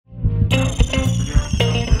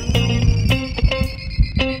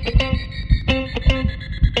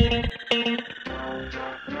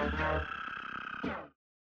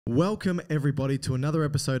Welcome, everybody, to another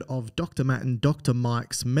episode of Dr. Matt and Dr.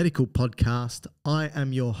 Mike's Medical Podcast. I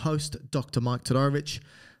am your host, Dr. Mike Todorovich.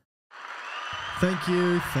 Thank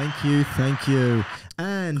you, thank you, thank you.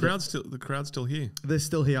 And the crowd's still here. They're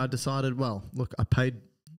still here. I decided, well, look, I paid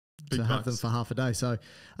to have them for half a day. So,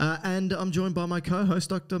 and I'm joined by my co-host,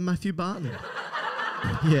 Dr. Matthew Barton.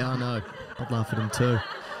 Yeah, I know. I'd laugh at him too.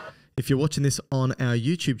 If you're watching this on our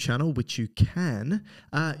YouTube channel, which you can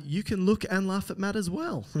look and laugh at Matt as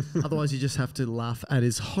well. Otherwise, you just have to laugh at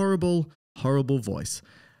his horrible, horrible voice.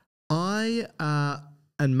 I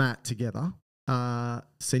and Matt together are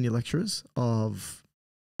senior lecturers of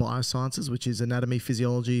biosciences, which is anatomy,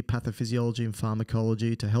 physiology, pathophysiology, and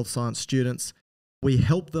pharmacology to health science students. We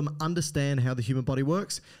help them understand how the human body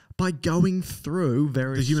works by going through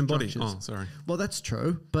various The human structures. body? Oh, sorry. Well, that's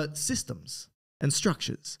true, but systems and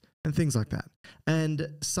structures and things like that. And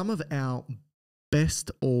some of our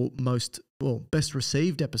best or best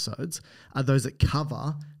received episodes are those that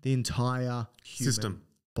cover the entire human System.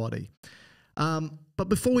 body. But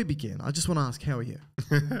before we begin, I just want to ask, how are you?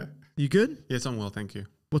 You good? Yes, I'm well, thank you.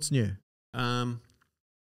 What's new? Well,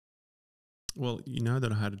 you know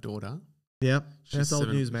that I had a daughter. Yep, that's old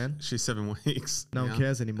news, man. She's 7 weeks. No one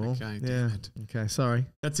cares anymore. Okay, yeah. damn it. Okay, sorry.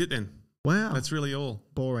 That's it then. Wow. That's really all.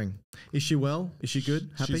 Boring. Is she well? Is she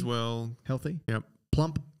good? Happy? She's well. Healthy? Yep.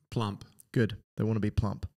 Plump? Plump. Good. They want to be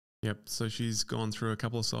plump. Yep. So she's gone through a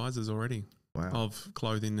couple of sizes already. Wow. Of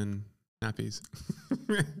clothing and nappies.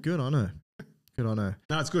 Good on her. Good on her.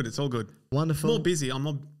 No, it's good. It's all good. Wonderful. More busy. I'm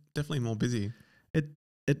definitely more busy.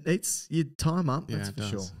 It eats your time up, Yeah, that's it for does,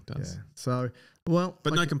 sure. it does. Yeah. So, well.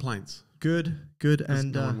 But no complaints. Good.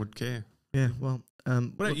 And no one would care. Yeah, well.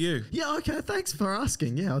 What about you? Yeah, okay, thanks for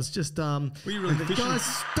asking. Yeah, I was just. Were you really fishing? Guys,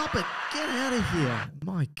 stop it. Get out of here.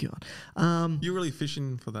 My God. You were really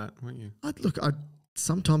fishing for that, weren't you?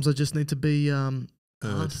 Sometimes I just need to be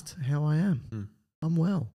asked how I am. Hmm. I'm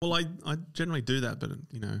well. Well, I generally do that, but,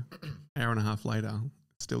 hour and a half later,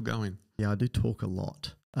 it's still going. Yeah, I do talk a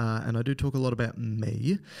lot. And I do talk a lot about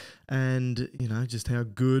me and, just how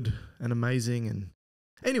good and amazing. And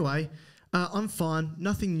anyway, I'm fine.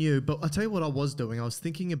 Nothing new. But I'll tell you what I was doing. I was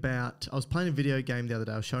playing a video game the other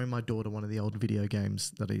day. I was showing my daughter one of the old video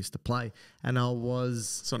games that I used to play. And I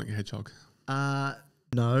was... Sonic the Hedgehog.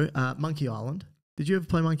 No, Monkey Island. Did you ever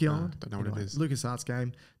play Monkey Island? Don't know what it is. LucasArts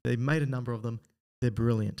game. They made a number of them. They're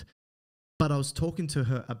brilliant. But I was talking to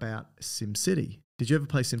her about SimCity. Did you ever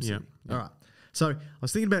play SimCity? Yeah. All right. So I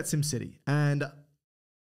was thinking about SimCity, and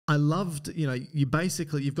I loved,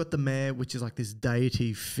 you've got the mayor, which is like this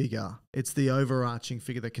deity figure. It's the overarching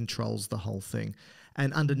figure that controls the whole thing.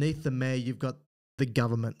 And underneath the mayor, you've got the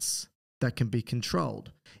governments that can be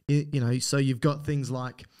controlled. So you've got things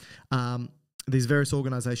like these various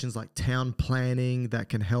organizations like town planning that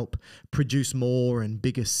can help produce more and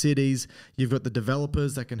bigger cities. You've got the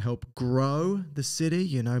developers that can help grow the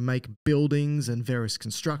city, make buildings and various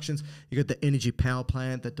constructions. You've got the energy power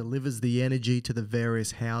plant that delivers the energy to the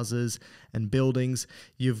various houses and buildings.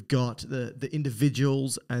 You've got the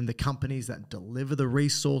individuals and the companies that deliver the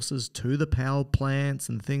resources to the power plants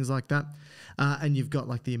and things like that. And you've got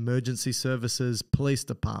like the emergency services, police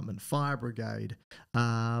department, fire brigade,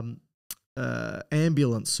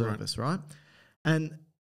 ambulance service, right? And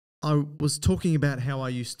I was talking about how I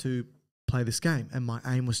used to play this game, and my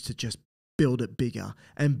aim was to just build it bigger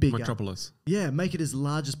and bigger. Metropolis. Yeah, make it as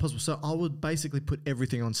large as possible. So I would basically put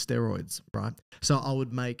everything on steroids, right? So I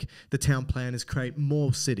would make the town planners create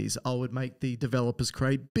more cities. I would make the developers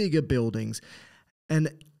create bigger buildings. And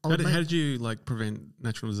how did you prevent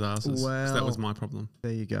natural disasters? Well, that was my problem.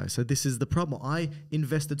 There you go. So this is the problem. I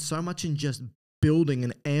invested so much in just building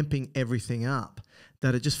and amping everything up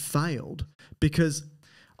that it just failed because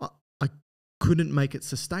I couldn't make it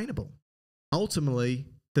sustainable. Ultimately,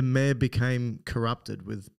 the mayor became corrupted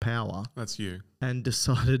with power. That's you. And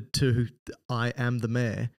decided I am the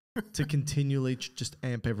mayor, to continually just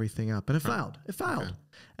amp everything up. And it failed. It failed. Okay.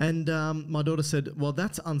 And my daughter said, well,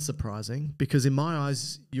 that's unsurprising because in my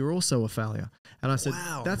eyes, you're also a failure. And I said,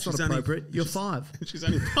 wow, that's not appropriate. You're 5. She's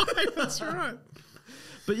only 5. That's right.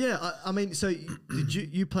 But yeah, so did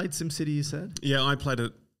you played SimCity, you said? Yeah, I played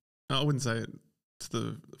it. I wouldn't say it to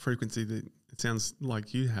the frequency that it sounds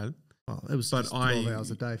like you had. Well, it was just 12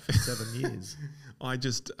 hours a day for 7 years. I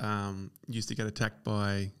just used to get attacked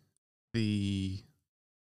by the,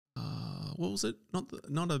 what was it?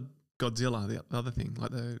 Not a Godzilla, the other thing.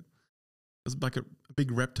 It was like a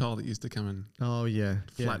big reptile that used to come and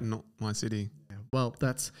flatten my city. Yeah. Well,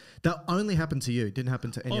 that only happened to you. It didn't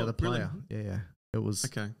happen to any other player. Really? Yeah. It was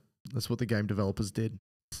okay. That's what the game developers did,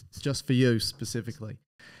 just for you specifically.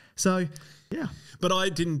 So, yeah. But I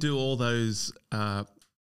didn't do all those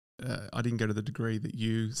I didn't go to the degree that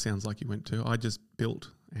you sounds like you went to. I just built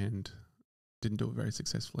and didn't do it very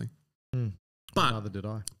successfully. But neither did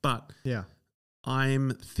I. But Yeah,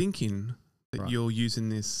 I'm thinking that Right. you're using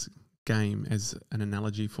this game as an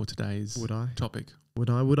analogy for today's would I? topic. Would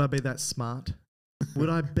I be that smart? Would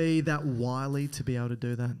I be that wily to be able to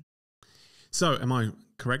do that? So, am I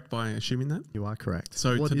correct by assuming that? You are correct.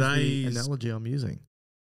 So what is today's the analogy I'm using?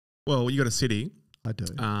 Well, you got a city, I do.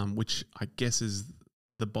 which I guess is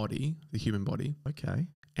the body, the human body, Okay.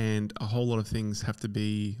 and a whole lot of things have to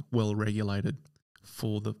be well regulated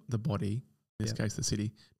for the body, in this case the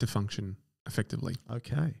city, to function effectively.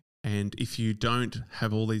 Okay. And if you don't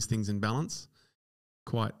have all these things in balance,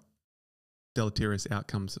 quite deleterious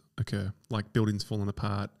outcomes occur, like buildings falling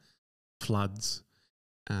apart, floods.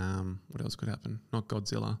 What else could happen? Not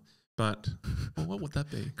Godzilla, but well, what would that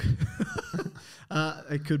be?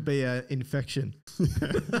 It could be an infection.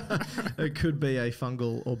 It could be a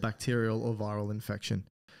fungal or bacterial or viral infection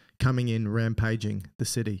coming in, rampaging the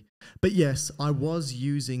city. But yes, I was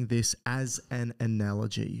using this as an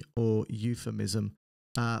analogy or euphemism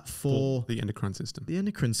for the endocrine system. the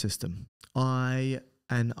endocrine system. I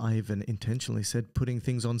even intentionally said putting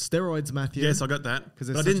things on steroids, Matthew. Yes, I got that. 'Cause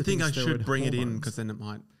But there's I such a didn't think thing I as should steroid bring it in hormones. because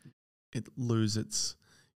then it lose its,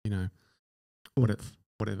 Oomph.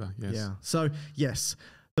 whatever. Yes. Yeah. So, yes,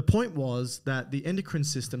 the point was that the endocrine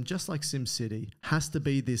system, just like SimCity, has to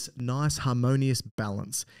be this nice, harmonious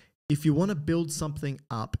balance. If you want to build something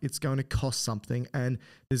up, it's going to cost something and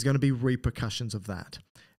there's going to be repercussions of that.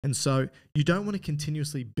 And so you don't want to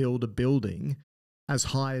continuously build a building as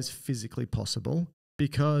high as physically possible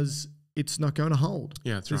because it's not going to hold.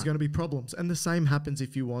 Yeah, that's There's right. going to be problems. And the same happens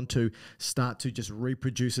if you want to start to just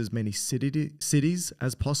reproduce as many cities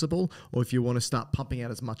as possible, or if you want to start pumping out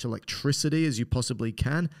as much electricity as you possibly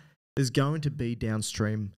can. There's going to be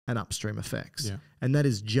downstream and upstream effects. Yeah. And that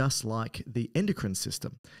is just like the endocrine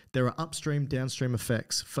system. There are upstream, downstream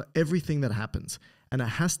effects for everything that happens. And it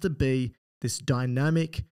has to be this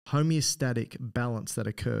dynamic, homeostatic balance that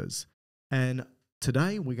occurs. And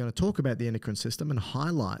today we're going to talk about the endocrine system and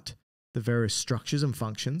highlight the various structures and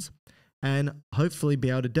functions and hopefully be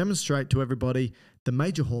able to demonstrate to everybody the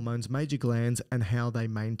major hormones, major glands, and how they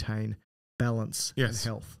maintain balance and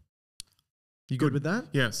health. You good with that?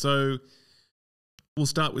 Yeah. So we'll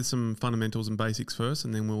start with some fundamentals and basics first,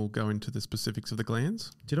 and then we'll go into the specifics of the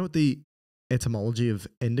glands. Do you know what the etymology of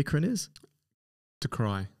endocrine is? To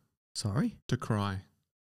cry. Sorry? To cry.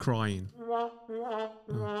 Crying. Oh,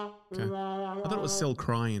 okay. I thought it was cell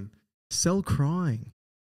crying. Cell crying.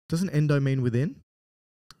 Doesn't endo mean within?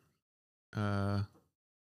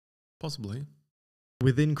 Possibly.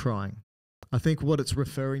 Within crying. I think what it's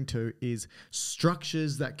referring to is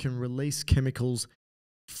structures that can release chemicals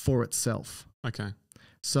for itself. Okay.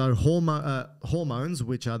 So hormones,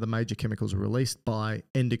 which are the major chemicals released by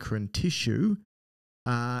endocrine tissue,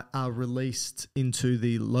 are released into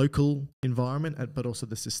the local environment, but also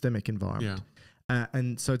the systemic environment. Yeah.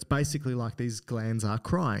 And so it's basically like these glands are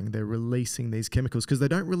crying. They're releasing these chemicals because they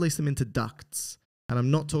don't release them into ducts. And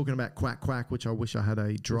I'm not talking about quack, quack, which I wish I had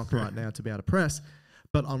a drop right now to be able to press,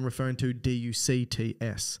 but I'm referring to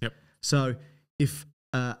DUCTS. Yep. So if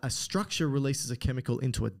a structure releases a chemical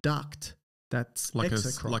into a duct, that's Like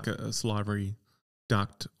exocrine. like a salivary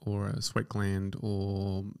duct or a sweat gland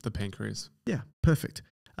or the pancreas. Yeah, perfect.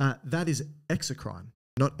 That is exocrine,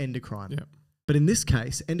 not endocrine. Yep. But in this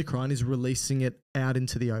case, endocrine is releasing it out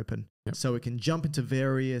into the open. Yep. So it can jump into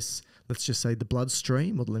various, let's just say the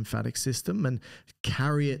bloodstream or the lymphatic system and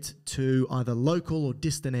carry it to either local or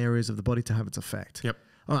distant areas of the body to have its effect. Yep.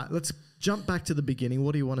 All right, let's jump back to the beginning.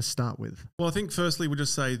 What do you want to start with? Well, I think firstly we'll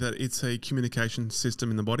just say that it's a communication system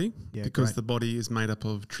in the body because great. the body is made up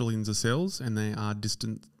of trillions of cells and they are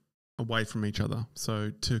distant away from each other.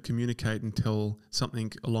 So to communicate and tell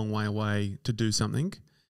something a long way away to do something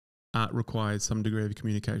requires some degree of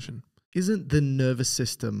communication. Isn't the nervous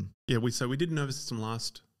system... Yeah, we did nervous system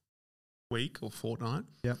last week or fortnight.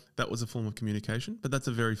 Yep. That was a form of communication, but that's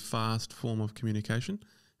a very fast form of communication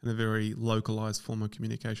and a very localized form of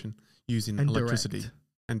communication using And electricity direct.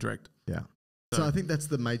 and direct. Yeah. So I think that's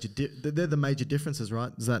the major... they're the major differences,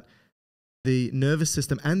 right? Is that the nervous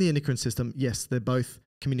system and the endocrine system, yes, they're both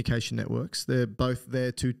communication networks. They're both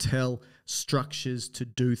there to tell structures to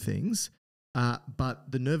do things. But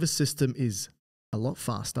the nervous system is a lot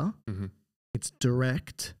faster. Mm-hmm. It's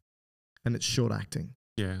direct and it's short acting.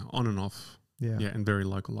 Yeah, on and off. Yeah. Yeah, and very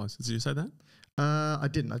localized. Did you say that? I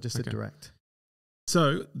didn't. I just said Okay. direct.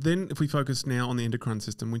 So then if we focus now on the endocrine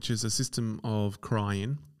system, which is a system of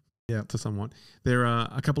crying to somewhat, there are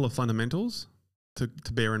a couple of fundamentals to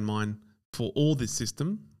bear in mind for all this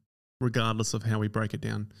system regardless of how we break it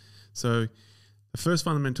down. So the first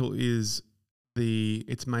fundamental is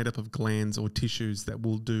it's made up of glands or tissues that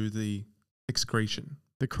will do the excretion.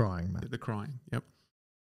 The crying, mate. The crying, yep.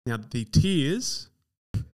 Now, the tears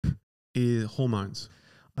is hormones.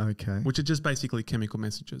 Okay. Which are just basically chemical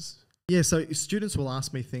messages. Yeah, so students will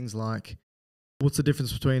ask me things like, what's the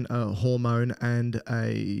difference between a hormone and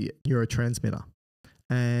a neurotransmitter?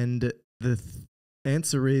 And the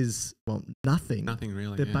answer is, well, nothing. Nothing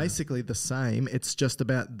really. They're basically the same. It's just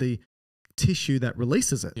about the tissue that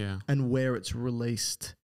releases it and where it's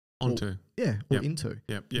released. Onto. Or into.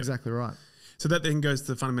 Yep. Exactly right. So that then goes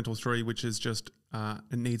to the fundamental 3, which is just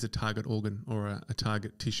it needs a target organ or a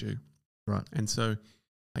target tissue. Right. And so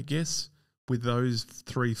I guess with those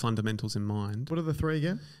 3 fundamentals in mind. What are the 3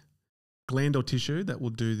 again? Gland or tissue that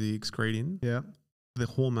will do the excreting. Yeah. The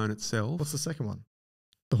hormone itself. What's the second one?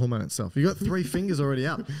 The hormone itself. You got 3 fingers already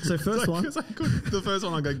up. So first one. The first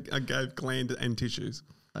one I gave gland and tissues.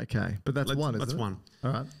 Okay. But that's one, isn't it? That's one.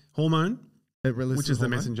 All right. Hormone, which is the hormone.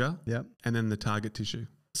 messenger. Yep. And then the target tissue.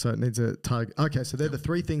 So it needs a target. Okay. So they're the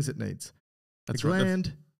 3 things it needs. That's a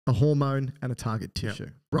gland, a hormone, and a target tissue.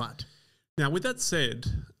 Yep. Right. Now, with that said,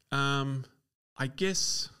 I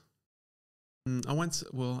guess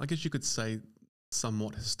I guess you could say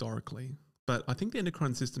somewhat historically, but I think the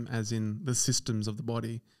endocrine system, as in the systems of the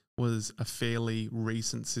body, was a fairly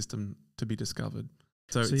recent system to be discovered.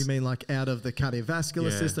 So you mean like out of the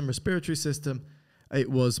cardiovascular system, respiratory system, it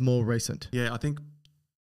was more recent? Yeah, I think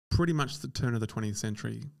pretty much the turn of the 20th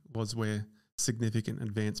century was where significant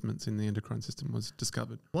advancements in the endocrine system was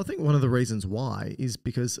discovered. Well, I think one of the reasons why is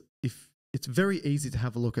because if it's very easy to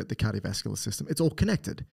have a look at the cardiovascular system. It's all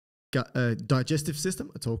connected. Digestive system,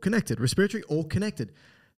 it's all connected. Respiratory, all connected.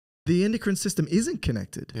 The endocrine system isn't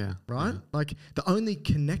connected, right? Yeah. Like the only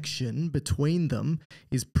connection between them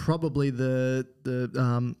is probably the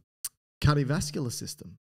cardiovascular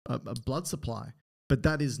system, a blood supply. But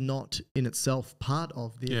that is not in itself part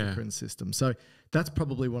of the endocrine system. So that's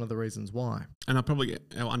probably one of the reasons why. And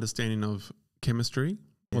our understanding of chemistry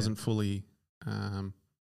wasn't fully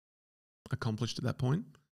accomplished at that point,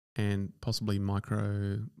 and possibly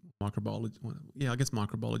microbiology. I guess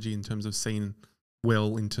microbiology in terms of seeing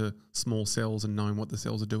well into small cells and knowing what the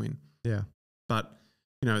cells are doing. Yeah. But,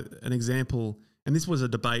 an example, and this was a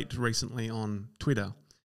debate recently on Twitter,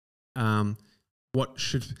 what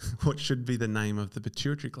should be the name of the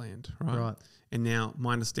pituitary gland, right? Right. And now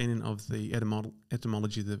my understanding of the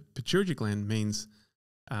etymology of the pituitary gland means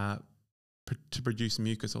to produce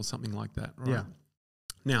mucus or something like that, right? Yeah.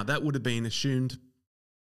 Now, that would have been assumed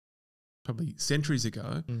probably centuries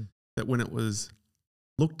ago that when it was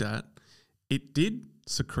looked at, it did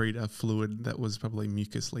secrete a fluid that was probably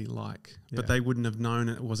mucously-like, but they wouldn't have known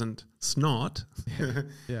it wasn't snot.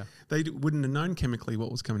 Yeah. They wouldn't have known chemically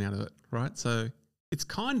what was coming out of it, right? So it's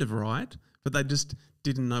kind of right, but they just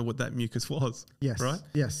didn't know what that mucus was, right?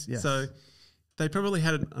 Yes. So they probably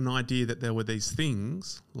had an idea that there were these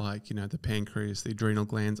things like, the pancreas, the adrenal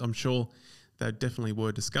glands. I'm sure they definitely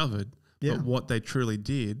were discovered, but what they truly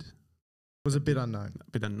did was a bit unknown.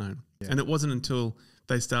 Yeah. And it wasn't until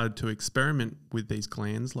they started to experiment with these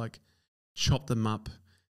glands, like chop them up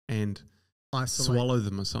and swallow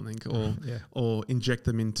them or something, or inject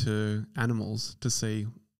them into animals to see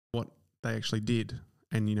what they actually did.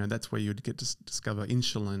 And, that's where you'd get to discover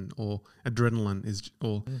insulin or adrenaline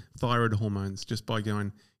or thyroid hormones just by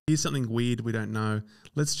going, here's something weird we don't know.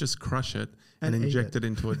 Let's just crush it and inject it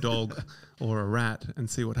into a dog or a rat and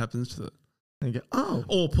see what happens to it. And you go,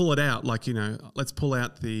 or pull it out, like, let's pull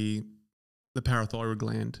out the parathyroid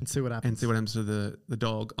gland and see what happens. And see what happens to the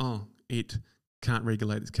dog. Oh, it can't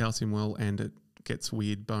regulate its calcium well and it gets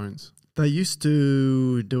weird bones. They used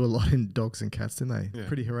to do a lot in dogs and cats, didn't they? Yeah.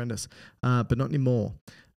 Pretty horrendous. But not anymore.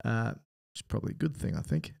 Which is probably a good thing, I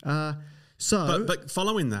think. But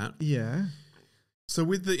following that. Yeah. So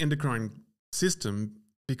with the endocrine system,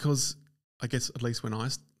 because I guess at least when I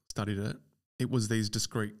studied it, it was these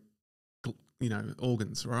discrete,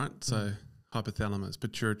 organs, right? So hypothalamus,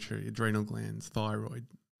 pituitary, adrenal glands, thyroid,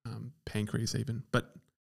 pancreas even. But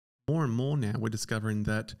more and more now we're discovering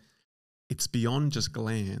that it's beyond just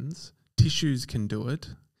glands. Tissues can do it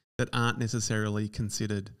that aren't necessarily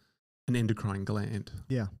considered an endocrine gland.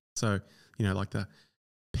 Yeah. So, like the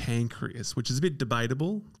pancreas, which is a bit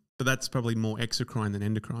debatable, but that's probably more exocrine than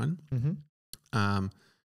endocrine. Mm-hmm.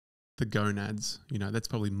 The gonads, that's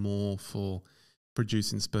probably more for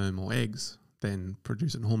producing sperm or eggs than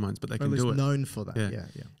producing hormones, but they can do it. Known for that.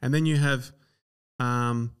 Yeah. And then you have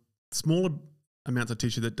smaller amounts of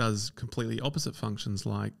tissue that does completely opposite functions,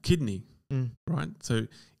 like kidney, right? So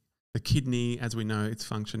the kidney, as we know, its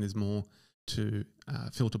function is more to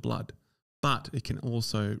filter blood, but it can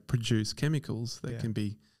also produce chemicals that can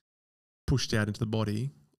be pushed out into the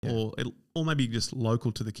body, or maybe just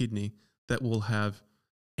local to the kidney, that will have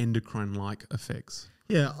endocrine-like effects.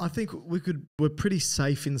 Yeah, I think we're pretty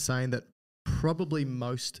safe in saying that probably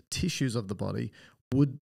most tissues of the body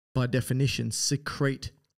would, by definition,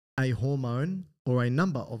 secrete a hormone or a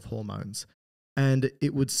number of hormones, and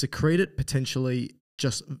it would secrete it potentially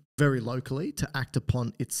just very locally to act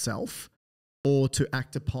upon itself, or to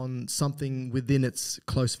act upon something within its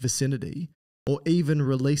close vicinity, or even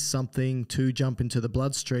release something to jump into the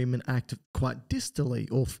bloodstream and act quite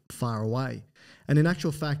distally or far away. And in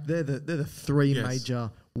actual fact, they're the three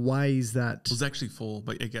major ways that... It was actually four,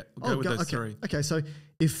 but go with those three. Okay, so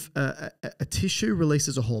if a tissue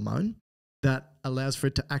releases a hormone that allows for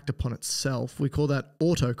it to act upon itself, we call that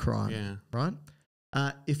autocrine, right?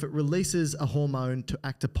 If it releases a hormone to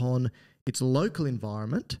act upon its local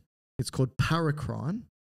environment, it's called paracrine.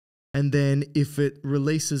 And then if it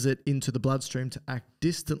releases it into the bloodstream to act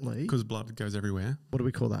distantly... Because blood goes everywhere. What do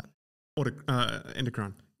we call that?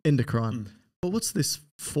 Endocrine. Endocrine. But what's this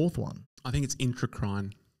fourth one? I think it's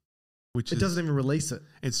intracrine, which it doesn't even release it.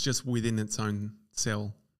 It's just within its own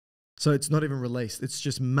cell. So it's not even released. It's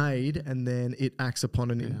just made, and then it acts upon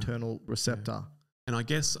an internal receptor. Yeah. And I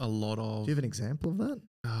guess a lot of... Do you have an example of that?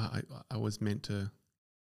 I was meant to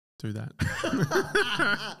do that.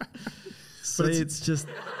 See, it's just...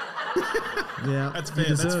 Yeah, that's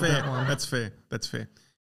fair. That's fair.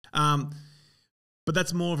 But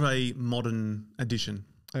that's more of a modern addition.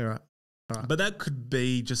 All right. But that could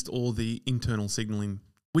be just all the internal signaling,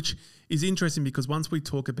 which is interesting because once we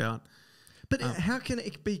talk about... But how can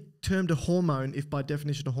it be termed a hormone if by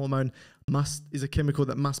definition a hormone is a chemical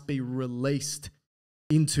that must be released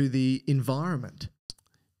into the environment?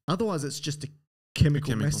 Otherwise it's just an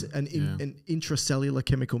intracellular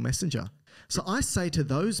chemical messenger. So I say to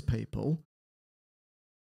those people...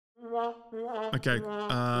 Okay,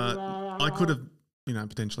 I could have,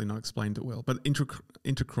 potentially not explained it well, but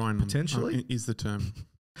intracrine potentially is the term.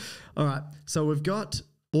 All right, so we've got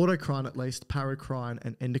autocrine at least, paracrine,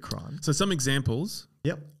 and endocrine. So some examples.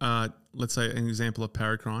 Yep. Let's say an example of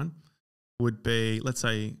paracrine would be, let's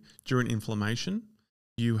say during inflammation,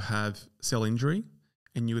 you have cell injury,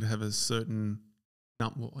 and you would have a certain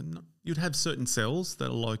you'd have certain cells that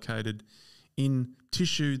are located in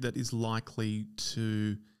tissue that is likely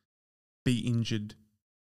to be injured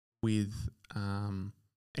with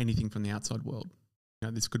anything from the outside world.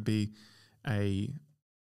 This could be a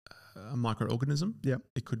microorganism. Yep.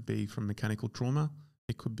 It could be from mechanical trauma.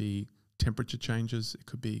 It could be temperature changes. It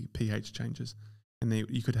could be pH changes. And then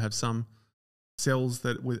you could have some cells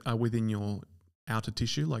that are within your outer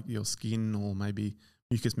tissue, like your skin or maybe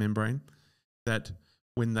mucous membrane, that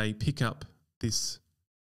when they pick up this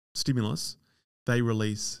stimulus, they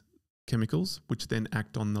release chemicals which then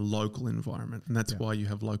act on the local environment. And that's why you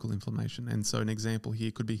have local inflammation. And so an example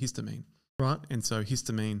here could be histamine. Right. And so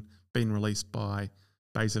histamine being released by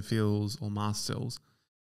basophils or mast cells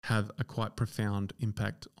have a quite profound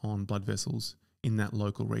impact on blood vessels in that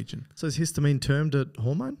local region. So is histamine termed a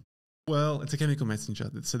hormone? Well, it's a chemical messenger.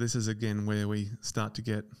 So this is, again, where we start to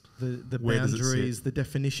get the boundaries, the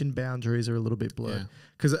definition boundaries are a little bit blurred.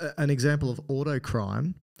 Because an example of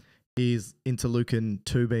autocrine is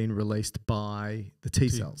interleukin-2 being released by the T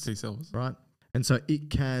cells. T cells. Right? And so it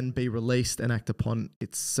can be released and act upon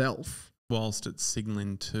itself. Whilst it's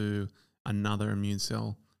signaling to another immune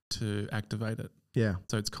cell to activate it. Yeah.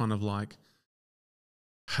 So it's kind of like,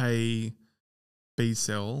 hey, B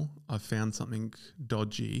cell, I found something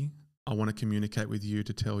dodgy. I want to communicate with you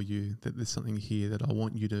to tell you that there's something here that I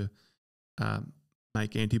want you to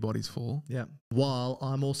make antibodies for. Yeah. While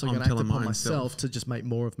I'm also going to act upon myself to just make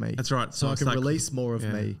more of me. That's right. So I can release more of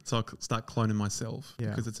me. So I start cloning myself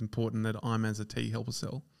because it's important that I'm, as a T helper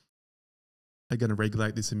cell, are going to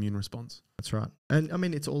regulate this immune response. That's right. And I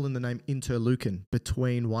mean, it's all in the name interleukin,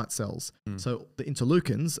 between white cells. So the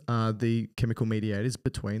interleukins are the chemical mediators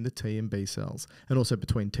between the T and B cells, and also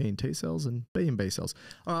between T and T cells and B and B cells.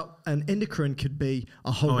 And endocrine could be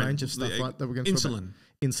a whole range of stuff, right? That we're going to talk about.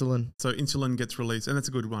 Insulin. So insulin gets released, and that's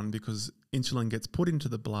a good one because insulin gets put into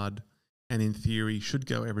the blood and in theory should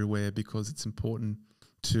go everywhere because it's important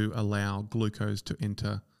to allow glucose to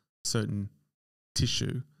enter certain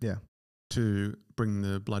tissue. Yeah. To bring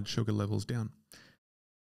the blood sugar levels down.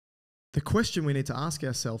 The question we need to ask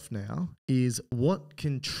ourselves now is what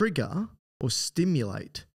can trigger or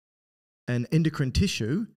stimulate an endocrine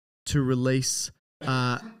tissue to release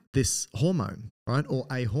this hormone, right? Or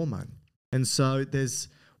a hormone. And so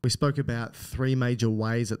we spoke about three major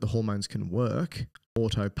ways that the hormones can work: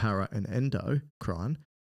 auto, para, and endocrine.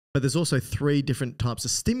 But there's also 3 different types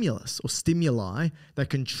of stimulus or stimuli that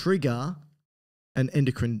can trigger an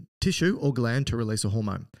endocrine tissue or gland to release a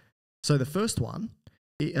hormone. So the first one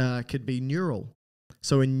could be neural.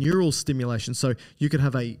 So a neural stimulation. So you could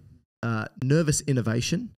have a nervous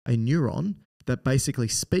innervation, a neuron that basically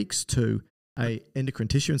speaks to a endocrine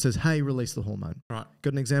tissue and says, hey, release the hormone. Right.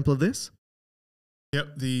 Got an example of this?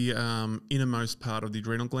 Yep. The innermost part of the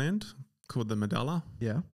adrenal gland called the medulla.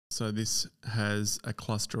 Yeah. So this has a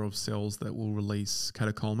cluster of cells that will release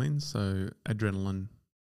catecholamines, so adrenaline.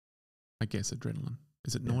 I guess adrenaline.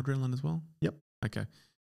 Is it noradrenaline as well? Yep. Okay.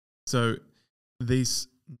 So this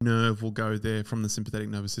nerve will go there from the sympathetic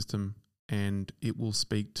nervous system and it will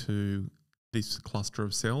speak to this cluster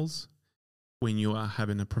of cells when you are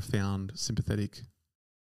having a profound sympathetic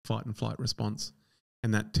fight and flight response.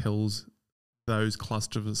 And that tells those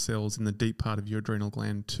clusters of cells in the deep part of your adrenal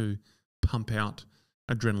gland to pump out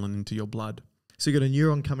adrenaline into your blood. So you got a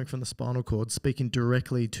neuron coming from the spinal cord speaking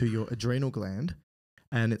directly to your adrenal gland,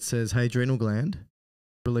 and it says, hey, adrenal gland,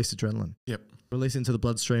 release adrenaline. Yep. Release into the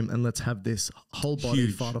bloodstream, and let's have this whole body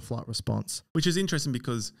Huge. fight or flight response. Which is interesting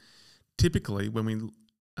because typically when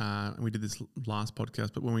we did this last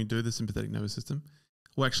podcast, but when we do the sympathetic nervous system,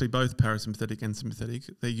 well, actually both parasympathetic and sympathetic,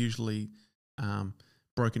 they're usually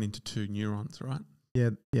broken into 2 neurons, right? Yeah,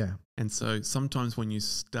 yeah. And so sometimes when you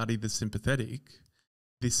study the sympathetic,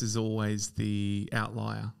 this is always the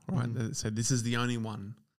outlier, right? So this is the only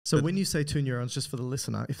one. So when you say 2 neurons, just for the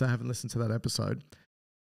listener, if they haven't listened to that episode,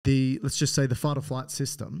 let's just say the fight or flight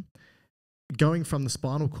system, going from the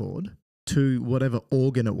spinal cord to whatever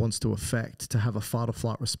organ it wants to affect to have a fight or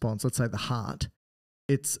flight response, let's say the heart,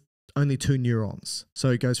 it's only 2 neurons. So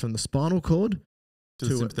it goes from the spinal cord to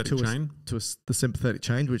the sympathetic chain. The sympathetic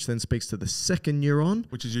chain, which then speaks to the second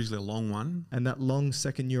neuron. Which is usually a long one. And that long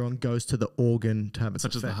second neuron goes to the organ to have its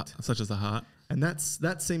effect. Such as the heart. And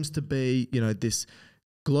that seems to be, this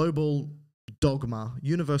global dogma,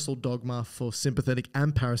 universal dogma for sympathetic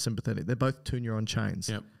and parasympathetic. They're both 2 neuron chains.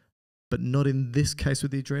 Yep. But not in this case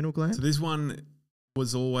with the adrenal gland. So this one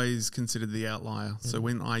was always considered the outlier. So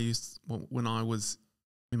when I was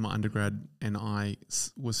in my undergrad and I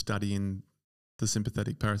was studying the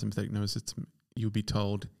sympathetic, parasympathetic nervous system, you'll be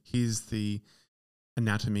told, here's the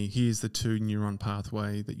anatomy, here's the 2 neuron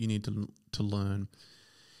pathway that you need to learn.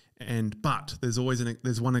 But there's always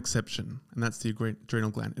there's one exception, and that's the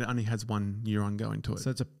adrenal gland. It only has 1 neuron going to it. So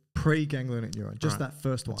it's a preganglionic neuron, just that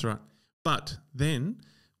first one. That's right. But then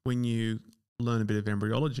when you learn a bit of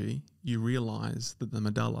embryology, you realize that the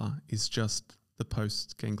medulla is just the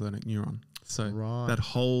postganglionic neuron. So that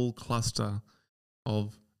whole cluster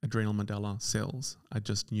of adrenal medulla cells are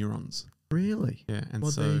just neurons. Really? Yeah. And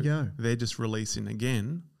well, there you go. They're just releasing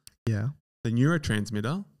again the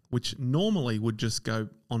neurotransmitter, which normally would just go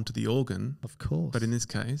onto the organ. Of course. But in this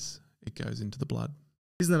case, it goes into the blood.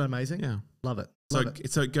 Isn't that amazing? Yeah. Love it.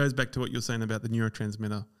 So it goes back to what you're saying about the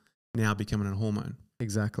neurotransmitter now becoming a hormone.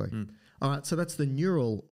 Exactly. All right. So that's the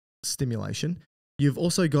neural stimulation. You've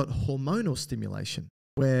also got hormonal stimulation,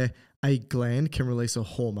 where a gland can release a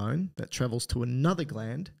hormone that travels to another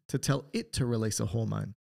gland to tell it to release a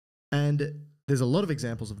hormone. And there's a lot of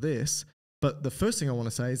examples of this, but the first thing I want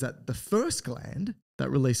to say is that the first gland that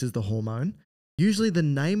releases the hormone, usually the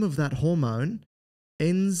name of that hormone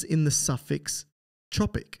ends in the suffix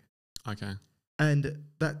tropic. Okay. And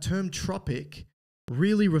that term tropic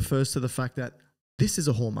really refers to the fact that this is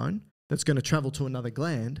a hormone that's going to travel to another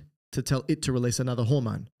gland to tell it to release another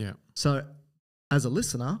hormone. Yeah. So as a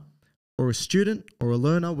listener or a student or a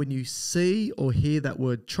learner, when you see or hear that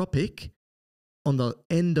word tropic on the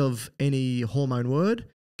end of any hormone word,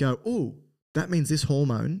 go, oh, that means this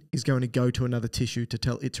hormone is going to go to another tissue to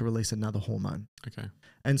tell it to release another hormone. Okay.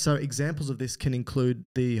 And so examples of this can include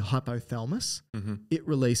the hypothalamus. It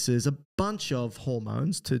releases a bunch of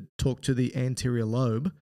hormones to talk to the anterior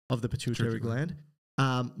lobe of the pituitary gland,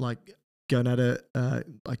 like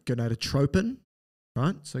gonadotropin,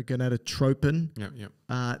 right? So gonadotropin,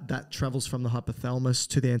 that travels from the hypothalamus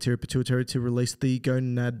to the anterior pituitary to release the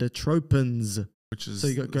gonadotropins. So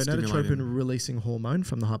you got gonadotropin releasing hormone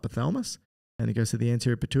from the hypothalamus, and it goes to the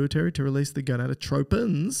anterior pituitary to release the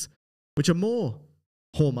gonadotropins, which are more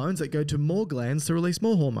hormones that go to more glands to release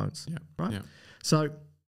more hormones, right? Yeah. So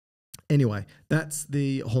anyway, that's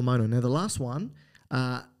the hormonal. Now the last one,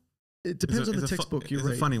 it depends on the textbook you read.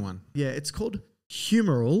 It's a funny one. Yeah, it's called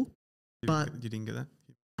humoral, but... You didn't get that?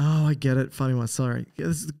 Oh, I get it. Funny one. Sorry.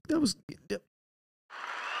 Yeah, that was...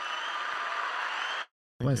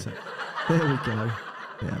 Wait a second. There we go.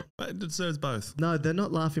 Yeah. But it deserves both. No, they're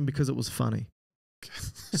not laughing because it was funny.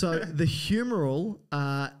 So the humoral,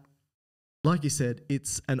 like you said,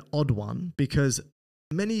 it's an odd one because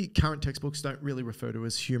many current textbooks don't really refer to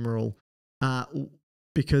as humoral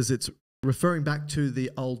because it's referring back to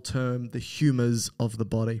the old term, the humours of the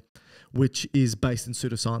body, which is based in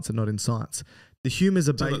pseudoscience and not in science. The humours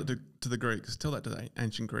are Tell based... that to the Greeks. Tell that to the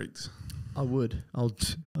ancient Greeks. I would. I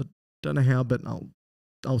don't know how, but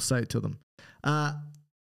I'll say it to them.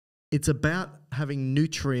 It's about having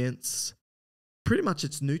nutrients, pretty much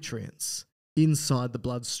it's nutrients, inside the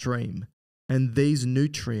bloodstream. And these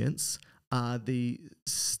nutrients are the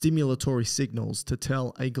stimulatory signals to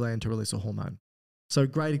tell a gland to release a hormone. So a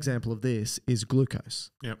great example of this is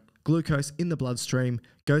glucose. Yep. Glucose in the bloodstream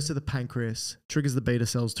goes to the pancreas, triggers the beta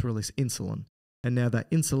cells to release insulin. And now that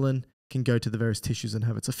insulin can go to the various tissues and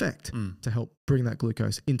have its effect to help bring that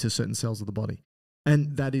glucose into certain cells of the body.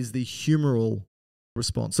 And that is the humoral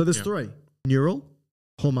response. So there's three: neural,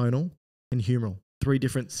 hormonal, and humoral. Three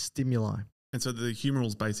different stimuli. And so the humoral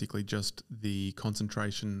is basically just the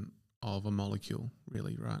concentration of a molecule,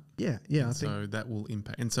 really, right? Yeah. I think so that will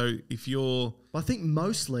impact. And so if you're... I think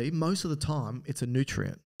most of the time, it's a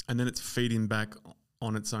nutrient. And then it's feeding back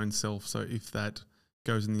on its own self. So if that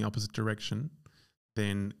goes in the opposite direction,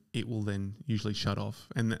 then it will then usually shut off.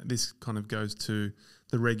 And this kind of goes to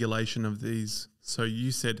the regulation of these. So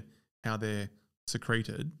you said how they're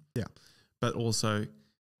secreted. Yeah. But also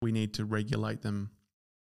we need to regulate them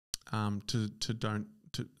to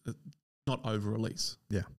not over-release.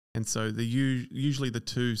 Yeah. And so usually the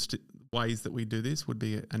two ways that we do this would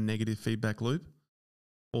be a negative feedback loop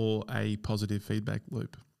or a positive feedback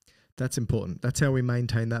loop. That's important. That's how we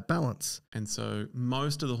maintain that balance. And so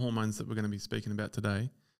most of the hormones that we're going to be speaking about today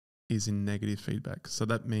is in negative feedback. So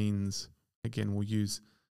that means, again, we'll use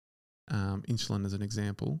insulin as an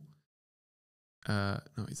example. No,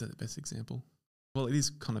 is that the best example? Well, it is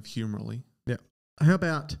kind of humorally. Yeah. How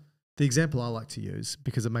about the example I like to use,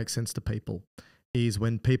 because it makes sense to people, is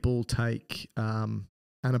when people take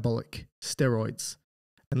anabolic steroids,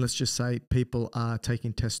 and let's just say people are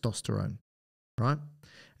taking testosterone, right?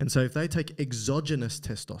 And so if they take exogenous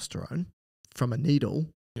testosterone from a needle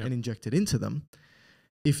and inject it into them,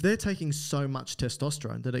 if they're taking so much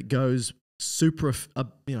testosterone that it goes super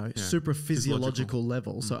physiological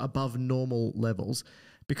levels, so above normal levels,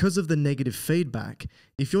 because of the negative feedback,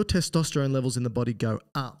 if your testosterone levels in the body go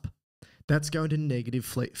up, that's going to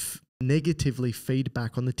negatively feed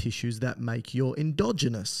back on the tissues that make your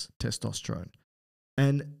endogenous testosterone.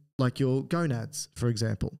 And like your gonads, for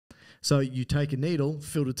example. So you take a needle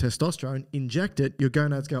filled with testosterone, inject it, your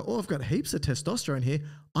gonads go, oh, I've got heaps of testosterone here.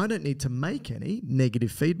 I don't need to make any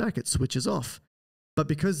negative feedback. It switches off. But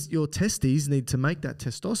because your testes need to make that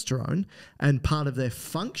testosterone, and part of their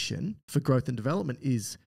function for growth and development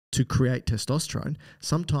is to create testosterone,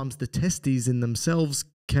 sometimes the testes in themselves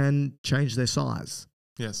can change their size.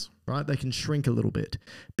 Yes. Right? They can shrink a little bit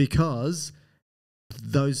because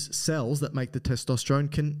those cells that make the testosterone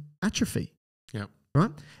can atrophy. Yeah.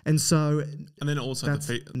 Right? And so and then also that's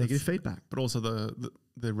negative feedback. But also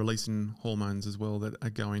the releasing hormones as well that are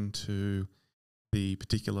going to the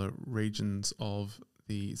particular regions of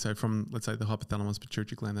so from, let's say, the hypothalamus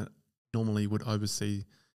pituitary gland that normally would oversee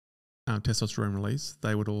testosterone release,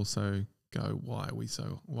 they would also go, why is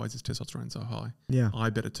this testosterone so high? Yeah. I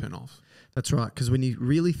better turn off. That's right. Because when you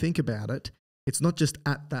really think about it, it's not just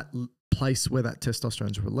at that place where that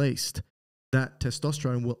testosterone is released. That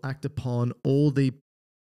testosterone will act upon all the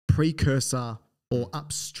precursor or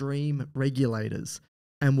upstream regulators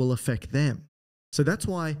and will affect them. So that's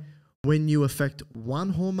why when you affect one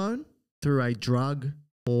hormone through a drug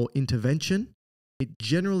or intervention, it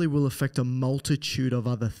generally will affect a multitude of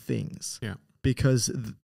other things. Yeah. Because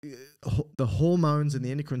the hormones in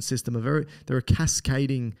the endocrine system they're a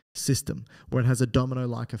cascading system where it has a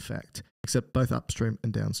domino-like effect, except both upstream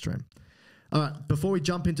and downstream. All right, before we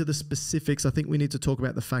jump into the specifics, I think we need to talk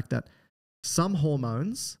about the fact that some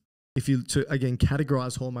hormones, again,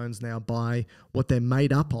 categorize hormones now by what they're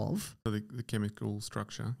made up of. So the chemical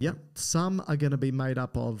structure. Yep. Some are going to be made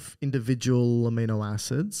up of individual amino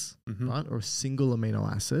acids, right? Or a single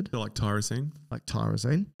amino acid. So like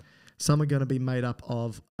tyrosine. Some are going to be made up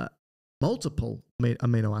of multiple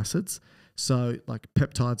amino acids. So like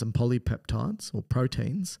peptides and polypeptides or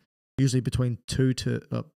proteins, usually between 3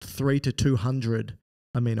 to 200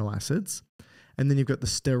 amino acids. And then you've got the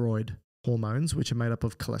steroid hormones, which are made up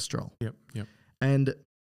of cholesterol. Yep. And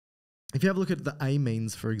if you have a look at the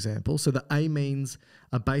amines, for example, so the amines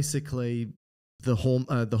are basically the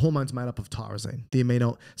hormones made up of tyrosine.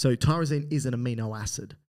 So tyrosine is an amino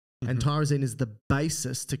acid, and tyrosine is the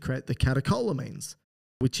basis to create the catecholamines,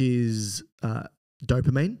 which is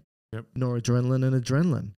dopamine, noradrenaline, and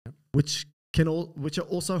adrenaline, which which are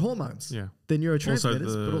also hormones. Yeah. They're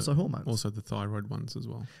neurotransmitters, but also hormones. Also the thyroid ones as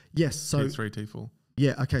well. Yes. So T3, T4.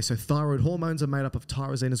 yeah. Okay. So thyroid hormones are made up of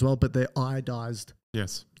tyrosine as well, but they're iodized.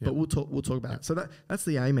 Yes. Yep. But we'll talk about it. So that's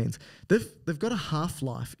the amines. They've got a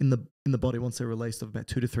half-life in the body once they're released of about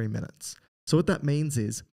 2 to 3 minutes. So what that means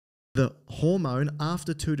is the hormone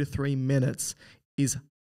after 2 to 3 minutes is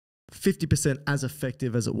 50% as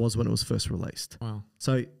effective as it was when it was first released. Wow.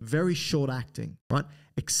 So very short acting, right?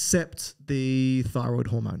 Except the thyroid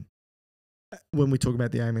hormone. When we talk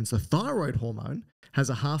about the amines, the thyroid hormone has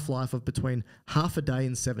a half-life of between half a day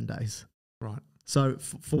and 7 days. Right. So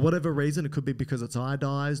for whatever reason, it could be because it's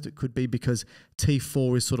iodized. It could be because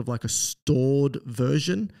T4 is sort of like a stored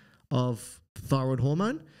version of thyroid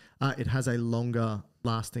hormone. It has a longer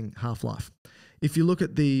lasting half-life. If you look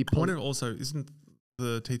at the... I wonder also, isn't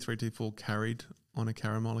the T3, T4 carried on a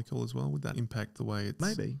carrier molecule as well? Would that impact the way it's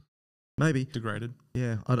Maybe. degraded?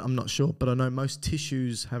 Yeah, I'm not sure. But I know most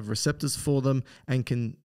tissues have receptors for them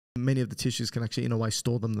and many of the tissues can actually, in a way,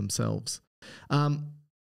 store them themselves.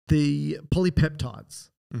 The polypeptides.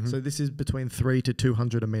 Mm-hmm. So this is between 3 to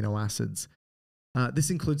 200 amino acids. This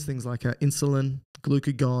includes things like insulin,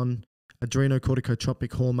 glucagon,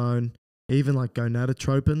 adrenocorticotropic hormone, even like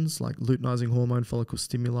gonadotropins, like luteinizing hormone, follicle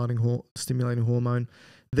stimulating hormone.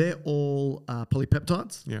 They're all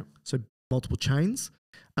polypeptides. Yeah. So multiple chains.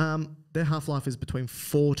 Their half-life is between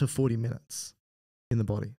 4 to 40 minutes in the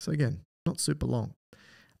body. So again, not super long.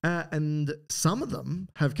 And some of them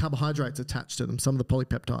have carbohydrates attached to them, some of the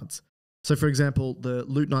polypeptides. So for example, the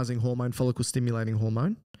luteinizing hormone, follicle stimulating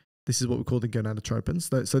hormone, this is what we call the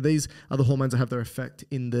gonadotropins. So these are the hormones that have their effect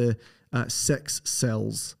in the sex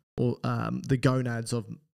cells or the gonads of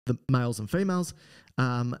the males and females.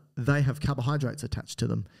 They have carbohydrates attached to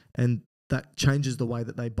them, and that changes the way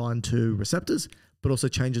that they bind to receptors, but also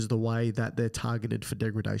changes the way that they're targeted for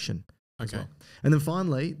degradation. Okay. Well. And then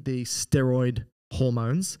finally, the steroid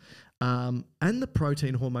hormones and the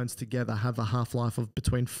protein hormones together have a half-life of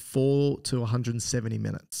between 4 to 170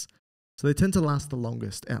 minutes. So they tend to last the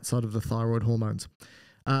longest outside of the thyroid hormones.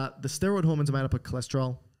 The steroid hormones are made up of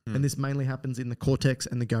cholesterol, and this mainly happens in the cortex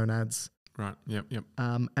and the gonads. Right. Yep.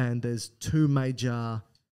 And there's 2 major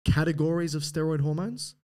categories of steroid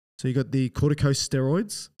hormones. So you've got the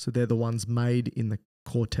corticosteroids, so they're the ones made in the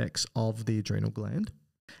cortex of the adrenal gland.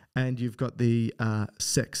 And you've got the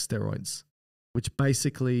sex steroids, which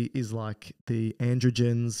basically is like the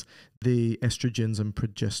androgens, the estrogens, and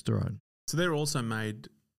progesterone. So they're also made,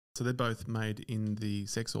 so they're both made in the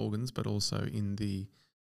sex organs, but also in the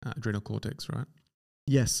adrenal cortex, right?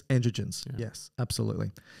 Yes, androgens. Yeah. Yes,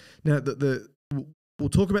 absolutely. Now, we'll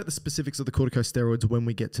talk about the specifics of the corticosteroids when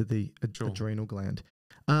we get to the adrenal gland.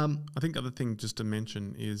 I think other thing just to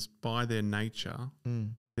mention is by their nature,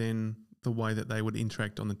 then the way that they would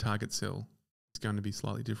interact on the target cell is going to be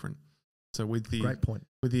slightly different. So with the Great point.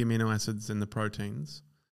 With the amino acids and the proteins,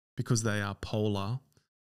 because they are polar,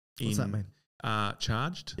 what's that mean?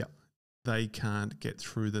 Charged, yep. They can't get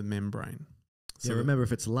through the membrane. So yeah, remember,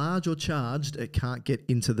 if it's large or charged, it can't get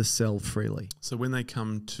into the cell freely. So when they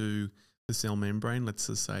come to the cell membrane, let's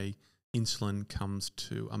just say insulin comes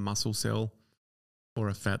to a muscle cell or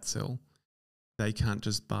a fat cell, they can't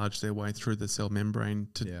just barge their way through the cell membrane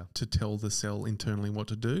to tell the cell internally what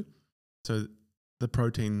to do. So the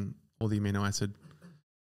protein or the amino acid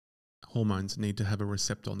hormones need to have a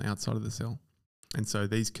receptor on the outside of the cell. And so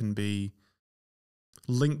these can be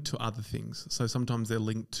linked to other things. So sometimes they're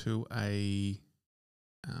linked to a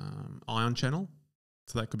ion channel.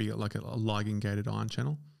 So that could be like a ligand-gated ion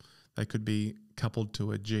channel. They could be coupled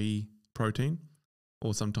to a G protein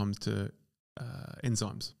or sometimes to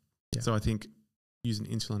enzymes. Yeah. So I think using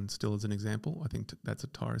insulin still as an example, I think that's a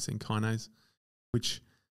tyrosine kinase, which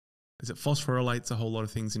is it phosphorylates a whole lot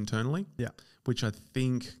of things internally. Yeah. Which I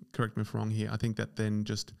think, correct me if I'm wrong here, I think that then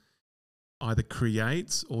just either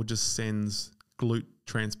creates or just sends GLUT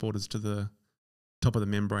transporters to the top of the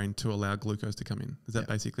membrane to allow glucose to come in. Is that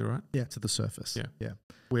basically right? Yeah, to the surface. Yeah.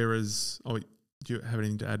 Whereas, do you have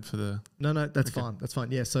anything to add for the... No, that's fine. That's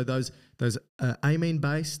fine. Yeah, so those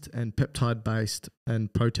amine-based and peptide-based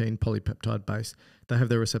and protein polypeptide-based, they have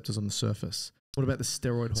their receptors on the surface. What about the steroid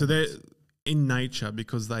hormones? So they're, in nature,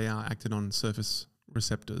 because they are acted on surface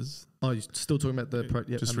receptors... Oh, you're still talking about the...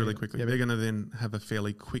 just really quickly. They're going to then have a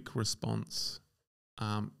fairly quick response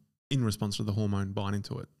in response to the hormone binding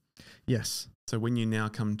to it. Yes. So when you now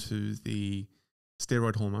come to the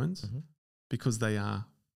steroid hormones, because they are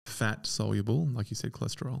fat soluble, like you said,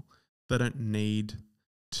 cholesterol, they don't need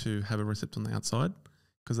to have a receptor on the outside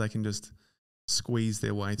because they can just squeeze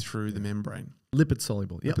their way through the membrane. Lipid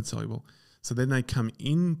soluble. Lipid soluble. So then they come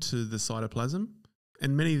into the cytoplasm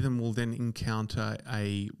And many of them will then encounter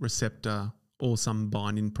a receptor or some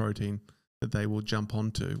binding protein that they will jump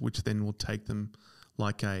onto, which then will take them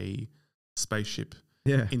like a spaceship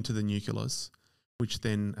into the nucleus, which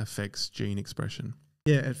then affects gene expression.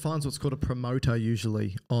 Yeah, it finds what's called a promoter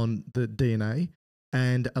usually on the DNA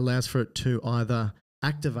and allows for it to either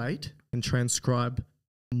activate and transcribe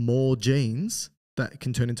more genes that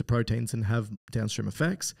can turn into proteins and have downstream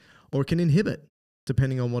effects, or it can inhibit,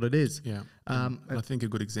 depending on what it is. Yeah. And I think a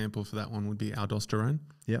good example for that one would be aldosterone.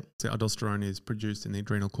 Yep. So aldosterone is produced in the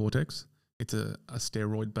adrenal cortex. It's a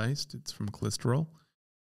steroid based. It's from cholesterol.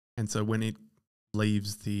 And so when it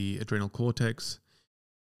leaves the adrenal cortex,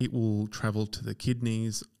 it will travel to the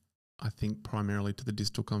kidneys, I think primarily to the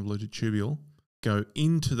distal convoluted tubule, go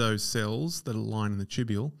into those cells that are lying in the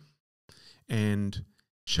tubule and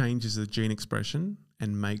changes the gene expression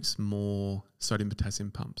and makes more sodium potassium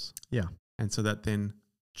pumps. Yeah. And so that then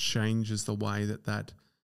changes the way that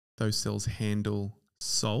those cells handle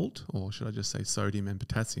salt, or should I just say sodium and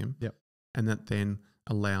potassium. Yep. And that then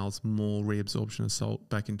allows more reabsorption of salt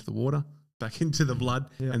back into the water, back into the blood,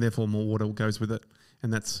 and therefore more water goes with it.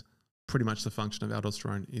 And that's pretty much the function of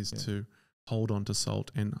aldosterone, is to hold on to salt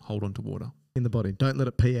and hold on to water. In the body. Don't let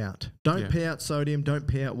it pee out. Don't pee out sodium. Don't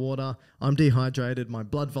pee out water. I'm dehydrated. My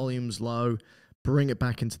blood volume's low. Bring it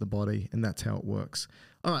back into the body, and that's how it works.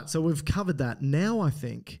 All right, so we've covered that. Now I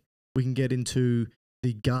think we can get into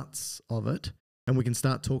the guts of it, and we can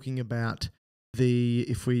start talking about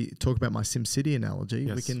if we talk about my SimCity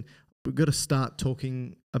analogy, we've got to start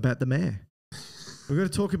talking about the mare. We're going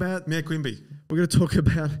to talk about Mayor Quimby. We're going to talk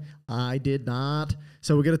about I did not.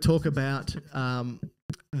 So we're going to talk about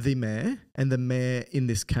the mayor, and the mayor in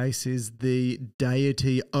this case is the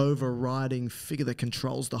deity overriding figure that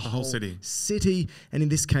controls the whole city. And in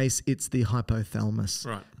this case, it's the hypothalamus.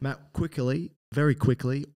 Right. Matt, very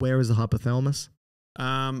quickly, where is the hypothalamus?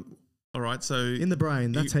 All right. So in the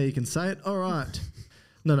brain. That's how you can say it. All right.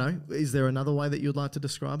 No. Is there another way that you'd like to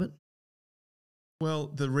describe it? Well,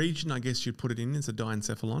 the region I guess you'd put it in is a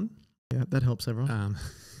diencephalon. Yeah, that helps everyone.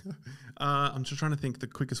 I'm just trying to think the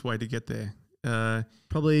quickest way to get there.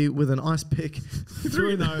 Probably with an ice pick through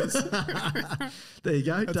your nose. There you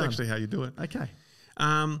go. That's actually how you do it. Okay.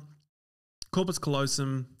 Corpus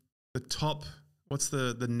callosum, the top. What's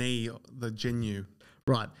the knee? The genu.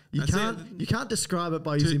 Right. You can't describe it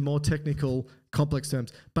by using more technical, complex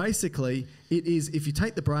terms. Basically, it is if you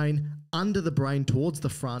take the brain, under the brain towards the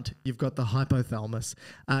front, you've got the hypothalamus.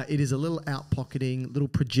 It is a little out-pocketing, little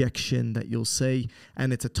projection that you'll see,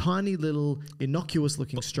 and it's a tiny little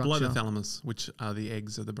innocuous-looking structure. Below the thalamus, which are the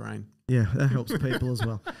eggs of the brain. Yeah, that helps people as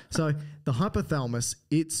well. So the hypothalamus,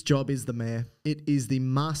 its job is the mayor. It is the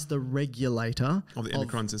master regulator of the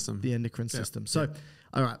endocrine system. The endocrine system. So,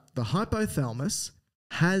 all right, the hypothalamus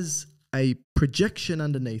has a projection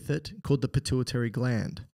underneath it called the pituitary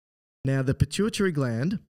gland. Now, the pituitary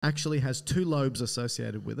gland actually has two lobes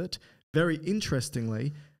associated with it. Very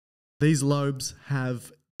interestingly, these lobes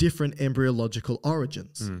have different embryological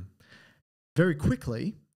origins. Very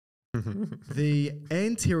quickly, the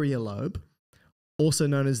anterior lobe, also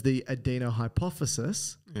known as the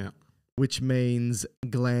adenohypophysis, which means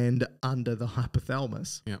gland under the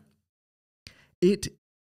hypothalamus, it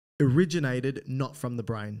originated not from the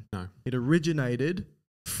brain. No. It originated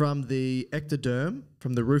from the ectoderm,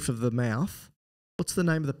 from the roof of the mouth. What's the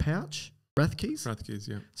name of the pouch? Rathke's? Rathke's,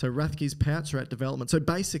 yeah. So Rathke's pouch are at development. So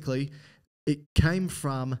basically, it came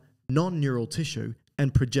from non-neural tissue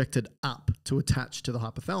and projected up to attach to the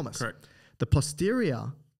hypothalamus. Correct. The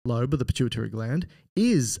posterior lobe of the pituitary gland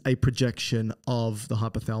is a projection of the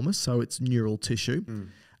hypothalamus, so it's neural tissue.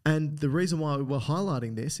 And the reason why we're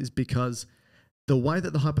highlighting this is because the way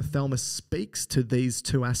that the hypothalamus speaks to these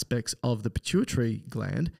two aspects of the pituitary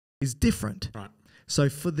gland is different. Right. So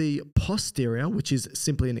for the posterior, which is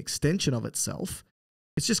simply an extension of itself,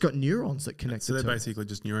 it's just got neurons that connect So it they're to basically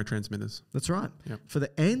just neurotransmitters. That's right. Yep. For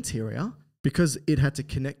the anterior, because it had to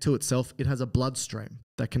connect to itself, it has a bloodstream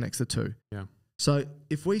that connects the two. Yeah. So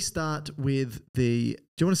if we start with do you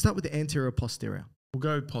want to start with the anterior or posterior? We'll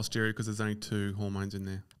go posterior because there's only two hormones in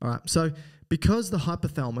there. All right. So because the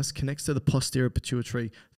hypothalamus connects to the posterior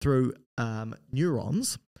pituitary through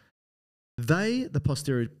neurons, the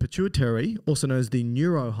posterior pituitary, also known as the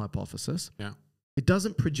neurohypophysis, it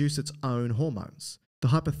doesn't produce its own hormones. The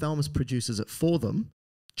hypothalamus produces it for them,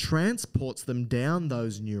 transports them down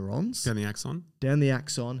those neurons. Down the axon. Down the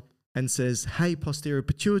axon, and says, hey, posterior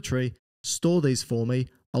pituitary, store these for me.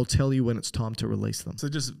 I'll tell you when it's time to release them. So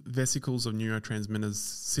just vesicles of neurotransmitters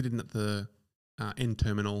sitting at the end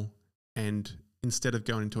terminal, and instead of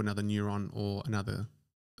going into another neuron or another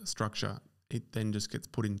structure, it then just gets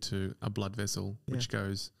put into a blood vessel, which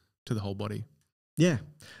goes to the whole body. Yeah.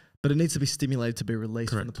 But it needs to be stimulated to be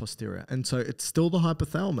released from the Correct. posterior. And so it's still the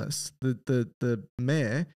hypothalamus, the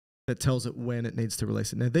mare, that tells it when it needs to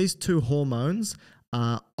release it. Now, these two hormones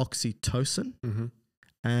are oxytocin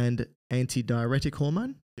and antidiuretic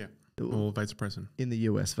hormone. Yeah. Or vasopressin. In the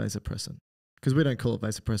US, vasopressin. Because we don't call it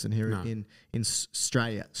vasopressin here No. in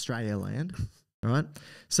Australia land. All right.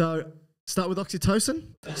 So start with oxytocin.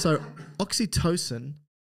 So oxytocin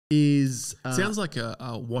is... Sounds like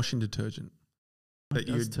a washing detergent that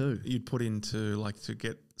too. you'd put into like to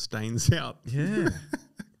get stains out. Yeah.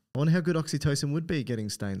 I wonder how good oxytocin would be getting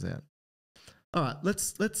stains out. All right,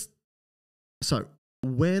 let's. So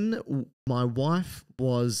when my wife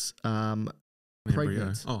was pregnant,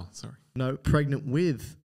 Embryo. Oh, sorry. no, pregnant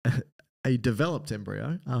with a developed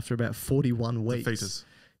embryo after about 41 weeks, A fetus.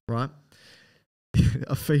 right?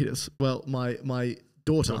 A fetus. Well, my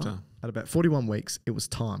daughter at about 41 weeks, it was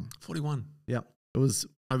time. 41. Yeah, it was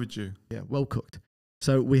overdue. Yeah, well cooked.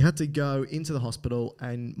 So we had to go into the hospital,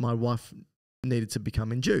 and my wife needed to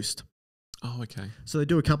become induced. Oh, okay. So they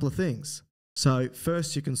do a couple of things. So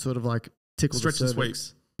first you can sort of like tickle Stretch the and cervix.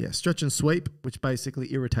 sweep. Yeah, stretch and sweep, which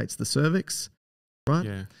basically irritates the cervix, right?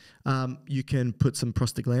 Yeah. You can put some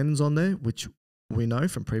prostaglandins on there, which we know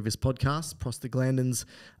from previous podcasts. Prostaglandins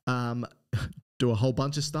do a whole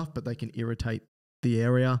bunch of stuff, but they can irritate the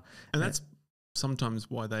area. And that's sometimes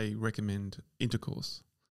why they recommend intercourse.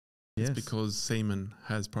 Yes. It's because semen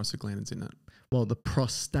has prostaglandins in it. Well, the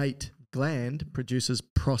prostate gland produces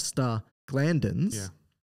prostaglandins.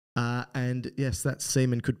 Yeah. And yes, that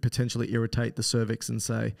semen could potentially irritate the cervix and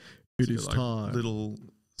say, it So is like time. little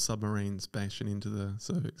submarines bashing into the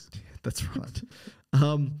cervix. That's right.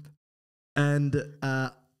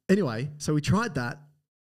 Anyway, so we tried that,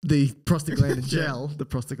 the prostaglandin gel, the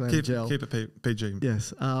prostaglandin gel. Keep it PG.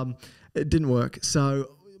 Yes. It didn't work.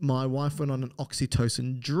 So my wife went on an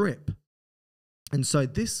oxytocin drip. And so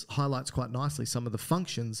this highlights quite nicely some of the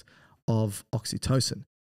functions of oxytocin.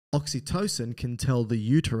 Oxytocin can tell the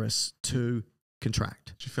uterus to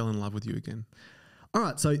contract. She fell in love with you again. All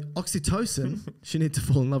right, so oxytocin, she needed to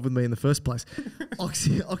fall in love with me in the first place.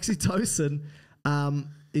 Oxytocin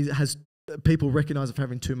has people recognize it for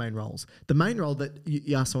having two main roles. The main role that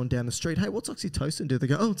you ask someone down the street, hey, what's oxytocin do? They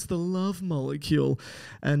go, oh, it's the love molecule.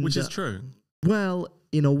 And Which is true. Well,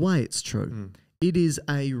 in a way, it's true. Mm. It is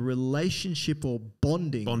a relationship or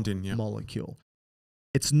bonding Yeah. molecule.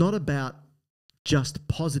 It's not about just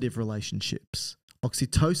positive relationships.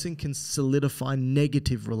 Oxytocin can solidify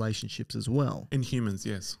negative relationships as well. In humans,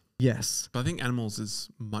 yes. Yes, But I think animals is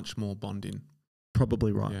much more bonding.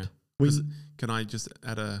 probably right. Yeah. We, 'Cause can I just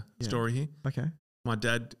add a story here? okay. My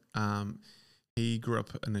dad, he grew up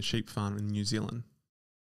in a sheep farm in New Zealand.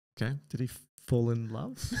 Okay. Did he fall in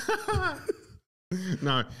love?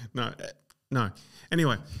 No.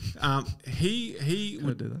 Anyway, he Could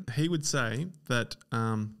I do that? he would say that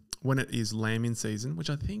when it is lambing season, which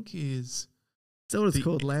I think is Is that what it's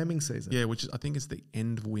called? Lambing season? which is, I think is the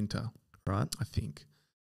end of winter. Right. I think.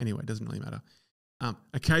 Anyway, it doesn't really matter.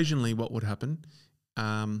 Occasionally, what would happen?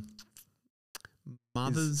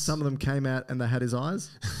 Mothers. Some of them came out and they had his eyes.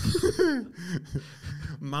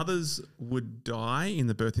 Mothers would die in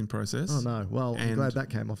the birthing process. Oh, no. Well, I'm And- glad that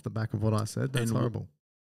came off the back of what I said. That's and horrible.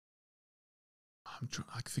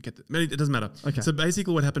 I forget that. It doesn't matter. Okay. So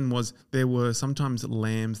basically, what happened was there were sometimes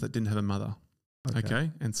lambs that didn't have a mother.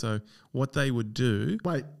 Okay. And so what they would do.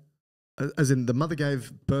 Wait, as in the mother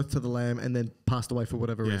gave birth to the lamb and then passed away for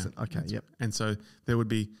whatever Yeah, reason. Okay, yep. And so there would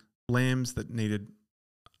be lambs that needed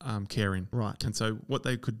caring. Right. And so what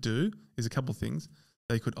they could do is a couple of things.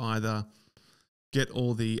 They could either get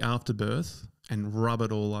all the afterbirth and rub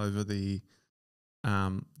it all over the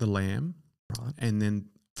lamb, Right. and then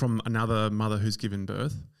from another mother who's given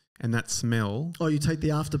birth, and that smell. Oh, you take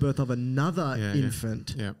the afterbirth of another Yeah,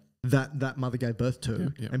 infant Yeah. that mother gave birth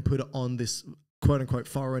to Yeah. and put it on this quote unquote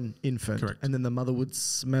foreign infant. Correct. And then the mother would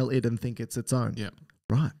smell it and think it's its own. Yeah.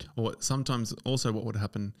 Right. Or sometimes also what would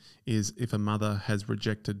happen is if a mother has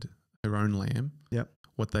rejected her own lamb, Yep.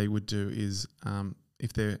 what they would do is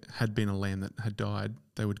if there had been a lamb that had died,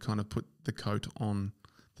 they would kind of put the coat on,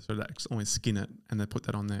 so that almost skin it, and they put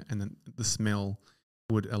that on there, and then the smell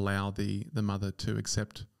would allow the mother to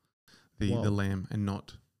accept the Whoa. lamb and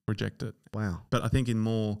not reject it. Wow. But I think in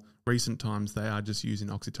more recent times they are just using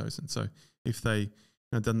oxytocin. So if they've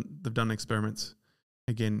done experiments,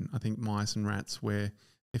 again, I think mice and rats, where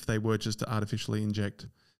if they were just to artificially inject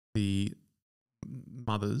the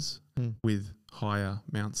mothers with higher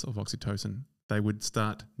amounts of oxytocin, they would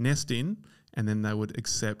start nesting, and then they would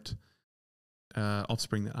accept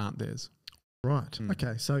offspring that aren't theirs. Right.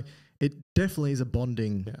 Okay. So it definitely is a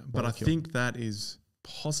bonding. Yeah, but molecule. I think that is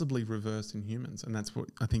possibly reversed in humans, and that's what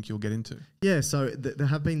I think you'll get into. Yeah, so there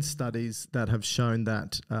have been studies that have shown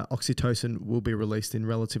that oxytocin will be released in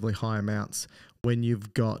relatively high amounts when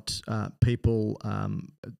you've got people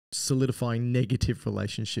solidifying negative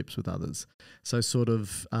relationships with others. So sort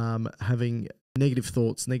of having negative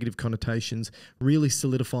thoughts, negative connotations, really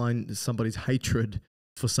solidifying somebody's hatred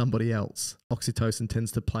for somebody else. Oxytocin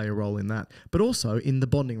tends to play a role in that, but also in the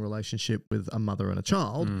bonding relationship with a mother and a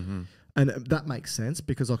child. Mm-hmm. And that makes sense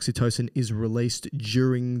because oxytocin is released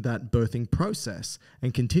during that birthing process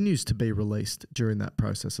and continues to be released during that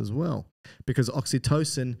process as well. Because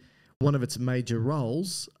oxytocin, one of its major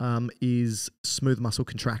roles is smooth muscle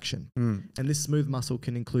contraction. And this smooth muscle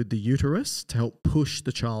can include the uterus to help push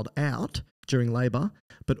the child out during labor,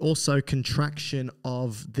 but also contraction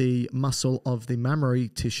of the muscle of the mammary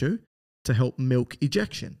tissue to help milk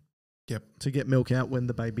ejection. Yep. To get milk out when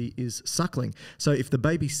the baby is suckling. So if the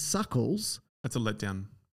baby suckles... That's a letdown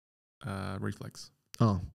reflex.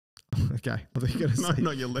 Oh, okay. I think you're going to say...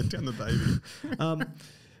 No, you let down the baby.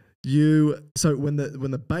 So when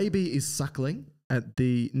the baby is suckling at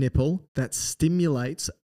the nipple, that stimulates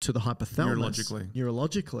to the hypothalamus.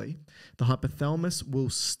 Neurologically, the hypothalamus will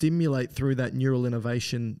stimulate through that neural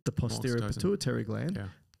innervation the posterior pituitary gland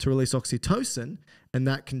to release oxytocin, and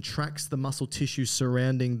that contracts the muscle tissue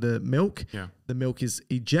surrounding the milk. Yeah. The milk is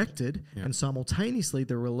ejected, and simultaneously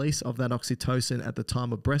the release of that oxytocin at the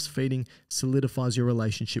time of breastfeeding solidifies your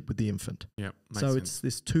relationship with the infant. Yeah. So it's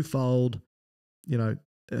this twofold,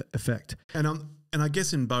 effect. And I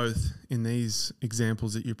guess in these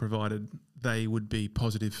examples that you provided, they would be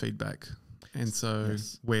positive feedback. And so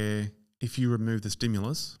where if you remove the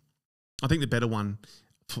stimulus, I think the better one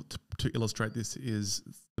to illustrate this is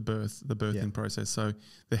the birthing process. So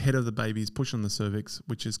the head of the baby is pushed on the cervix,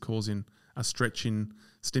 which is causing a stretching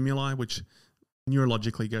stimuli, which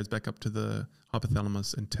neurologically goes back up to the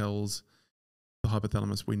hypothalamus and tells the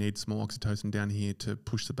hypothalamus we need some more oxytocin down here to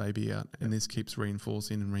push the baby out. And this keeps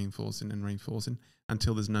reinforcing and reinforcing and reinforcing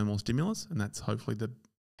until there's no more stimulus, and that's hopefully the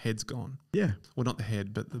head's gone. Yeah. Well, not the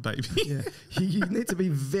head, but the baby. Yeah. You need to be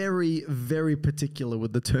very, very particular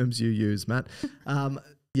with the terms you use, Matt.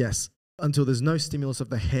 Yes, until there's no stimulus of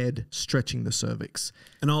the head stretching the cervix.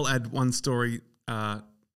 And I'll add one story to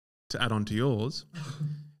add on to yours.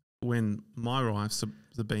 When my wife,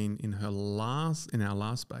 Sabine, in our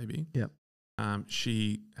last baby,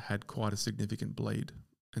 she had quite a significant bleed.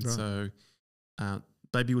 And so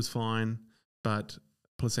baby was fine, but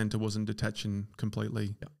placenta wasn't detaching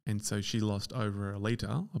completely. Yep. And so she lost over 1 litre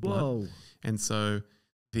of blood. Whoa. And so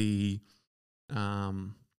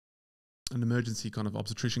an emergency kind of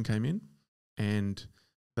obstetrician came in, and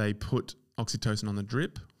they put oxytocin on the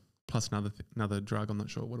drip plus another drug, I'm not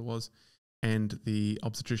sure what it was, and the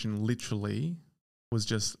obstetrician literally was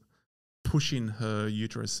just pushing her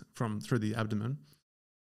uterus through the abdomen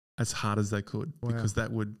as hard as they could, because that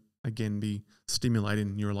would again be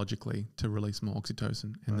stimulating neurologically to release more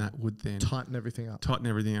oxytocin, and that would then tighten everything up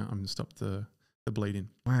and stop the bleeding.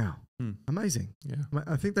 Wow. Amazing. Yeah.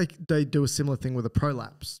 I think they do a similar thing with a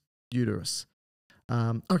prolapse uterus.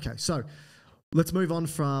 Okay, so let's move on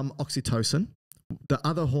from oxytocin. The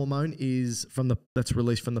other hormone that's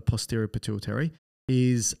released from the posterior pituitary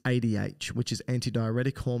is ADH, which is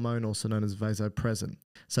antidiuretic hormone, also known as vasopressin.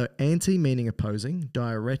 So anti meaning opposing,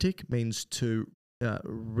 diuretic means to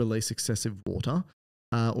release excessive water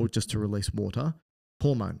or just to release water,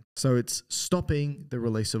 hormone. So it's stopping the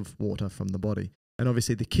release of water from the body. And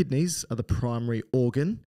obviously the kidneys are the primary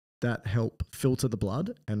organ that help filter the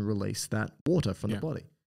blood and release that water from the body.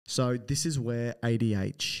 So this is where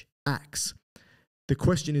ADH acts. The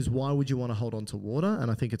question is, why would you want to hold on to water?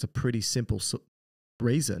 And I think it's a pretty simple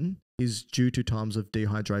reason, is due to times of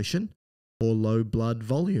dehydration or low blood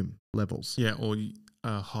volume levels. Yeah, or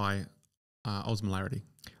high osmolarity.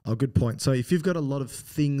 Oh, good point. So if you've got a lot of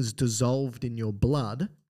things dissolved in your blood,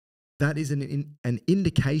 that is an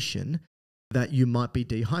indication that you might be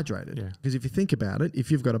dehydrated. Yeah. Because if you think about it,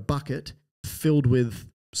 if you've got a bucket filled with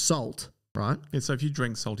salt, right? Yeah, so if you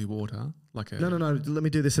drink salty water, No. Let me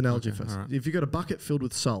do this analogy first. Right. If you've got a bucket filled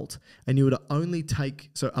with salt and you were to only take,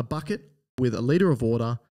 so a bucket with 1 litre of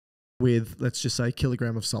water with, let's just say, 1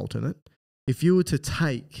 kilogram of salt in it, if you were to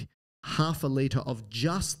take half a litre of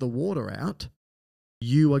just the water out,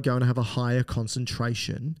 you are going to have a higher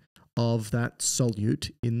concentration of that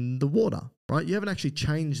solute in the water, right? You haven't actually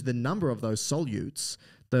changed the number of those solutes,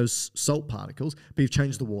 those salt particles, but you've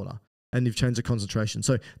changed the water and you've changed the concentration.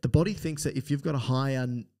 So the body thinks that if you've got a higher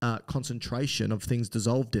concentration of things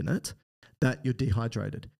dissolved in it, that you're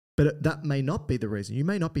dehydrated. But that may not be the reason. You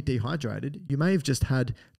may not be dehydrated. You may have just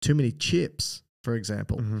had too many chips, for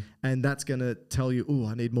example, and that's going to tell you, oh,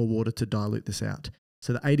 I need more water to dilute this out.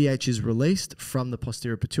 So the ADH is released from the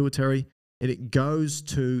posterior pituitary and it goes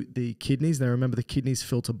to the kidneys. Now remember, the kidneys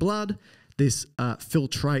filter blood. This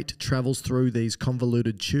filtrate travels through these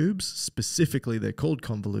convoluted tubes. Specifically, they're called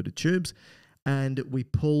convoluted tubes. And we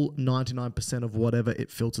pull 99% of whatever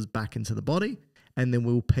it filters back into the body. And then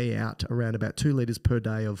we'll pee out around about 2 litres per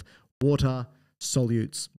day of water,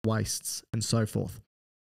 solutes, wastes, and so forth.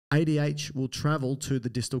 ADH will travel to the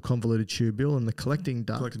distal convoluted tubule and the collecting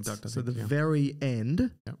duct, so the very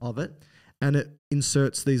end of it, and it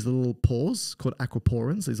inserts these little pores called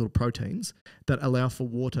aquaporins, these little proteins that allow for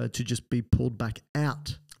water to just be pulled back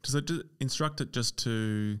out. Does it instruct it just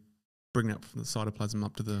to bring it up from the cytoplasm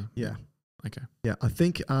up to the... Yeah. Okay. Yeah, I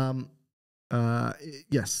think,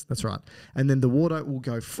 yes, that's right. And then the water will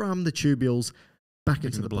go from the tubules back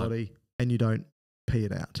into the body and you don't pee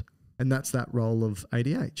it out. And that's that role of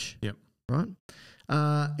ADH. Yep. Right?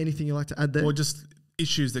 Anything you like to add there? Or just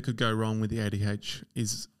issues that could go wrong with the ADH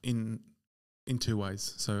is in 2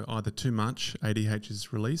 ways. So either too much ADH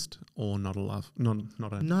is released or not enough. Not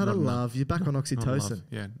enough. You're back on oxytocin.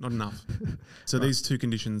 Yeah, not enough. So these two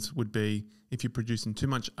conditions would be if you're producing too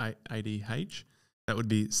much ADH, that would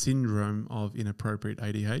be syndrome of inappropriate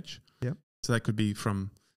ADH. Yep. So that could be from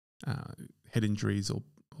head injuries or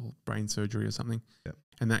brain surgery or something. Yep.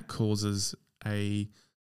 And that causes a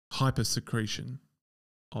hypersecretion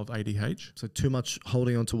of ADH. So too much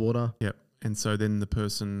holding on to water. Yep. And so then the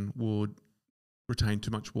person would retain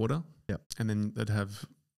too much water. Yep. And then they'd have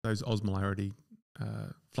those osmolarity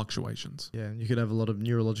fluctuations. Yeah, and you could have a lot of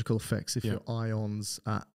neurological effects if your ions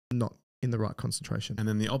are not in the right concentration. And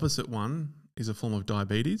then the opposite one is a form of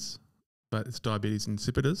diabetes, but it's diabetes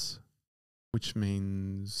insipidus, which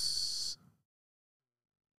means...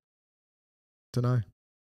 Don't know.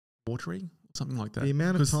 Watery? Something like that. The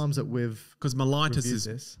amount of times that we've... Because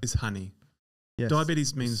mellitus is honey. Yes.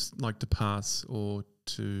 Diabetes means like to pass or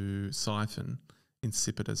to siphon.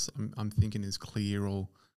 Insipidus, I'm thinking is clear or...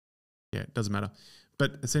 Yeah, it doesn't matter.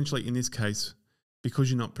 But essentially in this case,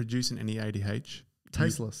 because you're not producing any ADH...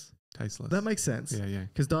 Tasteless. That makes sense. Yeah.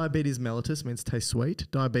 Because diabetes mellitus means taste sweet.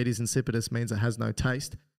 Diabetes insipidus means it has no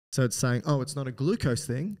taste. So it's saying, oh, it's not a glucose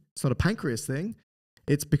thing. It's not a pancreas thing.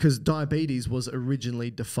 It's because diabetes was originally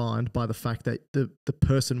defined by the fact that the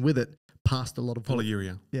person with it passed a lot of...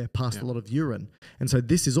 Polyuria. Yeah, passed a lot of urine. And so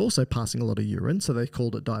this is also passing a lot of urine, so they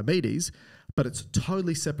called it diabetes, but it's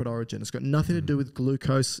totally separate origin. It's got nothing to do with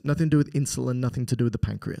glucose, nothing to do with insulin, nothing to do with the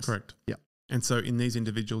pancreas. Correct. Yeah. And so in these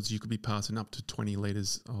individuals, you could be passing up to 20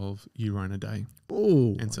 litres of urine a day.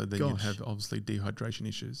 Oh, and so then you have obviously dehydration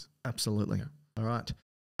issues. Absolutely. Yeah. All right.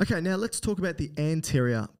 Okay, now let's talk about the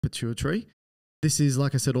anterior pituitary. This is,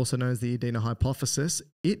 like I said, also known as the adenohypophysis.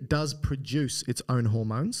 It does produce its own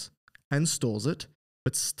hormones and stores it,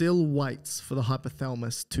 but still waits for the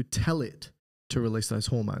hypothalamus to tell it to release those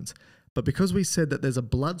hormones. But because we said that there's a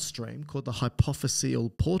bloodstream called the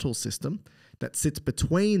hypophyseal portal system that sits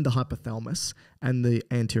between the hypothalamus and the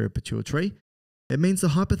anterior pituitary, it means the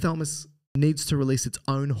hypothalamus needs to release its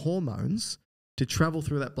own hormones to travel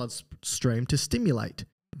through that bloodstream to stimulate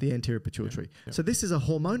the anterior pituitary. Yeah. So this is a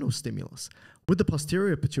hormonal stimulus. With the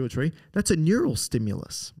posterior pituitary, that's a neural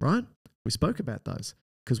stimulus, right? We spoke about those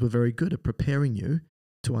because we're very good at preparing you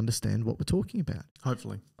to understand what we're talking about.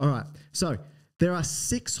 Hopefully. All right. So there are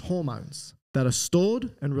 6 hormones that are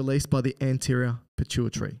stored and released by the anterior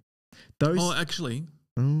pituitary. Those. Oh, actually.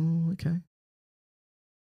 Oh, okay.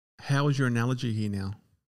 How is your analogy here now?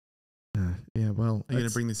 Yeah, well. Are you going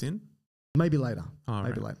to bring this in? Maybe later. Oh,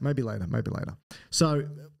 Maybe later. So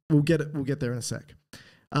we'll get there in a sec.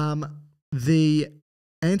 The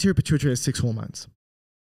anterior pituitary has 6 hormones.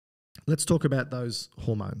 Let's talk about those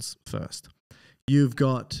hormones first. You've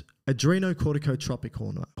got adrenocorticotropic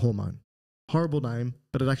hormone. Horrible name,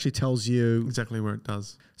 but it actually tells you exactly where it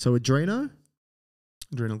does. So adrenal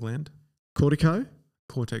gland,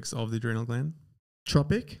 cortex of the adrenal gland,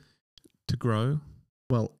 tropic, to grow,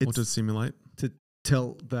 or to stimulate, to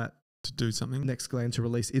tell that to do something, next gland to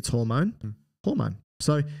release its hormone.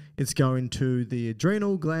 So it's going to the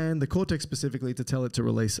adrenal gland, the cortex specifically, to tell it to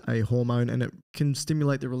release a hormone, and it can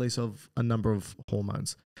stimulate the release of a number of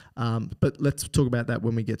hormones. But let's talk about that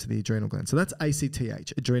when we get to the adrenal gland. So that's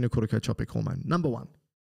ACTH, adrenocorticotropic hormone, number 1.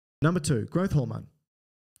 Number 2, growth hormone.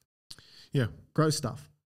 Yeah. Growth stuff.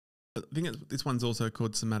 I think this one's also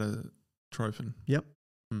called somatotrophin. Yep.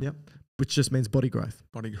 Yep. Which just means body growth.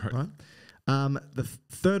 Body growth. Right. The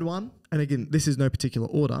third one, and again, this is no particular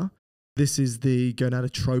order. This is the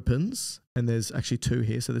gonadotropins, and there's actually 2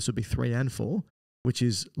 here, so this would be 3 and 4. which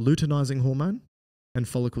is luteinizing hormone and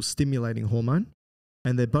follicle stimulating hormone.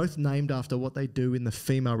 And they're both named after what they do in the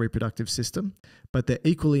female reproductive system, but they're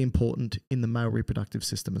equally important in the male reproductive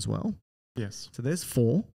system as well. Yes. So there's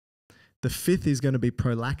 4. The 5th is going to be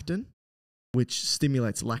prolactin, which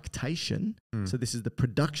stimulates lactation. So this is the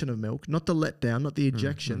production of milk, not the letdown, not the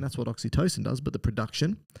ejection. That's what oxytocin does, but the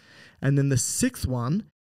production. And then the 6th one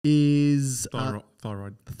is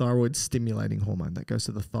thyroid stimulating hormone. That goes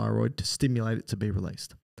to the thyroid to stimulate it to be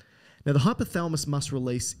released. Now, the hypothalamus must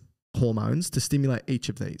release hormones to stimulate each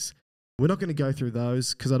of these. We're not going to go through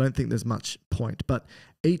those because I don't think there's much point, but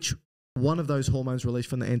each one of those hormones released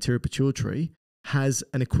from the anterior pituitary has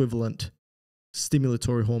an equivalent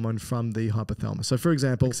stimulatory hormone from the hypothalamus. So, for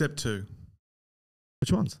example... Except 2.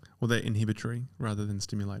 Which ones? Well, they're inhibitory rather than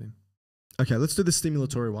stimulating. Okay, let's do the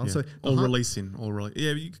stimulatory one. Yeah. So releasing.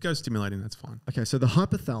 Yeah, you could go stimulating, that's fine. Okay, so the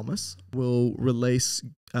hypothalamus will release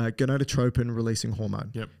gonadotropin-releasing hormone.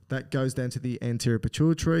 Yep. That goes down to the anterior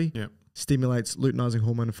pituitary, yep. Stimulates luteinizing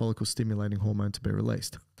hormone and follicle-stimulating hormone to be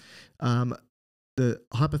released. The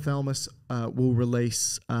hypothalamus will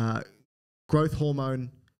release growth hormone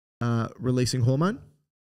releasing hormone.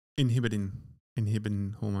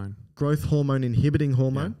 Inhibiting hormone. Growth hormone inhibiting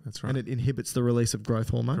hormone. Yeah, that's right. And it inhibits the release of growth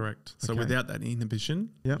hormone. Correct. So without that inhibition,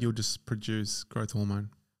 yep. you'll just produce growth hormone.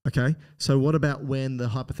 Okay. So what about when the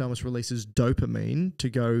hypothalamus releases dopamine to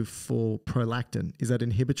go for prolactin? Is that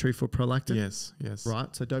inhibitory for prolactin? Yes, yes.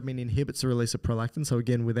 Right. So dopamine inhibits the release of prolactin. So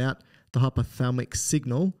again, without the hypothalamic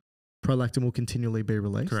signal, prolactin will continually be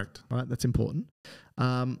released. Correct. Right. That's important.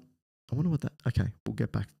 I wonder what that... Okay. We'll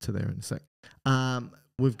get back to there in a sec.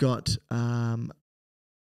 We've got...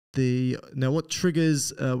 Now what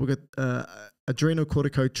triggers, we've got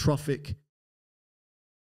adrenocorticotropic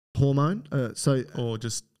hormone. Or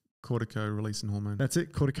just cortico-releasing hormone. That's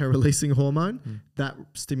it, cortico-releasing hormone. That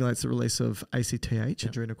stimulates the release of ACTH, yep.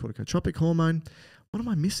 Adrenocorticotropic hormone. What am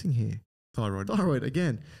I missing here? Thyroid. Thyroid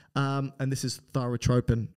again. And this is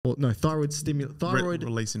thyrotropin, thyroid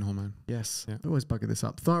releasing hormone. Yes. Yep. I always bugger this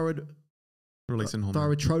up. Releasing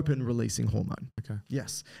hormone. Thyrotropin releasing hormone. Okay.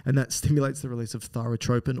 Yes. And that stimulates the release of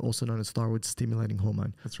thyrotropin, also known as thyroid stimulating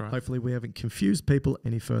hormone. That's right. Hopefully we haven't confused people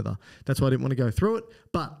any further. That's why I didn't want to go through it.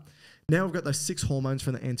 But now we've got those 6 hormones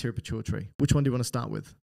from the anterior pituitary. Which one do you want to start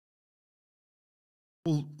with?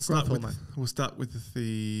 We'll start with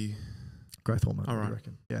the growth hormone. All right. I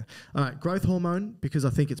reckon. Yeah. All right. Growth hormone, because I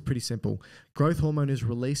think it's pretty simple. Growth hormone is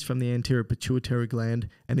released from the anterior pituitary gland,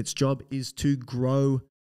 and its job is to grow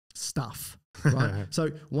stuff. Right.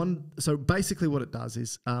 So basically what it does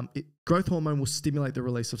is growth hormone will stimulate the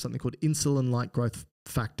release of something called insulin-like growth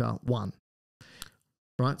factor 1.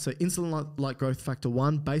 Right. So insulin-like growth factor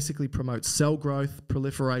 1 basically promotes cell growth,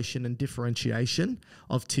 proliferation, and differentiation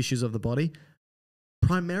of tissues of the body,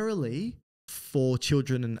 primarily for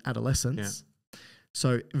children and adolescents. Yeah.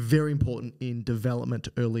 So very important in development,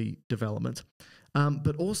 early development,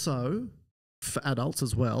 but also for adults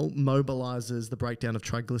as well, mobilizes the breakdown of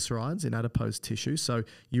triglycerides in adipose tissue. So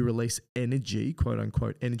you release energy, quote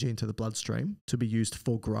unquote, energy into the bloodstream to be used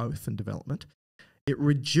for growth and development. It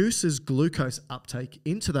reduces glucose uptake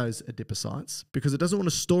into those adipocytes because it doesn't want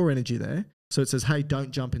to store energy there. So it says, hey,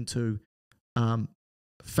 don't jump into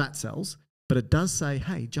fat cells, but it does say,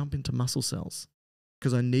 hey, jump into muscle cells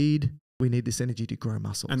because we need this energy to grow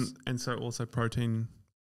muscles. And so also protein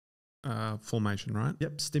formation, right?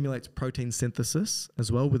 Yep, stimulates protein synthesis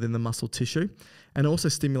as well within the muscle tissue, and also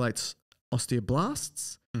stimulates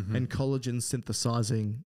osteoblasts and collagen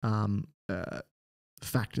synthesizing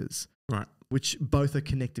factors, right? Which both are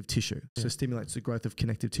connective tissue. Yeah. So stimulates the growth of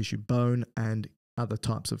connective tissue, bone and other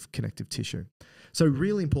types of connective tissue. So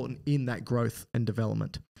really important in that growth and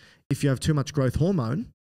development. If you have too much growth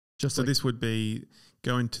hormone, this would be,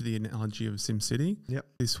 going to the analogy of SimCity, yep.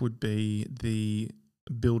 This would be the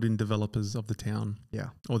building developers of the town, yeah,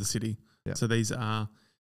 or the city. Yeah. So these are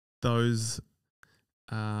those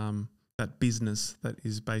that business that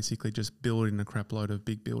is basically just building a crap load of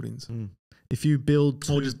big buildings. If you build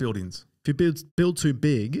or just buildings, if you build too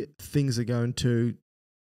big, things are going to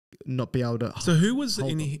not be able to. So who was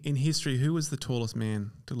in history? Who was the tallest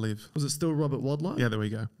man to live? Was it still Robert Wadlow? Yeah, there we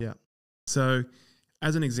go. Yeah. So,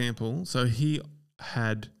 as an example, so he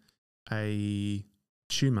had a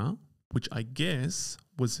tumor, which I guess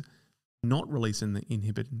was not releasing the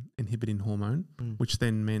inhibiting hormone, which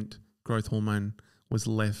then meant growth hormone was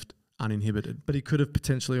left uninhibited. But he could have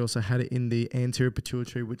potentially also had it in the anterior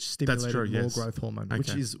pituitary, which stimulated more growth hormone,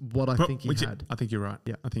 which is what I think he had. I think you're right.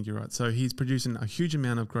 Yeah, I think you're right. So he's producing a huge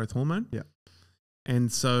amount of growth hormone. Yeah.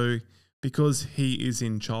 And so because he is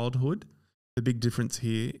in childhood, the big difference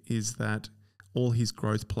here is that all his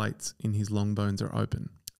growth plates in his long bones are open.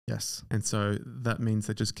 Yes. And so that means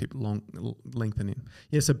they just keep lengthening.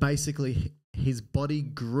 Yeah, so basically his body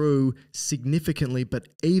grew significantly but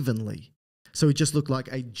evenly. So he just looked like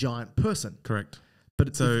a giant person. Correct. But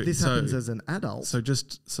if this happens as an adult. So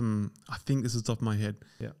just I think this is off my head.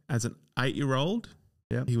 Yeah. As an 8-year-old,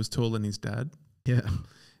 he was taller than his dad. Yeah.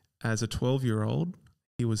 As a 12-year-old,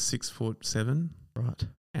 he was 6'7". Right.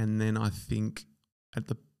 And then I think at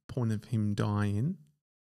the point of him dying,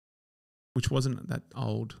 which wasn't that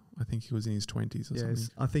old, I think he was in his 20s or something.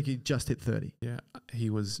 I think he just hit 30. Yeah, he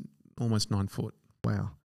was almost 9 foot.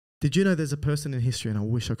 Wow. Did you know there's a person in history, and I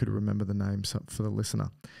wish I could remember the name for the listener,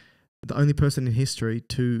 the only person in history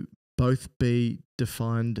to both be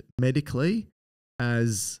defined medically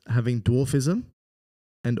as having dwarfism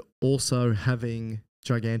and also having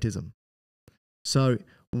gigantism. So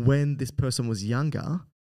when this person was younger,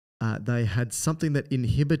 they had something that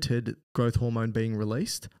inhibited growth hormone being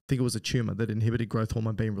released. I think it was a tumor that inhibited growth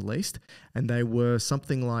hormone being released. And they were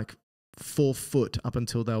something like 4 foot up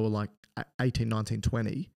until they were like 18, 19,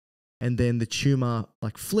 20. And then the tumor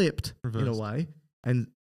like flipped in a way and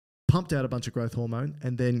pumped out a bunch of growth hormone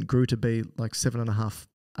and then grew to be like 7.5,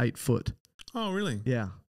 8 foot. Oh, really? Yeah.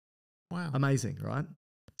 Wow. Amazing, right?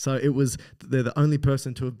 So they're the only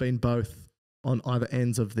person to have been both on either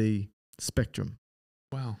ends of the spectrum.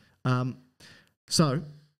 Wow.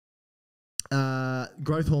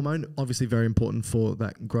 Growth hormone, obviously very important for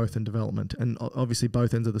that growth and development. And obviously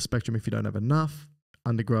both ends of the spectrum, if you don't have enough,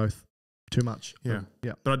 undergrowth, too much. Yeah.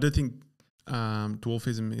 Yeah. But I do think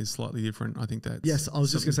dwarfism is slightly different. I think that's... Yes, I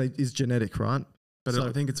was just going to say is genetic, right? But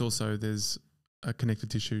I think it's also there's a connective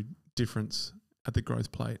tissue difference at the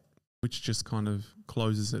growth plate, which just kind of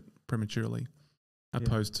closes it prematurely,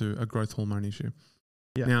 opposed to a growth hormone issue.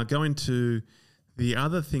 Yeah. Now, going to the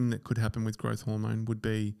other thing that could happen with growth hormone would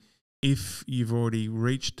be if you've already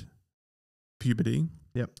reached puberty,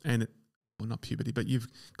 and not puberty, but you've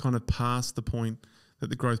kind of passed the point that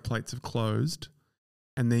the growth plates have closed,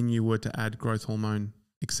 and then you were to add growth hormone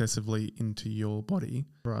excessively into your body,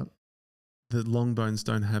 right? The long bones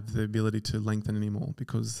don't have the ability to lengthen anymore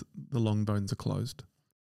because the long bones are closed.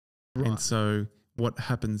 Right. And so what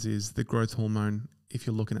happens is the growth hormone, if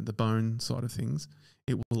you're looking at the bone side of things,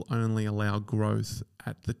 it will only allow growth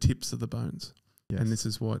at the tips of the bones. Yes. And this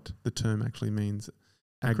is what the term actually means.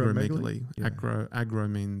 Acromegaly. Yeah. Agro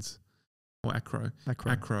means, or acro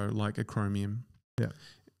like acromion. Yeah.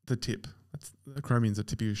 The tip. Acromion's the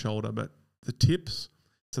tip of your shoulder, but the tips,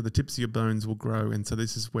 so the tips of your bones will grow. And so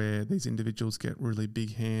this is where these individuals get really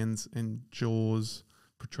big hands and jaws,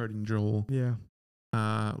 protruding jaw. Yeah.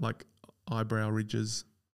 Like eyebrow ridges.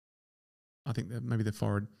 I think maybe their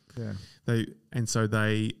forehead. Yeah. They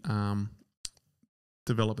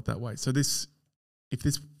develop it that way. So if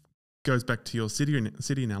this goes back to your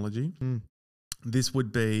city analogy, this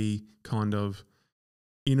would be kind of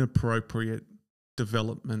inappropriate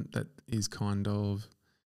development that is kind of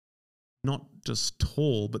not just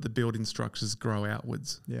tall, but the building structures grow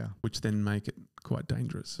outwards, which then make it quite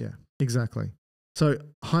dangerous. Yeah, exactly. So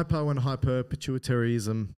hypo and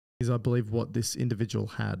hyperpituitarism is, I believe, what this individual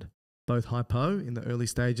had. Both hypo in the early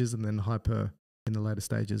stages and then hyper in the later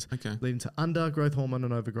stages, leading to undergrowth hormone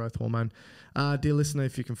and overgrowth hormone. Dear listener,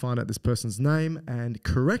 if you can find out this person's name and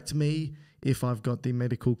correct me if I've got the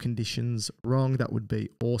medical conditions wrong, that would be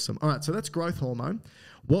awesome. All right, so that's growth hormone.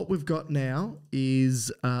 What we've got now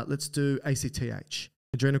is, let's do ACTH,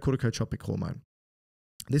 adrenocorticotropic hormone.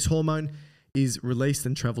 This hormone is released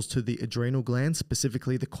and travels to the adrenal gland,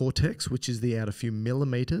 specifically the cortex, which is the outer few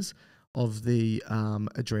millimeters of the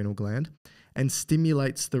adrenal gland, and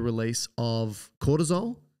stimulates the release of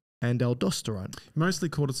cortisol and aldosterone. Mostly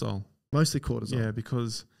cortisol. Yeah,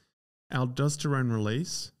 because aldosterone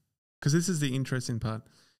release, because this is the interesting part.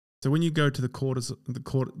 So when you go to the cortex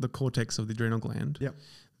of the adrenal gland,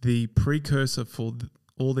 the precursor for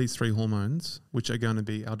all these three hormones, which are going to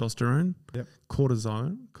be aldosterone,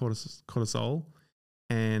 cortisol,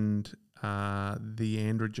 and the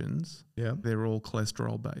androgens, they're all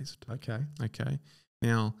cholesterol based. Okay.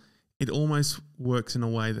 Now, it almost works in a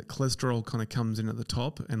way that cholesterol kind of comes in at the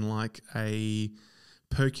top and like a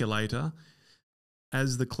percolator,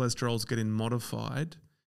 as the cholesterol's getting modified,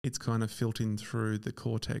 it's kind of filtering through the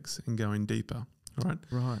cortex and going deeper, right?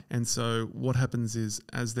 Right. And so what happens is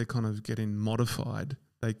as they're kind of getting modified,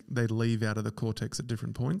 they leave out of the cortex at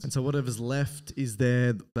different points. And so whatever's left is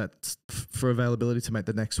there that's for availability to make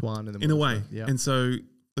the next one. And then in a way. Yeah. And so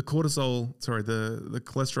the cholesterol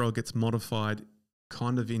gets modified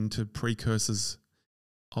kind of into precursors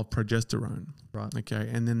of progesterone. Right. Okay.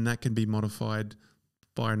 And then that can be modified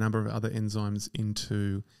by a number of other enzymes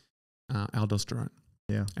into aldosterone.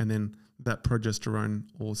 Yeah. And then that progesterone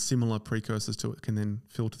or similar precursors to it can then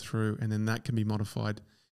filter through, and then that can be modified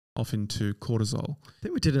off into cortisol. I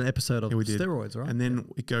think we did an episode of Yeah, we did. steroids, right? And then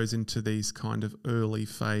it goes into these kind of early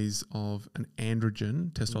phase of an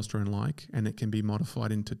androgen, testosterone-like, and it can be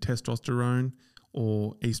modified into testosterone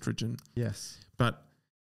or estrogen. Yes. But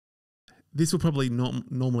this will probably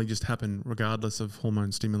not normally just happen regardless of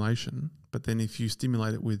hormone stimulation. But then if you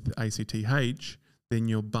stimulate it with ACTH, then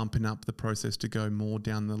you're bumping up the process to go more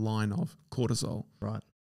down the line of cortisol. Right.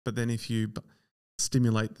 But then if you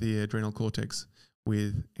stimulate the adrenal cortex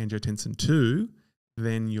with angiotensin 2,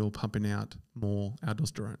 then you're pumping out more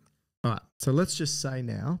aldosterone. All right. So let's just say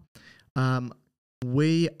now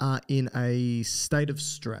we are in a state of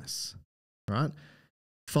stress, right?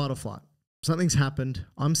 Fight or flight. Something's happened.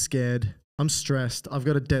 I'm scared. I'm stressed. I've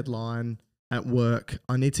got a deadline at work.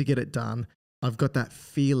 I need to get it done. I've got that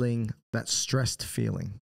feeling, that stressed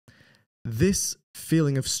feeling. This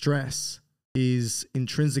feeling of stress is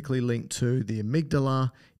intrinsically linked to the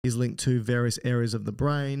amygdala, is linked to various areas of the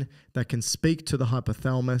brain that can speak to the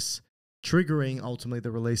hypothalamus, triggering ultimately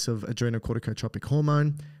the release of adrenocorticotropic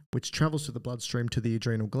hormone, which travels through the bloodstream to the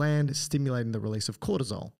adrenal gland, stimulating the release of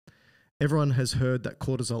cortisol. Everyone has heard that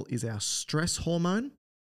cortisol is our stress hormone.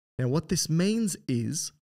 Now, what this means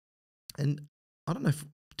is, and I don't know if,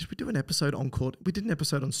 did we do an episode on we did an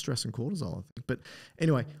episode on stress and cortisol, I think. But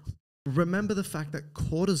anyway, remember the fact that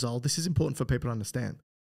cortisol, this is important for people to understand.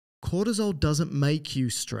 Cortisol doesn't make you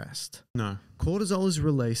stressed. No. Cortisol is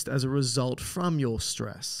released as a result from your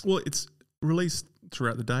stress. Well, it's released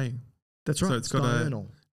throughout the day. That's right. So it's got diurnal.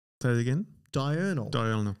 Say it again? Diurnal.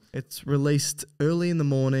 Diurnal. It's released early in the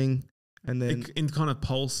morning and then... In kind of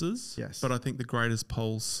pulses. Yes. But I think the greatest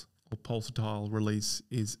pulse or pulsatile release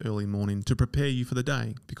is early morning to prepare you for the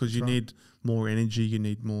day, because you need more energy, you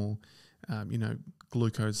need more,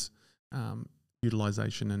 glucose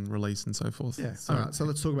utilization and release and so forth. Yeah. So, all right. So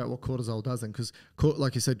let's talk about what cortisol does then, because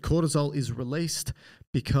like you said, cortisol is released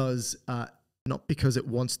because not because it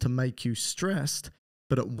wants to make you stressed,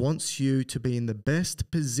 but it wants you to be in the best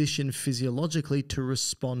position physiologically to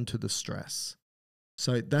respond to the stress.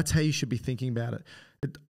 So that's how you should be thinking about it.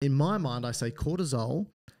 In my mind, I say cortisol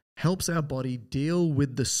helps our body deal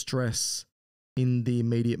with the stress in the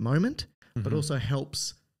immediate moment, but also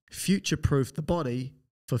helps future-proof the body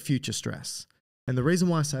for future stress. And the reason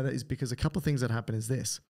why I say that is because a couple of things that happen is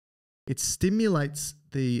this. It stimulates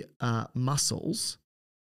the muscles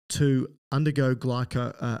to undergo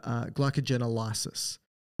glycogenolysis,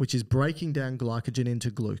 which is breaking down glycogen into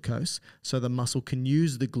glucose so the muscle can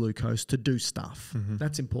use the glucose to do stuff.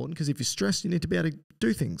 That's important, because if you're stressed, you need to be able to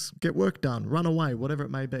do things, get work done, run away, whatever it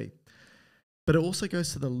may be. But it also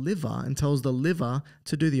goes to the liver and tells the liver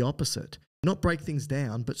to do the opposite, not break things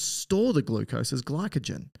down, but store the glucose as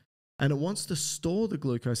glycogen. And it wants to store the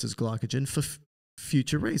glucose as glycogen for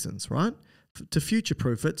future reasons, right? To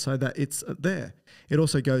future-proof it so that it's there. It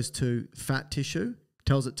also goes to fat tissue,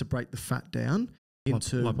 tells it to break the fat down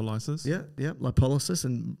into... lipolysis. Yeah, lipolysis,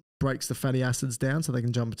 and breaks the fatty acids down so they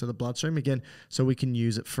can jump into the bloodstream again, so we can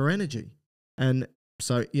use it for energy. And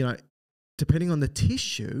so, depending on the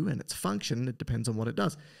tissue and its function, it depends on what it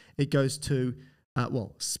does. It goes to,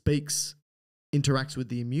 interacts with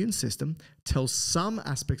the immune system, tells some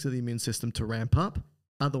aspects of the immune system to ramp up,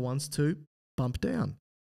 other ones to bump down.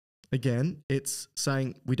 Again, it's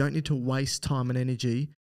saying we don't need to waste time and energy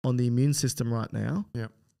on the immune system right now. Yeah.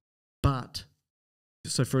 But,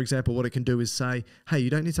 so for example, what it can do is say, hey, you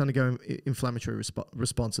don't need to undergo inflammatory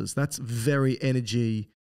responses. That's very energy,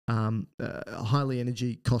 highly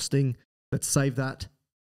energy costing. Let's save that.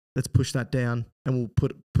 Let's push that down, and we'll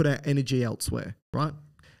put our energy elsewhere, right?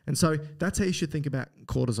 And so that's how you should think about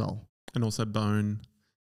cortisol. And also bone.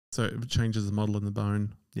 So it changes the model in the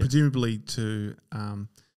bone, yeah. presumably to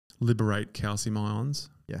liberate calcium ions.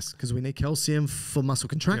 Yes, because we need calcium for muscle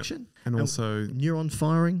contraction. Yep. And also neuron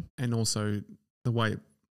firing. And also the way it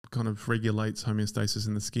kind of regulates homeostasis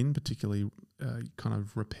in the skin, particularly kind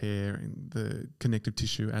of repair and the connective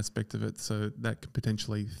tissue aspect of it. So that could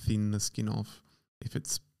potentially thin the skin off if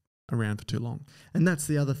it's around for too long. And that's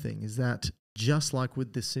the other thing, is that just like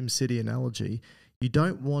with the SimCity analogy, you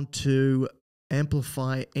don't want to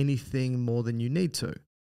amplify anything more than you need to.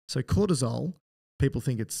 So cortisol, people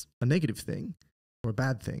think it's a negative thing or a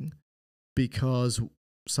bad thing because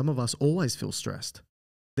some of us always feel stressed.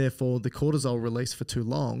 Therefore, the cortisol release for too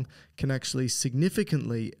long can actually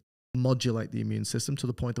significantly modulate the immune system to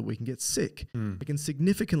the point that we can get sick. It can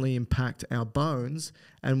significantly impact our bones,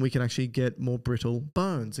 and we can actually get more brittle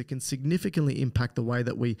bones. It can significantly impact the way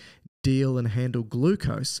that we deal and handle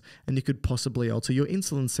glucose, and you could possibly alter your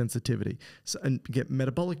insulin sensitivity and get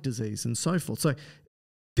metabolic disease and so forth. So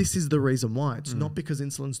this is the reason why. It's not because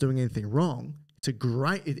insulin's doing anything wrong.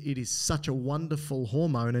 It is such a wonderful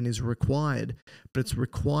hormone and is required, but it's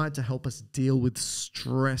required to help us deal with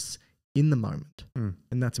stress in the moment.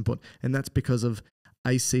 And that's important. And that's because of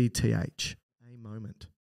ACTH, a moment.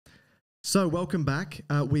 So welcome back.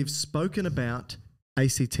 We've spoken about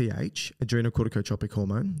ACTH, adrenocorticotropic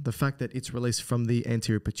hormone, the fact that it's released from the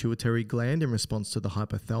anterior pituitary gland in response to the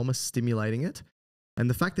hypothalamus stimulating it, and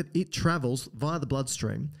the fact that it travels via the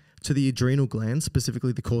bloodstream to the adrenal gland,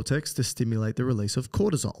 specifically the cortex, to stimulate the release of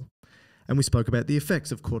cortisol. And we spoke about the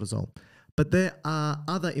effects of cortisol. But there are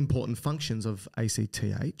other important functions of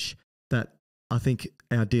ACTH that I think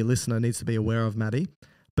our dear listener needs to be aware of, Maddie.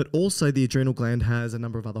 But also the adrenal gland has a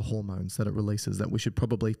number of other hormones that it releases that we should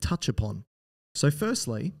probably touch upon. So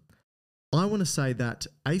firstly, I want to say that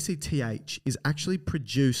ACTH is actually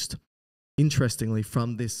produced, interestingly,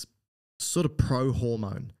 from this sort of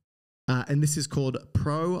pro-hormone. And this is called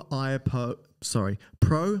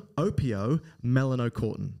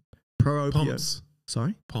pro-opiomelanocortin. Pomps.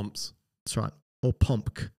 Sorry? Pomps. That's right. Or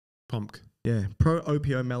POMC. POMC. Yeah,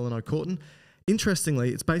 pro-opiomelanocortin.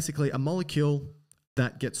 Interestingly, it's basically a molecule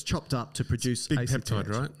that gets chopped up to produce big ACTH. peptide,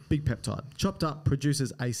 right? Big peptide. Chopped up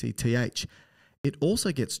produces ACTH. It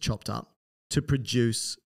also gets chopped up to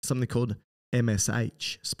produce something called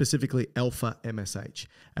MSH, specifically alpha MSH.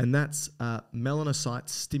 And that's a melanocyte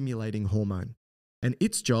stimulating hormone. And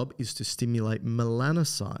its job is to stimulate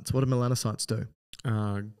melanocytes. What do melanocytes do?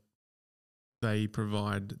 They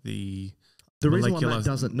provide the reason why Matt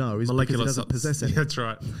doesn't know is because he doesn't possess any. Yeah, that's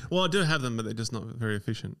right. Well, I do have them, but they're just not very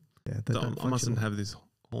efficient. Yeah, So I mustn't have this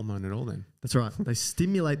hormone at all then. That's right. They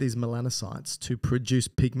stimulate these melanocytes to produce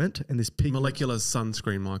pigment, and this pigment... Molecular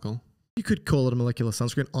sunscreen, Michael. You could call it a molecular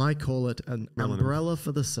sunscreen. I call it an Melanin. umbrella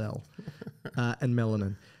for the cell and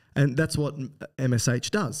melanin. And that's what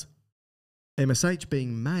MSH does. MSH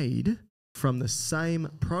being made from the same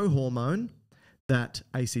prohormone that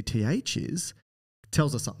ACTH is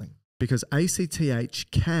tells us something. Because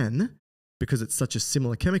ACTH can, because it's such a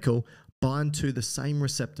similar chemical, bind to the same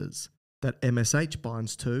receptors that MSH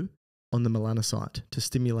binds to on the melanocyte to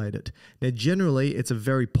stimulate it. Now, generally, it's a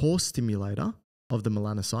very poor stimulator of the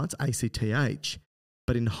melanocytes, ACTH,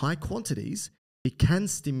 but in high quantities, it can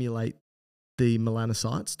stimulate the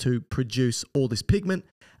melanocytes to produce all this pigment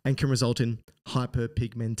and can result in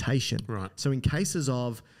hyperpigmentation. Right. So in cases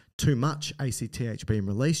of too much ACTH being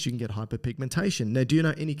released, you can get hyperpigmentation. Now, do you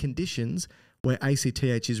know any conditions where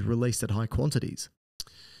ACTH is released at high quantities?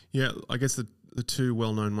 Yeah, I guess the two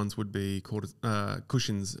well-known ones would be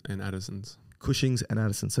Cushing's and Addison's. Cushing's and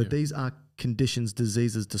Addison's. So these are conditions,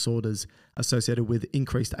 diseases, disorders associated with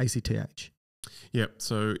increased ACTH. Yeah,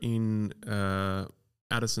 so in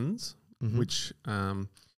Addison's, which...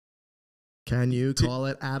 Can you call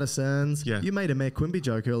it Addison's? Yeah. You made a Mayor Quimby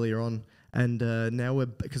joke earlier on, and now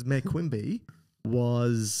because Mayor Quimby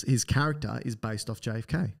his character is based off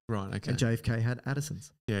JFK. Right, okay. And JFK had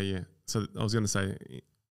Addison's. Yeah. So I was going to say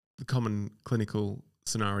the common clinical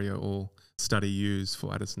scenario or study used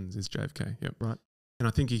for Addison's is JFK. Yep. Right. And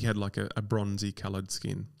I think he had like a bronzy coloured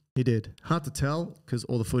skin. He did. Hard to tell because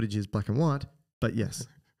all the footage is black and white, but yes.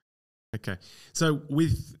 Okay. So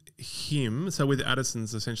with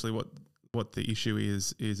Addison's, essentially what the issue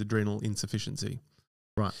is adrenal insufficiency.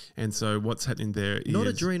 Right. And so what's happening there is... Not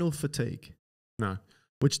adrenal fatigue. No.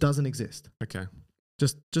 Which doesn't exist. Okay.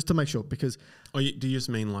 Just to make sure, because... Oh, do you just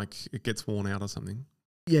mean like it gets worn out or something?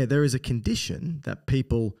 Yeah, there is a condition that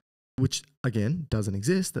people, which again doesn't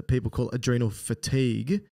exist, that people call adrenal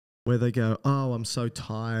fatigue, where they go, oh, I'm so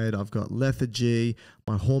tired, I've got lethargy,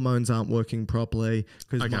 my hormones aren't working properly,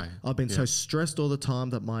 because I've been so stressed all the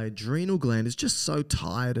time that my adrenal gland is just so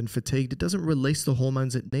tired and fatigued, it doesn't release the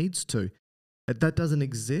hormones it needs to. That doesn't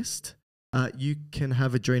exist. You can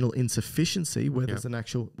have adrenal insufficiency where there's an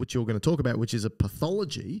actual, which you're going to talk about, which is a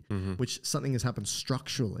pathology, which something has happened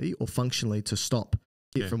structurally or functionally to stop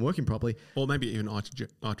it from working properly. Or maybe even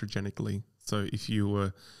iatrogenically. So if you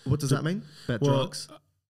were... What does that mean? About drugs?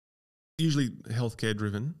 Usually healthcare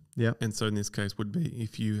driven. Yeah. And so in this case would be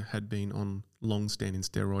if you had been on long-standing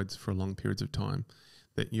steroids for long periods of time,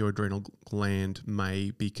 that your adrenal gland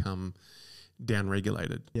may become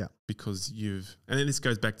downregulated. Yeah. Because and then this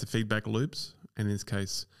goes back to feedback loops. And in this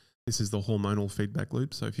case, this is the hormonal feedback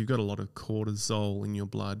loop. So if you've got a lot of cortisol in your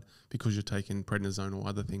blood because you're taking prednisone or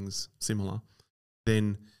other things similar,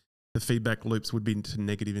 then the feedback loops would be to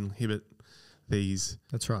negative inhibit these.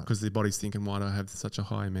 That's right. Because the body's thinking, why do I have such a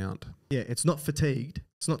high amount? Yeah, it's not fatigued.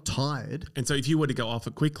 It's not tired. And so if you were to go off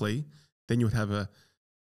it quickly, then you would have a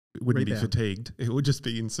wouldn't be Rebound. fatigued. It would just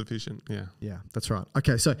be insufficient. Yeah. Yeah, that's right.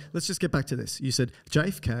 Okay, so let's just get back to this. You said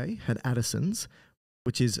JFK had Addison's,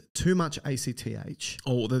 which is too much ACTH.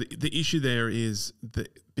 Oh, the issue there is that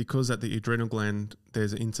because at the adrenal gland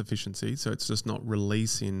there's an insufficiency, so it's just not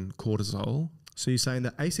releasing cortisol. So you're saying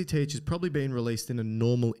that ACTH is probably being released in a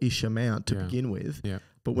normal-ish amount to begin with,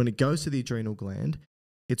 but when it goes to the adrenal gland,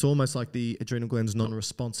 it's almost like the adrenal gland's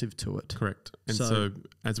non-responsive to it. Correct. And so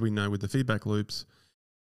as we know with the feedback loops,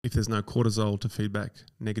 if there's no cortisol to feedback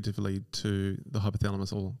negatively to the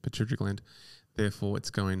hypothalamus or pituitary gland, therefore it's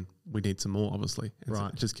going, we need some more, obviously. And so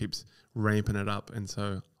it just keeps ramping it up, and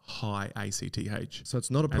so high ACTH. So it's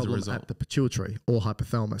not a problem at the pituitary or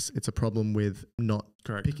hypothalamus. It's a problem with not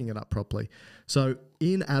picking it up properly. So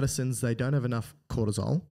in Addison's, they don't have enough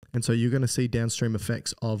cortisol, and so you're going to see downstream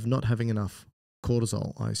effects of not having enough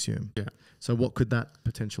cortisol, I assume. Yeah. So what could that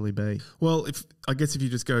potentially be? Well, I guess if you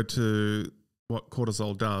just go to what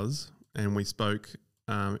cortisol does, and we spoke,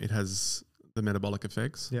 it has the metabolic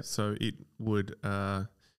effects. Yep. So it would,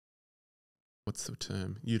 what's the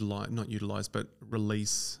term? Not utilize, but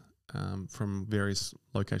release from various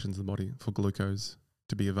locations in the body for glucose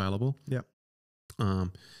to be available. Yep.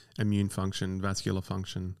 Immune function, vascular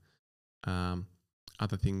function,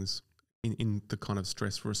 other things in the kind of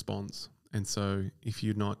stress response. And so if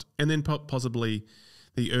you're not, and then possibly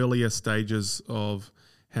the earlier stages of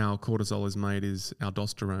how cortisol is made is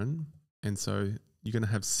aldosterone. And so you're going to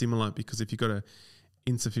have similar, because if you've got a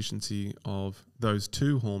insufficiency of those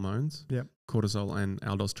two hormones, cortisol and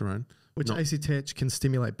aldosterone. Which ACTH can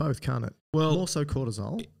stimulate both, can't it? Well, more so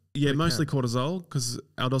cortisol. Yeah, mostly cortisol, because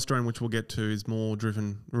aldosterone, which we'll get to, is more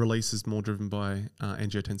driven, release is more driven by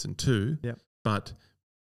angiotensin 2. Yep. But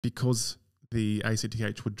because the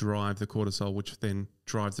ACTH would drive the cortisol, which then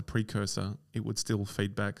drives the precursor, it would still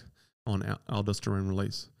feed back on aldosterone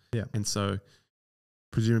release. Yeah. And so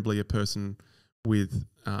presumably a person with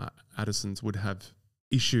Addison's would have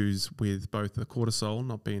issues with both the cortisol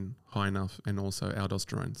not being high enough and also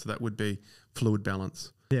aldosterone. So that would be fluid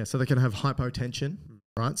balance. Yeah, so they can have hypotension,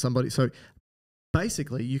 right? So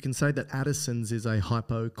basically you can say that Addison's is a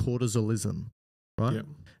hypocortisolism, right? Yep.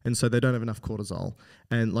 And so they don't have enough cortisol.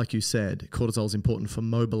 And like you said, cortisol is important for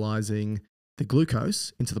mobilizing the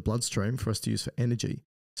glucose into the bloodstream for us to use for energy.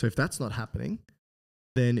 So if that's not happening,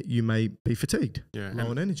 then you may be fatigued, low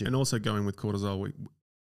on energy. And also going with cortisol,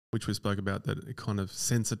 which we spoke about, that it kind of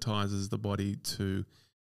sensitizes the body to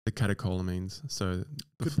the catecholamines. So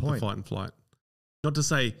the fight and flight. Not to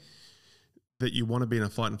say that you want to be in a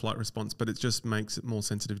fight and flight response, but it just makes it more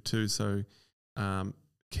sensitive too. So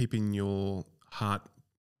keeping your heart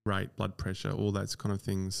rate, blood pressure, all those kind of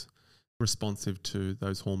things responsive to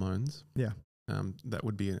those hormones. Yeah. That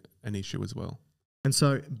would be an issue as well. And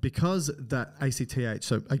so because that ACTH,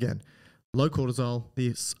 so again, low cortisol, the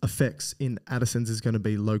effects in Addison's is going to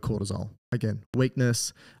be low cortisol. Again,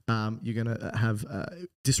 weakness, you're going to have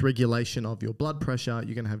dysregulation of your blood pressure,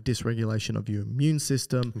 you're going to have dysregulation of your immune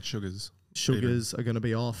system. And sugars. Sugars are going to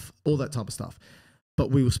be off, all that type of stuff.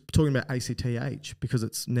 But we were talking about ACTH because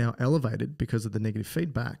it's now elevated because of the negative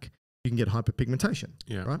feedback. You can get hyperpigmentation,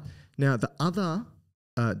 right? Now, the other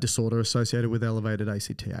disorder associated with elevated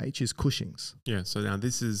ACTH is Cushing's. Yeah, so now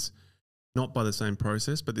this is not by the same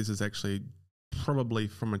process, but this is actually probably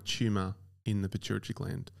from a tumour in the pituitary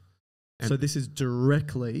gland. And so this is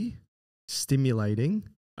directly stimulating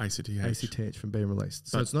ACTH from being released.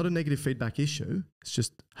 So it's not a negative feedback issue. It's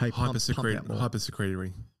just, hey, pump out more.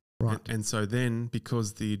 Hypersecretory. Right. And so then,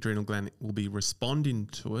 because the adrenal gland will be responding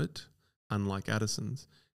to it, unlike Addison's,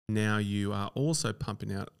 now you are also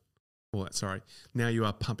pumping out, now you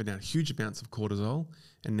are pumping out huge amounts of cortisol,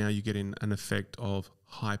 and now you get in an effect of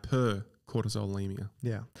hypercortisolemia.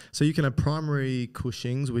 Yeah. So you can have primary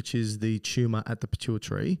Cushing's, which is the tumour at the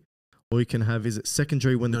pituitary, or you can have, is it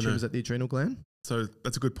secondary when the tumour's at the adrenal gland? So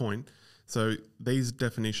that's a good point. So these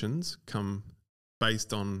definitions come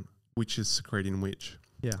based on which is secreting which.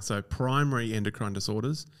 Yeah. So primary endocrine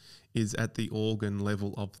disorders is at the organ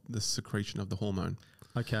level of the secretion of the hormone.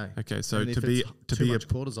 Okay. So and to be much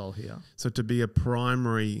cortisol here. So to be a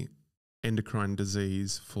primary endocrine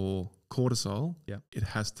disease for cortisol, it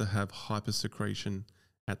has to have hypersecretion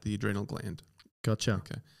at the adrenal gland. Gotcha.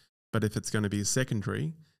 Okay. But if it's going to be a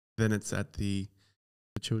secondary, then it's at the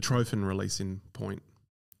trophin releasing point.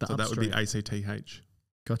 So that would be ACTH.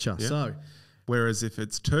 Gotcha. Yeah? So whereas if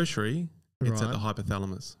it's tertiary, it's at the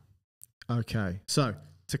hypothalamus. Okay. So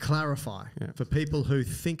to clarify, for people who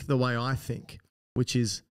think the way I think, which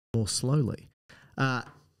is more slowly,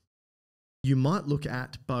 you might look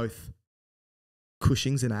at both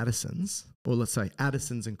Cushing's and Addison's, or let's say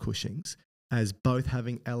Addison's and Cushing's, as both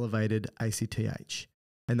having elevated ACTH.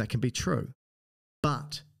 and that can be true.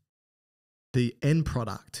 But the end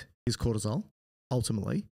product is cortisol,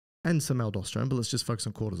 ultimately, and some aldosterone, but let's just focus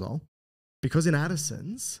on cortisol. Because in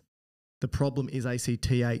Addison's, the problem is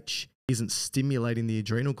ACTH isn't stimulating the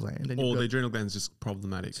adrenal gland. And or the adrenal gland is just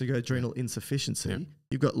problematic. So you got adrenal insufficiency.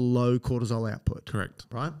 You've got low cortisol output. Correct.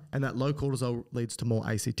 Right? And that low cortisol leads to more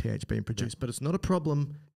ACTH being produced. But it's not a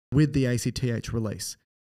problem with the ACTH release.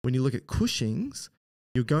 When you look at Cushing's,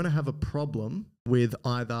 you're going to have a problem with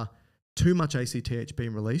either too much ACTH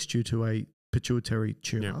being released due to a pituitary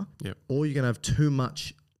tumor, or you're going to have too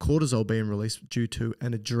much cortisol being released due to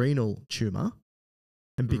an adrenal tumor.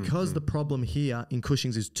 And because the problem here in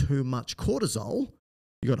Cushing's is too much cortisol,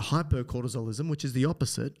 you've got hypercortisolism, which is the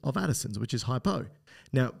opposite of Addison's, which is hypo.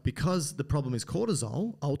 Now, because the problem is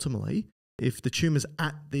cortisol, ultimately, if the tumor's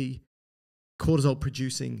at the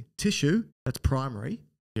cortisol-producing tissue, that's primary.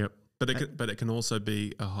 Yep. But it can also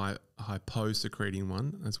be a hypo-secreting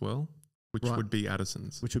one as well, which would be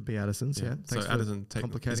Addison's. Which would be Addison's, yeah. So Addison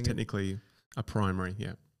is technically a primary,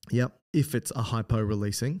 Yep. If it's a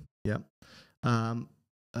hypo-releasing, yep. And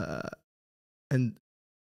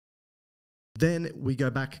then we go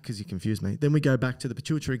back, because you confused me, then we go back to the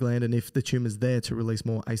pituitary gland, and if the tumour's there to release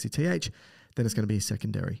more ACTH, then it's going to be a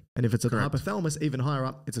secondary. And if it's at the hypothalamus, even higher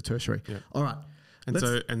up, it's a tertiary. Yep. All right.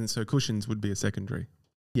 And so Cushing's would be a secondary.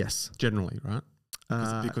 Yes. Generally, right?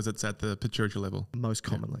 Because it's at the pituitary level. Most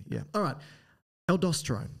commonly, yeah. All right.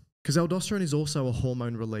 Aldosterone. Because aldosterone is also a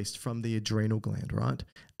hormone released from the adrenal gland, right?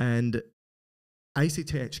 And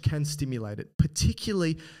ACTH can stimulate it,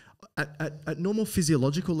 particularly at normal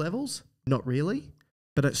physiological levels, not really,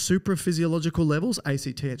 but at supraphysiological levels,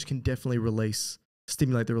 ACTH can definitely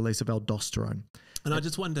stimulate the release of aldosterone. And I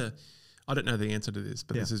just wonder, I don't know the answer to this,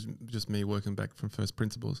 but this is just me working back from first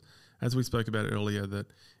principles. As we spoke about earlier, that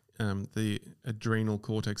the adrenal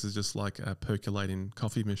cortex is just like a percolating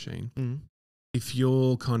coffee machine. If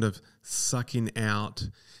you're kind of sucking out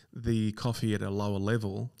the coffee at a lower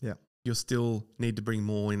level, you still need to bring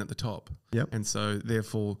more in at the top. And so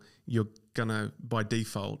therefore you're going to, by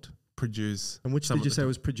default, produce. And which did you say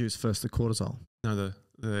was produced first, the cortisol? No, the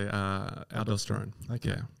aldosterone. Okay.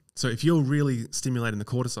 Yeah. So if you're really stimulating the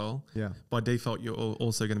cortisol, by default you're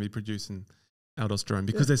also going to be producing aldosterone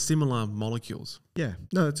because they're similar molecules. Yeah.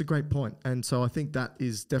 No, that's a great point. And so I think that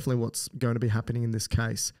is definitely what's going to be happening in this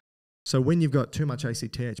case. So when you've got too much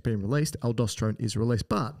ACTH being released, aldosterone is released.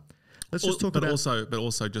 But let's just talk about... But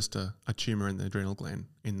also just a tumour in the adrenal gland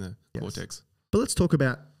in the cortex. But let's talk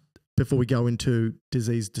about, before we go into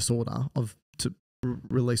disease disorder, to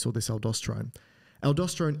release all this aldosterone.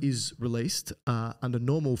 Aldosterone is released under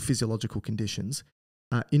normal physiological conditions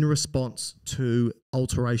in response to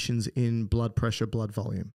alterations in blood pressure, blood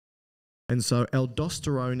volume. And so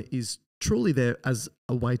aldosterone is truly there as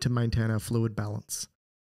a way to maintain our fluid balance.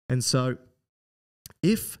 And so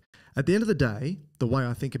if, at the end of the day, the way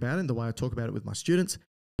I think about it and the way I talk about it with my students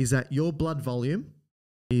is that your blood volume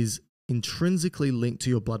is intrinsically linked to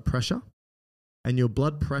your blood pressure, and your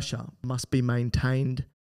blood pressure must be maintained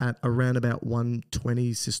at around about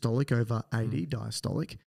 120 systolic over 80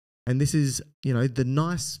 diastolic. And this is, the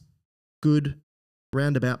nice, good,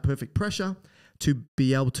 roundabout perfect pressure to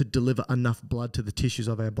be able to deliver enough blood to the tissues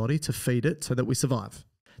of our body to feed it so that we survive.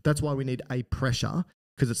 That's why we need a pressure,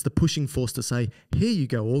 because it's the pushing force to say, here you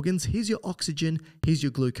go, organs, here's your oxygen, here's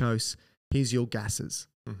your glucose, here's your gases.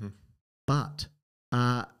 But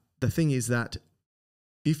the thing is that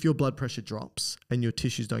if your blood pressure drops and your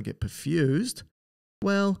tissues don't get perfused,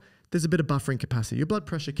 well, there's a bit of buffering capacity. Your blood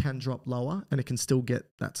pressure can drop lower and it can still get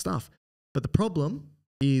that stuff. But the problem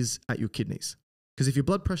is at your kidneys. Because if your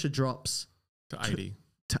blood pressure drops to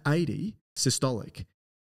 80 systolic,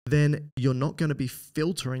 then you're not going to be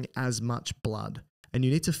filtering as much blood. And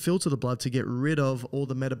you need to filter the blood to get rid of all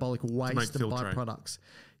the metabolic waste and byproducts.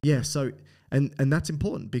 Yeah, so, and that's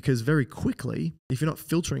important because very quickly, if you're not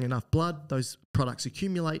filtering enough blood, those products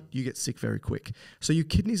accumulate, you get sick very quick. So your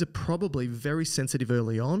kidneys are probably very sensitive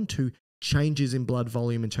early on to changes in blood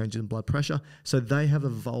volume and changes in blood pressure. So they have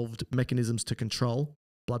evolved mechanisms to control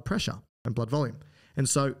blood pressure and blood volume. And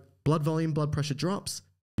so blood volume, blood pressure drops,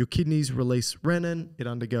 your kidneys release renin, it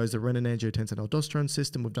undergoes the renin-angiotensin-aldosterone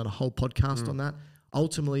system. We've done a whole podcast on that.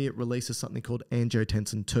 Ultimately, it releases something called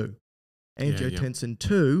angiotensin 2. Angiotensin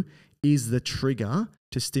 2 is the trigger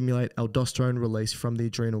to stimulate aldosterone release from the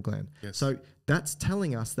adrenal gland. So that's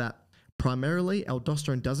telling us that primarily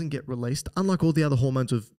aldosterone doesn't get released, unlike all the other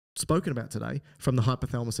hormones we've spoken about today, from the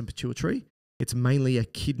hypothalamus and pituitary. It's mainly a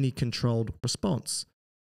kidney-controlled response.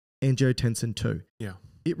 Angiotensin 2.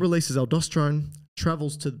 It releases aldosterone,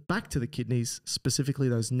 travels back to the kidneys, specifically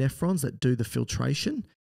those nephrons that do the filtration.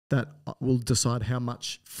 that will decide how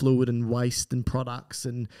much fluid and waste and products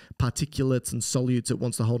and particulates and solutes it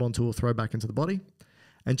wants to hold on to or throw back into the body.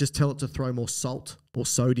 And just tell it to throw more salt or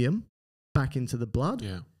sodium back into the blood.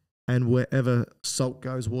 Yeah. And wherever salt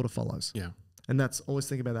goes, water follows. Yeah. And that's always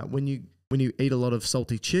think about that. When you eat a lot of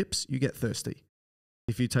salty chips, you get thirsty.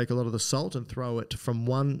 If you take a lot of the salt and throw it from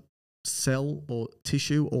one cell or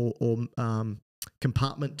tissue or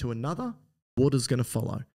compartment to another, water's going to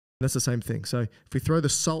follow. And that's the same thing. So if we throw the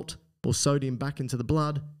salt or sodium back into the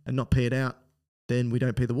blood and not pee it out, then we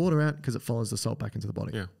don't pee the water out because it follows the salt back into the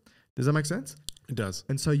body. Yeah. Does that make sense? It does.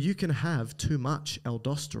 And so you can have too much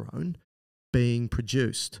aldosterone being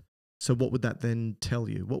produced. So what would that then tell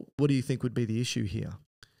you? What do you think would be the issue here?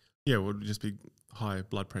 Yeah, it would just be high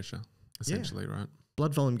blood pressure, essentially, right?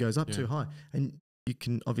 Blood volume goes up too high. And you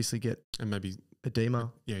can obviously get and maybe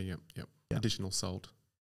edema. Yeah. Additional salt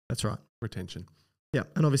That's right. retention. Yeah.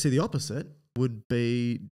 And obviously the opposite would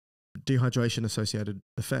be dehydration associated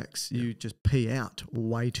effects. You just pee out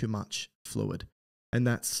way too much fluid. And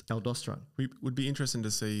that's aldosterone. We would be interesting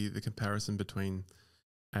to see the comparison between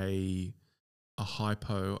a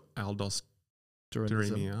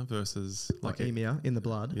hypoaldosteronemia versus like emia in the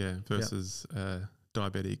blood. Yeah, versus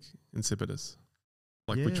diabetic insipidus.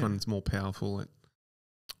 Like which one's more powerful?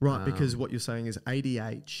 Right, because what you're saying is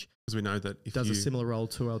ADH because we know that if does a similar role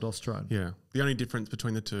to aldosterone. Yeah. The only difference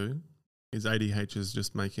between the two is ADH is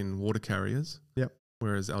just making water carriers. Yep.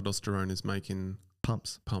 Whereas aldosterone is making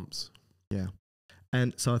pumps. Yeah.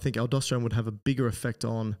 And so I think aldosterone would have a bigger effect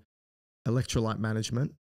on electrolyte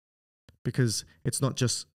management because it's not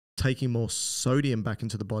just taking more sodium back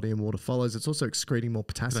into the body and water follows, it's also excreting more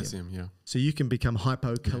potassium. Yeah. So you can become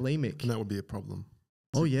hypokalemic. And that would be a problem.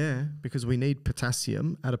 Oh, yeah, because we need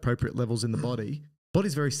potassium at appropriate levels in the body.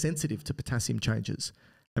 Body's very sensitive to potassium changes.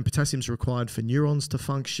 And potassium is required for neurons to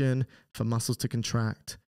function, for muscles to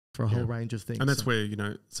contract, for a whole range of things. And that's where,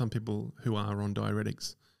 some people who are on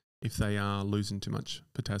diuretics, if they are losing too much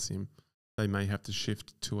potassium, they may have to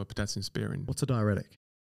shift to a potassium sparing. What's a diuretic?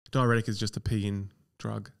 Diuretic is just a peeing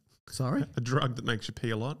drug. Sorry? A drug that makes you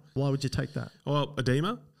pee a lot. Why would you take that? Well,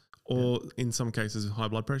 edema or in some cases high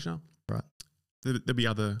blood pressure. Right. There'd be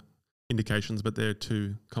other indications, but there are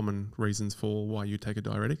two common reasons for why you take a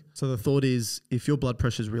diuretic. So the thought is if your blood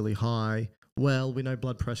pressure is really high, well, we know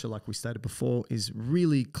blood pressure, like we stated before, is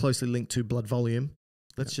really closely linked to blood volume.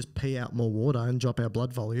 Let's just pee out more water and drop our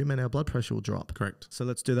blood volume and our blood pressure will drop. Correct. So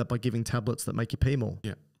let's do that by giving tablets that make you pee more.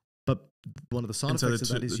 Yeah. But one of the side effects of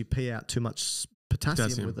that is you pee out too much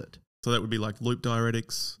potassium with it. So that would be like loop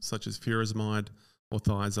diuretics such as furosemide or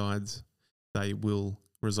thiazides. They will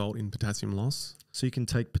result in potassium loss. So you can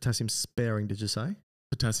take potassium sparing, did you say?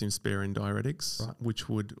 Potassium sparing diuretics, right, which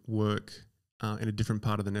would work in a different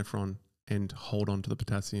part of the nephron and hold on to the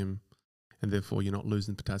potassium, and therefore you're not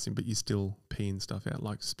losing potassium, but you're still peeing stuff out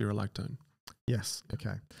like spirulactone. Yes.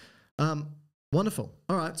 Okay. Wonderful.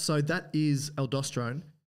 All right. So that is aldosterone.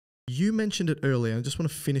 You mentioned it earlier. I just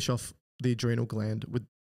want to finish off the adrenal gland with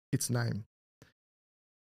its name.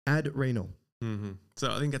 Adrenal. Mm-hmm.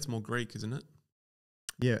 So I think that's more Greek, isn't it?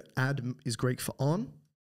 Yeah. Ad is Greek for on.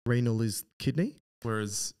 Renal is kidney.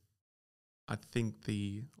 Whereas I think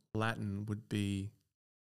the Latin would be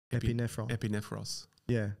epinephron. Epinephros.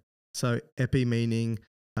 Yeah. So epi meaning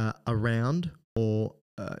around or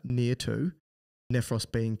near to, nephros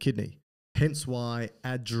being kidney. Hence why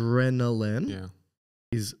adrenaline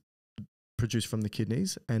is produced from the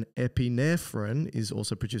kidneys and epinephrine is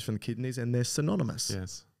also produced from the kidneys, and they're synonymous.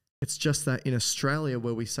 Yes. It's just that in Australia,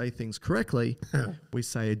 where we say things correctly, we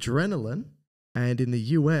say adrenaline, and in the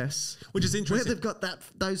US, which is interesting, where they've got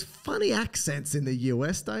those funny accents in the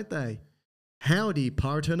US, don't they? Howdy,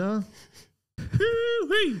 partner.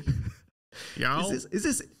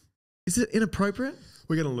 Is it inappropriate?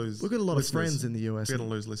 We're going to lose. We've got a lot of friends in the US. We're going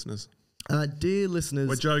to lose listeners. Dear listeners.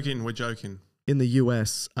 We're joking. In the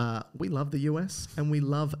US, we love the US and we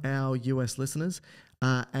love our US listeners.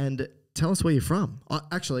 And tell us where you're from.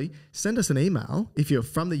 Actually, send us an email if you're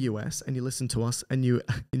from the US and you listen to us and you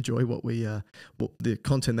enjoy what the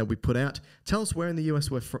content that we put out. Tell us where in the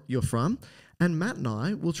US you're from, and Matt and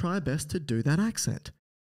I will try our best to do that accent.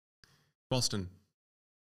 Boston.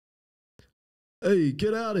 Hey,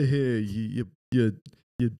 get out of here, you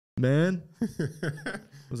man.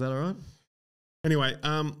 Was that all right? Anyway,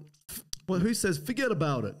 well, who says forget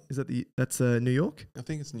about it? Is that's New York? I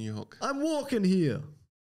think it's New York. I'm walking here.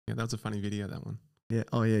 Yeah, that was a funny video, that one. Yeah.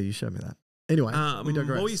 Oh, yeah, you showed me that. Anyway, we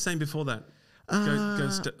digress. What were you saying before that? Go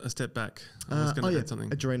a step back. I was going to add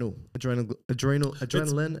something. Adrenal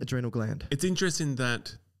gland. It's interesting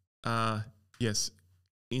that, yes,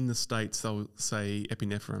 in the States they'll say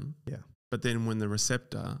epinephrine. Yeah. But then when the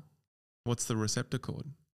receptor, what's the receptor called?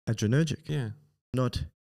 Adrenergic. Yeah. Not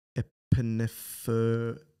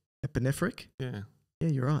epinephrine. Yeah. Yeah,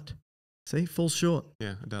 you're right. See, falls short.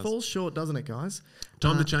 Yeah, it does. Falls short, doesn't it, guys?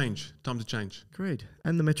 Time to change. Time to change. Agreed.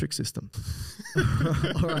 And the metric system.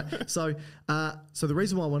 All right. So the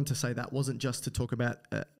reason why I wanted to say that wasn't just to talk about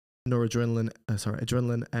adrenaline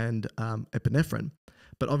and epinephrine,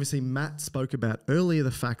 but obviously Matt spoke about earlier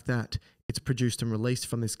the fact that it's produced and released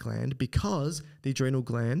from this gland because the adrenal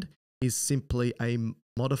gland is simply a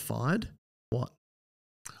modified what?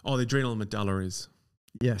 Oh, the adrenal medulla is.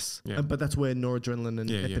 Yes. Yeah. But that's where noradrenaline and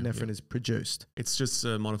epinephrine is produced. It's just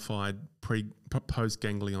a modified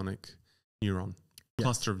post-ganglionic neuron,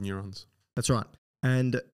 cluster of neurons. That's right.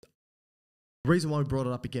 And the reason why we brought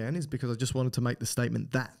it up again is because I just wanted to make the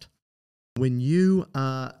statement that when you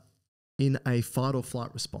are in a fight or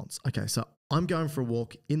flight response, okay, so I'm going for a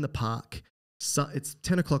walk in the park. So it's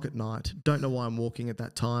 10 o'clock at night. Don't know why I'm walking at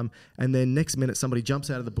that time. And then next minute, somebody jumps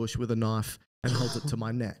out of the bush with a knife and holds it to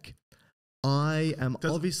my neck. I am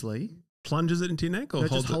obviously... Plunges it into your neck or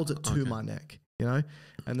holds it to my neck, you know?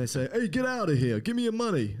 And they say, hey, get out of here. Give me your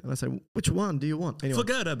money. And I say, which one do you want? Anyway,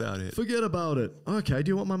 forget about it. Forget about it. Okay, do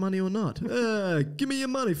you want my money or not? Give me your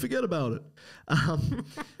money. Forget about it.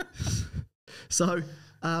 So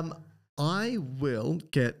I will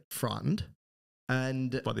get frightened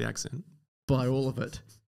and... By the accent. By all of it.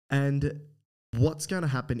 And what's going to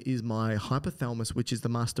happen is my hypothalamus, which is the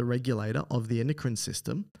master regulator of the endocrine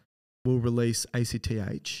system, will release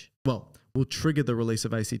ACTH. Well, will trigger the release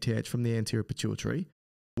of ACTH from the anterior pituitary,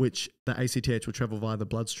 which the ACTH will travel via the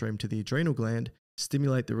bloodstream to the adrenal gland,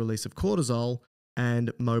 stimulate the release of cortisol,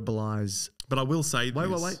 and mobilize. But I will say Wait.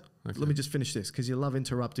 Okay. Let me just finish this because you love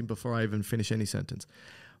interrupting before I even finish any sentence.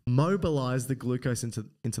 Mobilize the glucose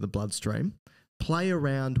into the bloodstream, play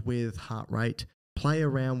around with heart rate, play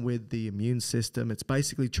around with the immune system. It's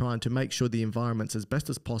basically trying to make sure the environment's as best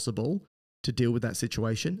as possible to deal with that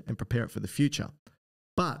situation and prepare it for the future.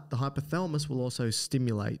 But the hypothalamus will also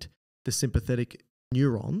stimulate the sympathetic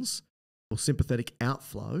neurons or sympathetic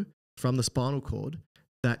outflow from the spinal cord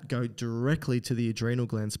that go directly to the adrenal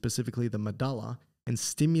gland, specifically the medulla, and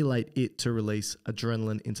stimulate it to release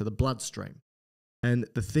adrenaline into the bloodstream. And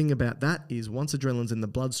the thing about that is once adrenaline's in the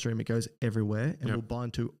bloodstream, it goes everywhere and will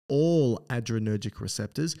bind to all adrenergic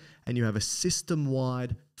receptors, and you have a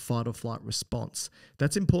system-wide fight or flight response.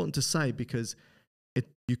 That's important to say because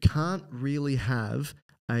you can't really have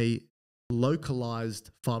a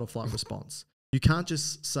localized fight or flight response. You can't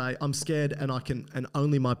just say, I'm scared and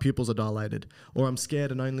only my pupils are dilated, or I'm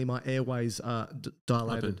scared and only my airways are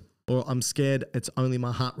dilated. Or I'm scared, it's only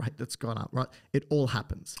my heart rate that's gone up, right? It all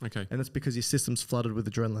happens. Okay. And that's because your system's flooded with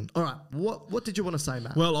adrenaline. All right, what did you want to say,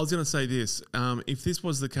 Matt? Well, I was going to say this. If this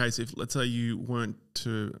was the case, if let's say you weren't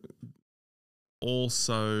to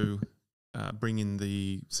also bring in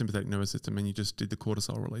the sympathetic nervous system and you just did the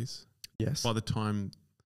cortisol release. Yes. By the time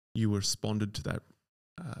you responded to that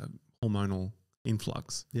hormonal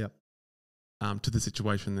influx to the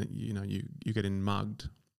situation that, you're getting mugged,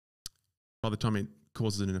 by the time it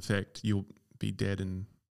causes an effect, you'll be dead and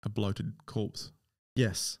a bloated corpse.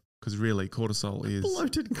 Yes. Because really, cortisol is...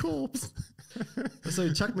 Bloated corpse. So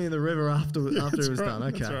you chuck me in the river after it was done.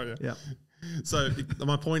 Okay. That's right, yeah. So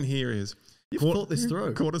my point here is... You've thought this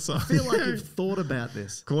through. Cortisol. I feel like you've thought about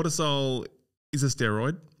this. Cortisol is a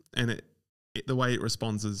steroid, and the way it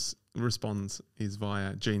responds is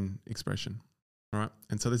via gene expression, right?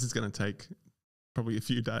 And so this is going to take probably a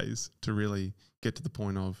few days to really get to the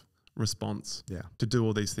point of response to do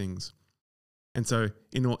all these things. And so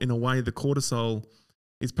in a way, the cortisol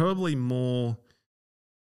is probably more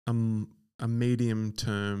a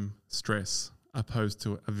medium-term stress opposed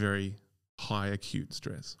to a very high acute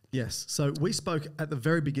stress. Yes. So we spoke at the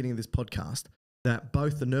very beginning of this podcast that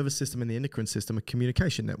both the nervous system and the endocrine system are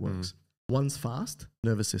communication networks. One's fast,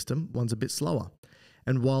 nervous system, one's a bit slower.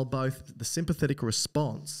 And while both the sympathetic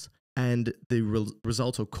response and the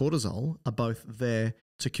result of cortisol are both there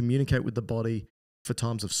to communicate with the body for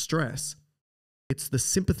times of stress, it's the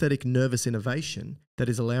sympathetic nervous innervation that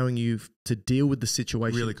is allowing you to deal with the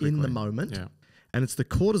situation really in the moment. Yeah. And it's the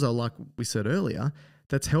cortisol, like we said earlier,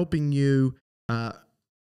 that's helping you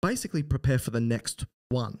basically prepare for the next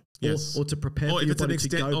one. Yes. Or to prepare for your body to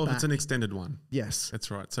go back. Or if it's an extended one. Yes.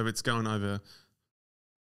 That's right. So it's going over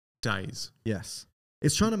days. Yes.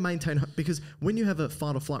 It's trying to maintain, because when you have a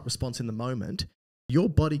fight or flight response in the moment, your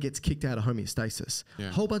body gets kicked out of homeostasis.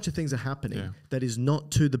 A whole bunch of things are happening that is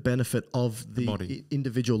not to the benefit of the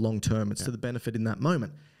individual long term. It's to the benefit in that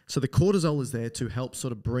moment. So the cortisol is there to help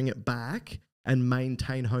sort of bring it back and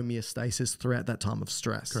maintain homeostasis throughout that time of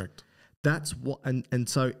stress. Correct. That's what, and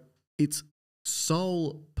so its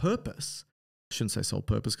sole purpose, I shouldn't say sole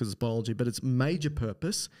purpose because it's biology, but its major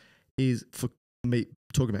purpose is, for me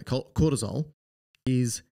talking about cortisol,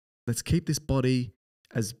 is let's keep this body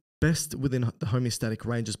as best within the homeostatic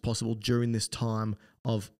range as possible during this time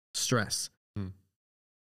of stress. Mm.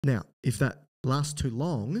 Now, if that lasts too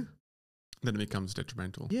long, then it becomes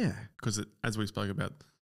detrimental. yeah, Because as we spoke about,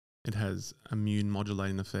 it has immune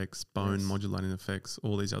modulating effects, bone modulating effects,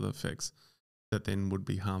 all these other effects that then would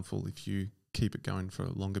be harmful if you keep it going for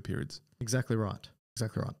longer periods. exactly right.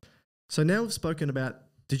 Exactly right. So now we've spoken about,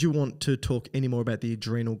 did you want to talk any more about the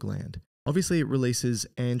adrenal gland? Obviously, it releases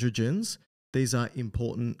androgens. These are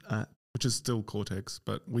important. Which is still cortex,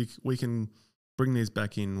 but we can bring these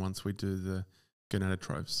back in once we do the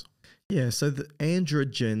gonadotrophs. Yeah, so the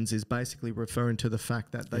androgens is basically referring to the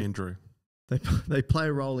fact that they play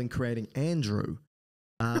a role in creating Andrew.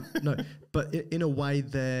 No, but in a way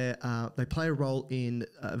they play a role in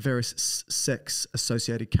various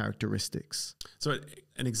sex-associated characteristics. So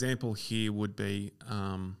an example here would be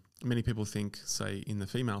many people think, say, in the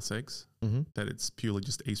female sex, that it's purely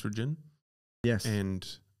just estrogen. Yes. And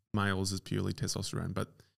males is purely testosterone. But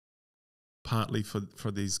partly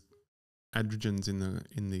for these androgens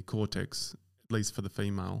in the cortex, at least for the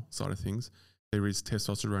female side of things, there is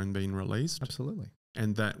testosterone being released. Absolutely.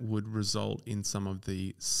 And that would result in some of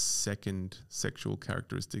the second sexual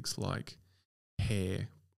characteristics like hair,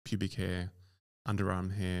 pubic hair,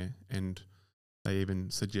 underarm hair, and they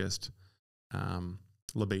even suggest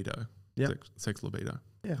libido, sex libido.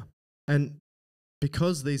 Yeah. And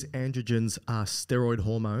because these androgens are steroid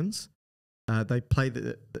hormones, they play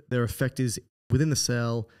their effect is within the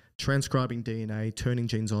cell, transcribing DNA, turning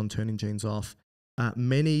genes on, turning genes off.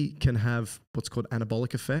 Many can have what's called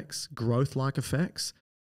anabolic effects, growth-like effects.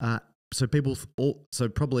 So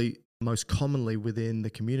probably most commonly within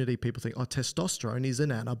the community, people think, oh, testosterone is an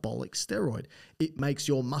anabolic steroid. It makes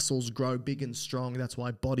your muscles grow big and strong. That's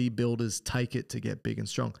why bodybuilders take it to get big and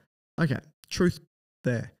strong. Okay, truth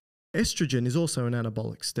there. Estrogen is also an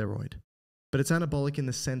anabolic steroid, but it's anabolic in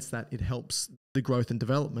the sense that it helps the growth and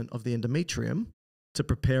development of the endometrium to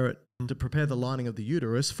prepare the lining of the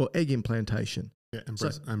uterus for egg implantation. Yeah,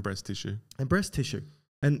 and breast tissue. And breast tissue.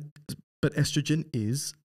 But estrogen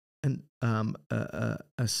is a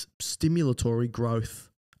stimulatory growth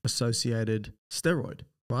associated steroid,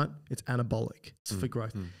 right? It's anabolic. It's for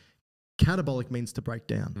growth. Catabolic means to break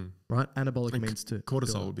down, right? Anabolic means to...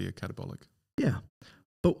 Cortisol would be a catabolic. Yeah.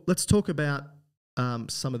 But let's talk about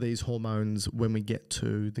some of these hormones when we get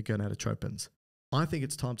to the gonadotropins. I think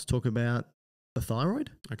it's time to talk about the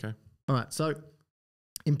thyroid. Okay. All right. So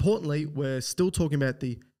importantly, we're still talking about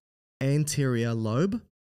the anterior lobe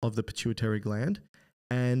of the pituitary gland.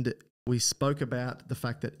 And we spoke about the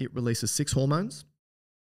fact that it releases 6 hormones.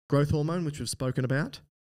 Growth hormone, which we've spoken about.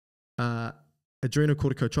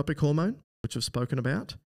 Adrenocorticotropic hormone, which we've spoken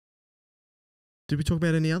about. Did we talk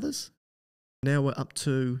about any others? Now we're up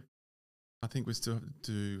to... I think we still have to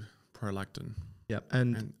do prolactin. Yep,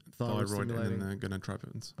 and thyroid stimulating. And then the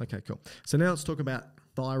gonadotropins. Okay, cool. So now let's talk about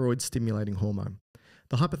thyroid stimulating hormone.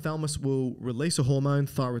 The hypothalamus will release a hormone,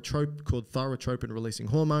 called thyrotropin releasing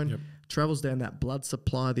hormone, travels down that blood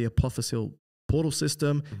supply, the apophyseal portal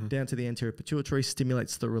system, down to the anterior pituitary,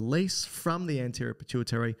 stimulates the release from the anterior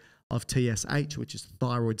pituitary of TSH, which is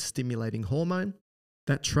thyroid stimulating hormone.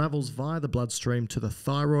 That travels via the bloodstream to the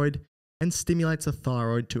thyroid and stimulates the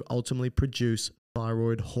thyroid to ultimately produce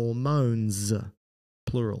thyroid hormones,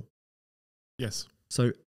 plural. Yes.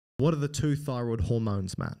 So what are the 2 thyroid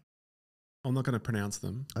hormones, Matt? I'm not going to pronounce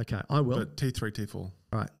them. Okay, I will. But T3, T4. All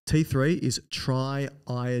right. T3 is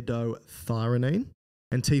triiodothyronine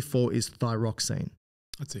and T4 is thyroxine.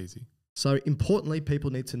 That's easy. So importantly, people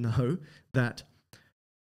need to know that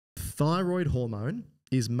thyroid hormone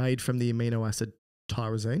is made from the amino acid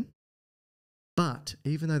tyrosine. But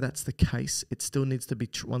even though that's the case, it still needs to be,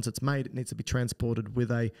 once it's made, it needs to be transported with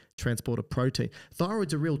a transporter protein.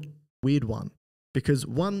 Thyroid's a real weird one because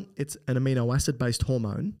one, it's an amino acid-based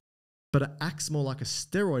hormone, but it acts more like a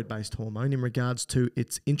steroid-based hormone in regards to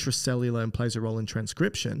its intracellular and plays a role in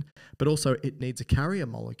transcription, but also it needs a carrier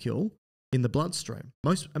molecule in the bloodstream.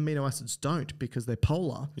 Most amino acids don't because they're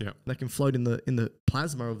polar. Yeah. They can float in the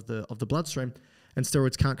plasma of the bloodstream, and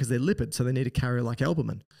steroids can't because they're lipids, so they need a carrier like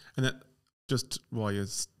albumin. And that, just while you're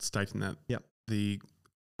stating that, the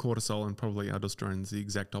cortisol and probably aldosterone is the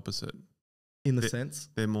exact opposite. In the sense?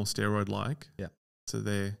 They're more steroid-like. Yeah. So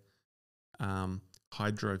they're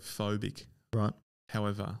hydrophobic. Right.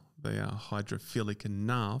 However, they are hydrophilic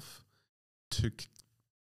enough to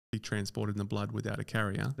be transported in the blood without a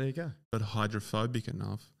carrier. There you go. But hydrophobic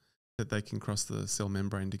enough that they can cross the cell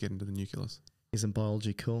membrane to get into the nucleus. Isn't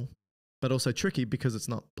biology cool? but also tricky because it's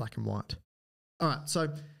not black and white. All right, so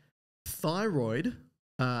thyroid,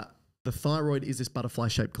 the thyroid is this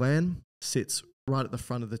butterfly-shaped gland, sits right at the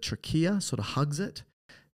front of the trachea, sort of hugs it.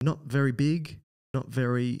 Not very big, not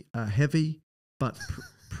very heavy, but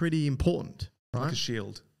pretty important, right? Like a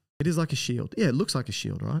shield. It is like a shield. Yeah, it looks like a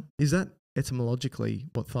shield, right? Is that etymologically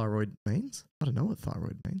what thyroid means? I don't know what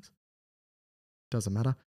thyroid means. Doesn't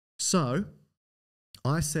matter. So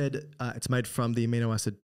I said it's made from the amino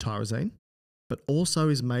acid tyrosine, but also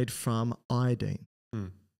is made from iodine,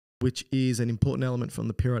 which is an important element from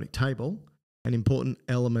the periodic table, an important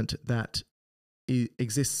element that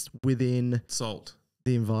exists within salt,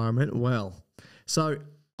 the environment. Well, so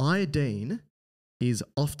iodine is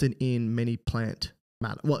often in many plant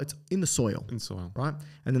matter. Well, it's in the soil. In soil. Right?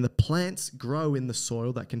 And then the plants grow in the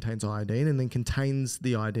soil that contains iodine and then contains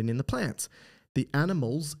the iodine in the plants. The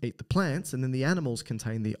animals eat the plants and then the animals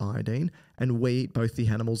contain the iodine and we eat both the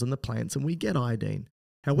animals and the plants and we get iodine.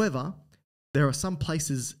 However, there are some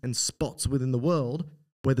places and spots within the world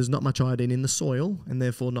where there's not much iodine in the soil and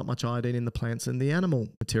therefore not much iodine in the plants and the animal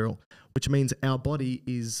material, which means our body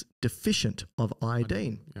is deficient of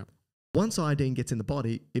iodine. Yeah. Once iodine gets in the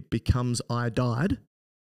body, it becomes iodide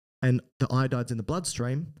and the iodide's in the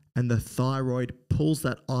bloodstream and the thyroid pulls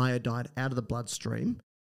that iodide out of the bloodstream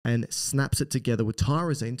and snaps it together with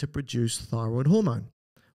tyrosine to produce thyroid hormone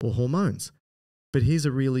or hormones. But here's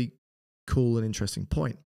a really cool and interesting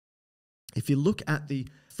point. If you look at the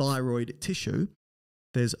thyroid tissue,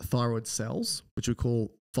 there's thyroid cells, which we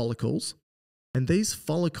call follicles. And these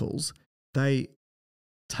follicles, they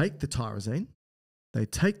take the tyrosine, they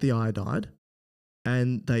take the iodide,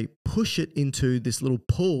 and they push it into this little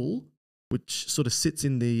pool, which sort of sits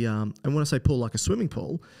in the, and when I say pool, like a swimming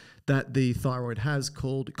pool, that the thyroid has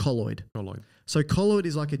called colloid. Colloid. So colloid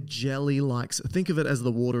is like a jelly-like, think of it as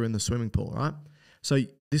the water in the swimming pool, right? So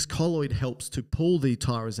this colloid helps to pull the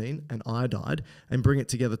tyrosine and iodide and bring it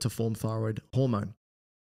together to form thyroid hormone.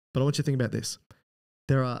 But I want you to think about this.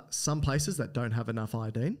 There are some places that don't have enough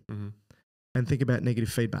iodine, and think about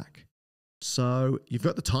negative feedback. So you've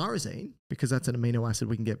got the tyrosine, because that's an amino acid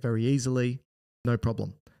we can get very easily, no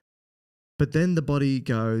problem. But then the body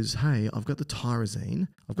goes, hey, I've got the tyrosine,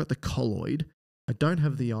 I've got the colloid, I don't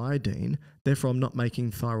have the iodine, therefore I'm not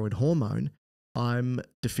making thyroid hormone. I'm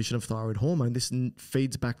deficient of thyroid hormone. This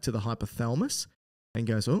feeds back to the hypothalamus and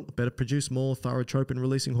goes, oh, better produce more thyrotropin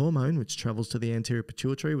releasing hormone, which travels to the anterior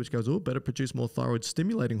pituitary, which goes, oh, better produce more thyroid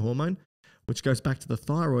stimulating hormone, which goes back to the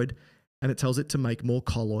thyroid, and it tells it to make more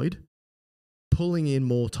colloid, pulling in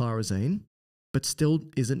more tyrosine, but still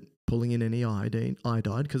isn't pulling in any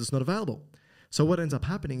iodide because it's not available. So what ends up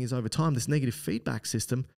happening is over time, this negative feedback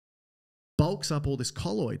system bulks up all this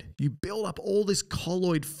colloid. You build up all this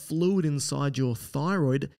colloid fluid inside your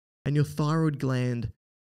thyroid, and your thyroid gland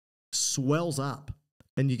swells up,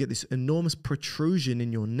 and you get this enormous protrusion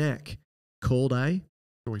in your neck called a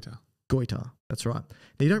goiter. Goiter. That's right.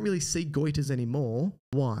 Now, you don't really see goiters anymore.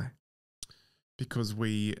 Why? Because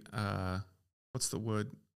we, what's the word?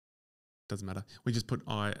 Doesn't matter. We just put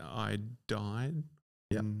iodide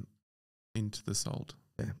into the salt.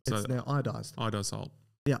 Yeah, so it's now iodized. Iodized salt.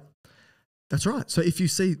 Yeah, that's right. So if you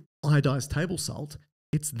see iodized table salt,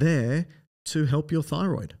 it's there to help your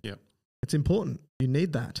thyroid. Yeah. It's important. You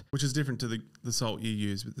need that. Which is different to the salt you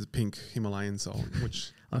use with the pink Himalayan salt,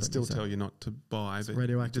 which I still tell you not to buy, it's but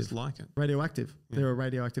radioactive. you just like it. Radioactive. Yeah. There are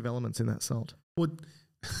radioactive elements in that salt. Well,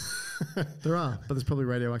 there are, but there's probably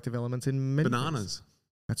radioactive elements in many bananas. things.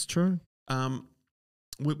 That's true.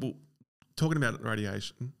 We're talking about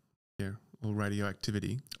radiation, or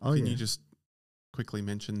radioactivity. Oh, Can you just quickly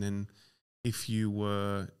mention then, if you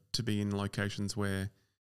were to be in locations where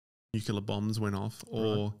nuclear bombs went off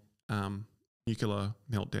or nuclear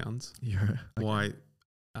meltdowns, why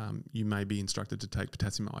you may be instructed to take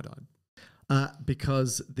potassium iodide?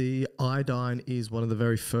 Because the iodine is one of the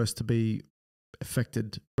very first to be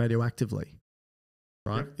affected radioactively,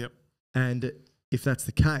 right? Yep. And if that's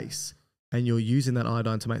the case, and you're using that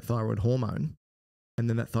iodine to make thyroid hormone, and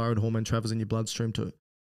then that thyroid hormone travels in your bloodstream to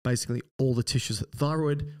basically all the tissues.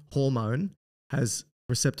 Thyroid hormone has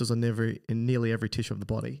receptors on in nearly every tissue of the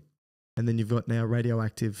body. And then you've got now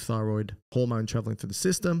radioactive thyroid hormone traveling through the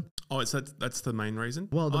system. Oh, so that's the main reason?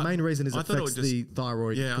 Well, the main reason is it affects the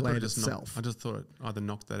thyroid gland itself. I just thought it either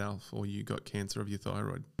knocked that off or you got cancer of your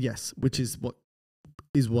thyroid. Yes, which is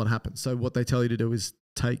what happens. So what they tell you to do is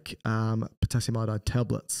take potassium iodide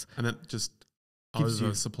tablets. And that just Gives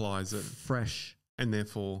you supplies it. Fresh. And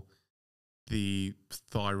therefore the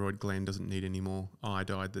thyroid gland doesn't need any more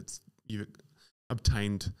iodide that's you've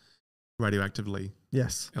obtained radioactively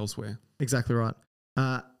Yes. elsewhere. Exactly right.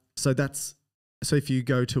 So that's So if you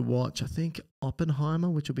go to watch, I think Oppenheimer,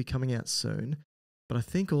 which will be coming out soon, but I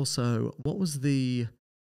think also, what was the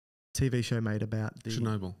TV show made about the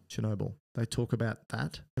Chernobyl? They talk about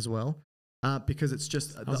that as well, because it's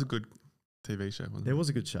just that was a good TV show. Wasn't it it was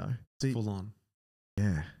a good show. full on.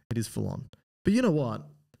 Yeah, it is full on. But you know what?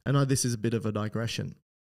 I know this is a bit of a digression,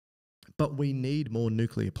 but we need more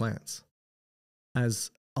nuclear plants as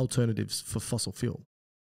alternatives for fossil fuel.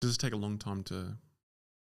 Does it take a long time to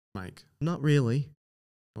make? Not really.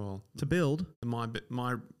 Well, To build.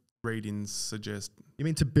 my readings suggest You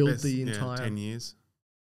mean to build the entire 10 years.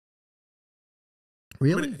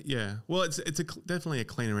 Really? I mean, yeah. Well, it's definitely a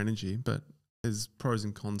cleaner energy, but there's pros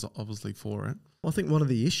and cons obviously for it. Well, I think one of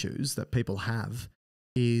the issues that people have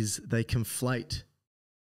is they conflate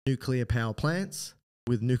nuclear power plants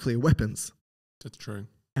with nuclear weapons, That's true.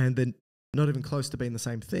 and they're not even close to being the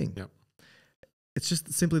same thing. Yep. It's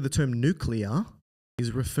just simply the term nuclear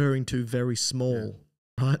is referring to very small,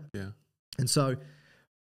 right? Yeah. And so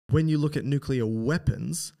when you look at nuclear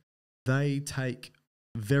weapons, they take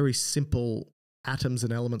very simple atoms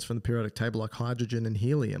and elements from the periodic table like hydrogen and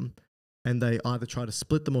helium, and they either try to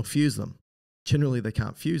split them or fuse them. Generally, they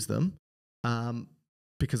can't fuse them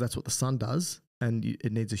because that's what the sun does, and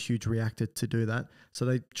it needs a huge reactor to do that. So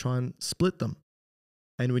they try and split them.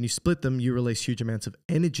 And when you split them, you release huge amounts of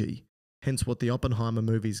energy. Hence what the Oppenheimer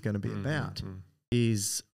movie is going to be about,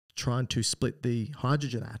 is trying to split the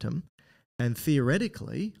hydrogen atom. And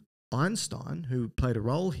theoretically, Einstein, who played a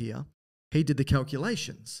role here, he did the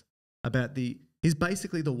calculations about he's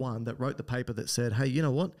basically the one that wrote the paper that said, hey, you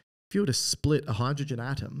know what? If you were to split a hydrogen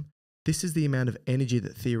atom, this is the amount of energy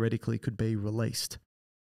that theoretically could be released.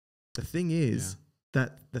 The thing is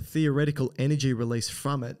that the theoretical energy release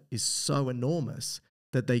from it is so enormous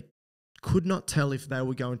that they could not tell if they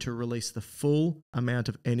were going to release the full amount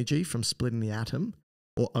of energy from splitting the atom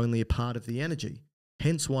or only a part of the energy.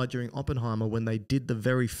 Hence why during Oppenheimer, when they did the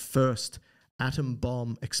very first atom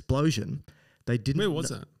bomb explosion, they didn't... Where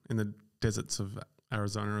was it? In the deserts of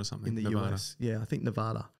Arizona or something? In the Nevada. US. Yeah, I think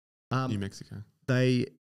Nevada. New Mexico. They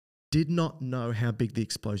did not know how big the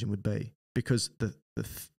explosion would be because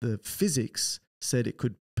the physics said it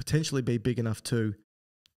could potentially be big enough to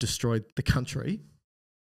destroy the country,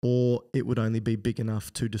 or it would only be big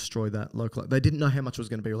enough to destroy that local. They didn't know how much was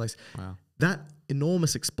going to be released. Wow. That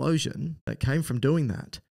enormous explosion that came from doing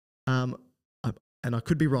that, and I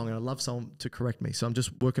could be wrong, and I'd love someone to correct me, so I'm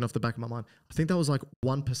just working off the back of my mind. I think that was like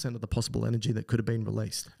 1% of the possible energy that could have been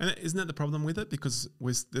released. And isn't that the problem with it? Because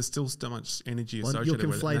there's still so much energy associated you're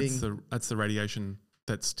conflating, with it. That's the radiation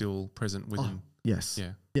that's still present within. Yes.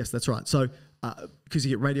 Yeah. Yes, that's right. So because you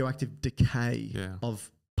get radioactive decay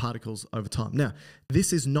of particles over time. Now,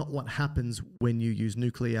 this is not what happens when you use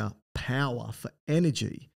nuclear power for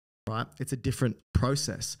energy, right? It's a different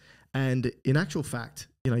process. And in actual fact,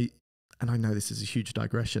 and I know this is a huge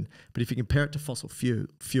digression, but if you compare it to fossil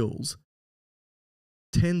fuels,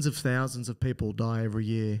 tens of thousands of people die every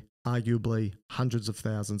year, arguably hundreds of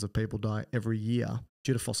thousands of people die every year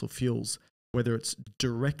due to fossil fuels, whether it's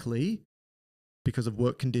directly because of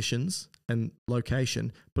work conditions and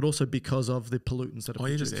location, but also because of the pollutants that are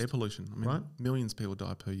produced. Just air pollution. I mean, right? Millions of people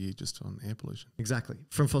die per year just on air pollution. Exactly,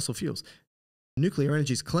 from fossil fuels. Nuclear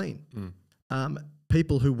energy is clean.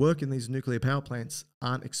 People who work in these nuclear power plants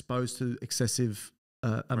aren't exposed to excessive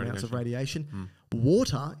amounts of radiation.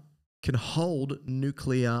 Water can hold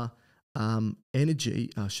nuclear energy.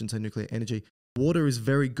 I shouldn't say nuclear energy. Water is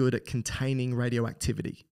very good at containing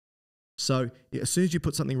radioactivity. So as soon as you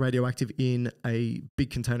put something radioactive in a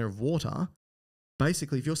big container of water,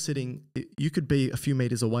 basically if you're sitting, you could be a few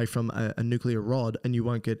meters away from a nuclear rod and you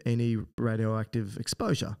won't get any radioactive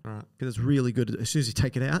exposure. Right. Because it's really good. As soon as you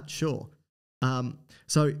take it out, sure.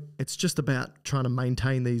 So it's just about trying to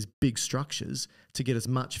maintain these big structures to get as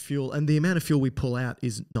much fuel. And the amount of fuel we pull out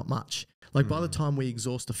is not much. Like by the time we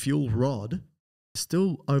exhaust a fuel rod,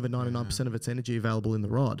 still over 99% of its energy available in the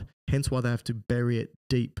rod. Hence why they have to bury it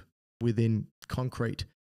deep within concrete.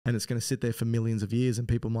 And it's going to sit there for millions of years. And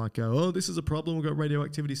people might go, oh, this is a problem. We've got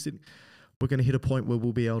radioactivity sitting. We're going to hit a point where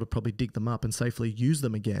we'll be able to probably dig them up and safely use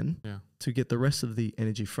them again to get the rest of the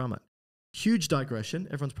energy from it. Huge digression.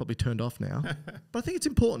 Everyone's probably turned off now. But I think it's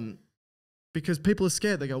important because people are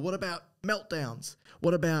scared. They go, what about meltdowns?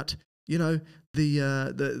 What about, again,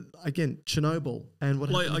 Chernobyl and what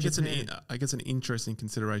happened in Japan? I guess an interesting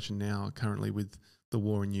consideration now currently with the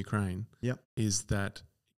war in Ukraine is that it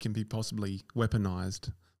can be possibly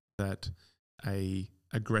weaponized, that a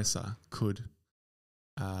aggressor could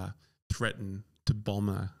threaten to bomb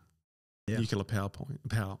a nuclear power plant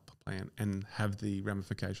and have the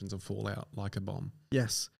ramifications of fallout like a bomb.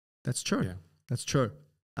 Yes, that's true. Yeah. That's true.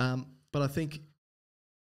 But I think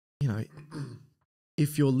you know,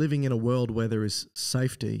 if you're living in a world where there is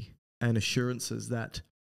safety and assurances that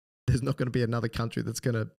there's not going to be another country that's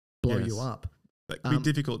going to blow you up. That could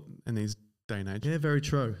be difficult in these day and age. Yeah, very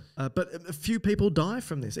true. But a few people die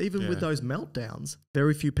from this. Even with those meltdowns,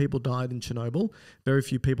 very few people died in Chernobyl. Very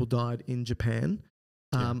few people died in Japan.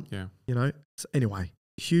 You know, so anyway,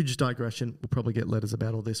 huge digression. We'll probably get letters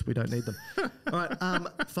about all this. We don't need them. All right,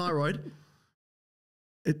 thyroid.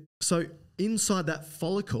 So inside that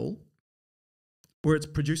follicle, where it's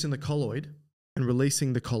producing the colloid and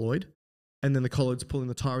releasing the colloid, and then the colloid's pulling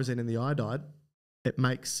the tyrosine and the iodide, it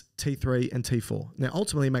makes T3 and T4. Now,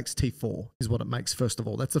 ultimately, it makes T4 is what it makes, first of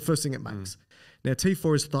all. That's the first thing it makes. Now,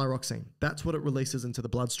 T4 is thyroxine. That's what it releases into the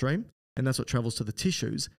bloodstream, and that's what travels to the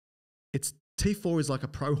tissues. T4 is like a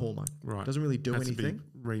pro-hormone. Right. It doesn't really do anything. To be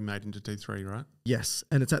remade into T3, right? Yes,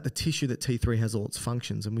 and it's at the tissue that T3 has all its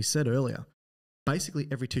functions. And we said earlier, basically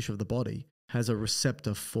every tissue of the body has a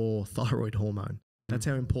receptor for thyroid hormone. That's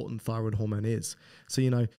how important thyroid hormone is. So,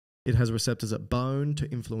 you know, it has receptors at bone to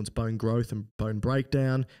influence bone growth and bone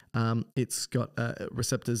breakdown. It's got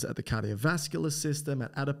receptors at the cardiovascular system,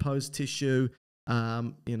 at adipose tissue,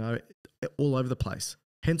 you know, all over the place.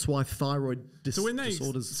 Hence why thyroid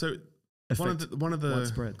disorders. So one of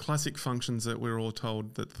the classic functions that we're all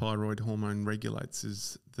told that thyroid hormone regulates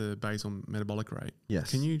is the basal metabolic rate.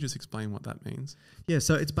 Yes. Can you just explain what that means? Yeah.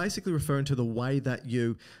 So it's basically referring to the way that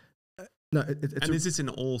you. Is this in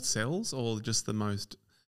all cells or just the most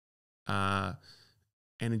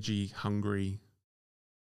energy hungry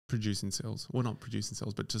producing cells? Well, not producing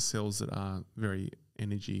cells, but just cells that are very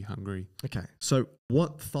energy hungry. Okay. So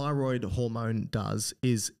what thyroid hormone does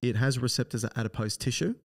is it has receptors at adipose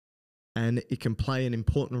tissue, and it can play an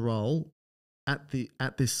important role at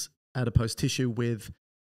this adipose tissue with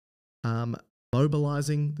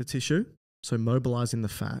mobilizing the tissue, so mobilizing the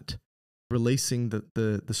fat, releasing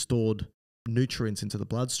the stored nutrients into the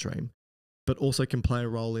bloodstream, but also can play a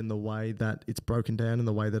role in the way that it's broken down and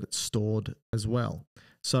the way that it's stored as well.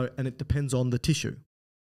 So, and it depends on the tissue.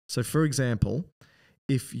 So for example,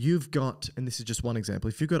 if you've got, and this is just one example,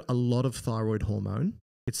 if you've got a lot of thyroid hormone,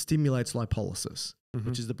 it stimulates lipolysis,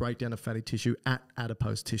 which is the breakdown of fatty tissue at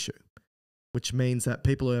adipose tissue, which means that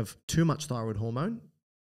people who have too much thyroid hormone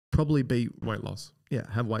probably be weight loss. Yeah,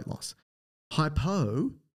 have weight loss.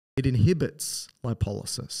 Hypo, it inhibits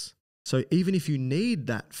lipolysis. So even if you need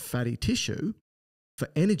that fatty tissue for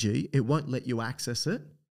energy, it won't let you access it,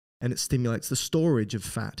 and it stimulates the storage of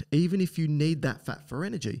fat, even if you need that fat for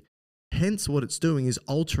energy. Hence, what it's doing is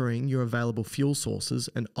altering your available fuel sources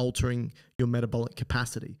and altering your metabolic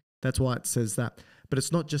capacity. That's why it says that. But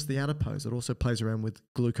it's not just the adipose. It also plays around with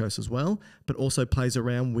glucose as well, but also plays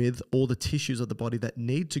around with all the tissues of the body that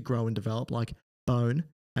need to grow and develop, like bone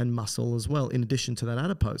and muscle as well, in addition to that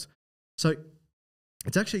adipose. So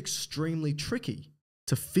it's actually extremely tricky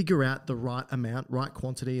to figure out the right amount, right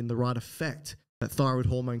quantity, and the right effect that thyroid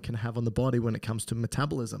hormone can have on the body when it comes to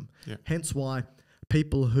metabolism. Yeah. Hence why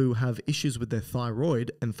people who have issues with their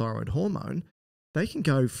thyroid and thyroid hormone, they can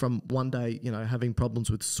go from one day, you know, having problems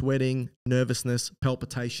with sweating, nervousness,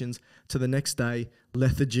 palpitations, to the next day,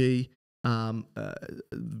 lethargy,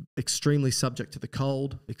 extremely subject to the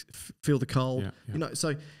cold, feel the cold, you know,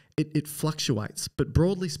 so it fluctuates. But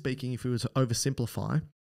broadly speaking, if we were to oversimplify,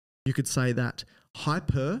 you could say that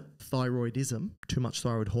hyperthyroidism, too much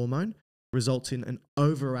thyroid hormone, results in an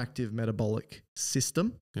overactive metabolic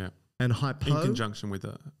system. Yeah. And hypo, in conjunction with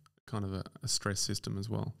a kind of a stress system as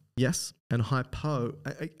well. Yes. And hypo,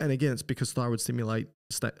 and again, it's because thyroid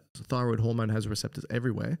hormone has receptors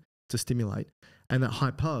everywhere to stimulate. And that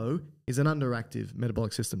hypo is an underactive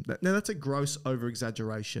metabolic system. Now, that's a gross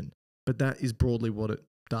over-exaggeration, but that is broadly what it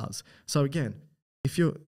does. So again, if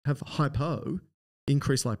you have hypo,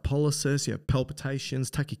 increased lipolysis, you have palpitations,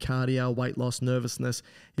 tachycardia, weight loss, nervousness.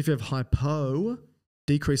 If you have hypo,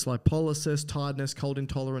 decreased lipolysis, tiredness, cold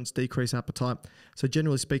intolerance, decreased appetite. So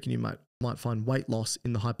generally speaking, you might find weight loss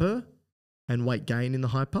in the hyper and weight gain in the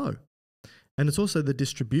hypo. And it's also the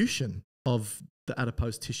distribution of the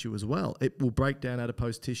adipose tissue as well. It will break down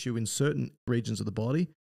adipose tissue in certain regions of the body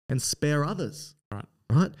and spare others.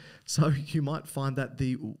 Right? So you might find that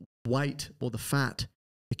the weight or the fat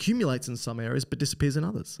accumulates in some areas but disappears in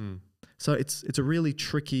others. So it's a really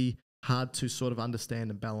tricky, hard to sort of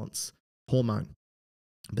understand and balance hormone.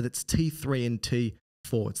 But it's T3 and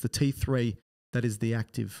T4. It's the T3 that is the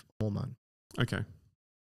active hormone. Okay.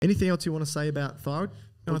 Anything else you want to say about thyroid?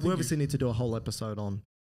 No, we obviously need to do a whole episode on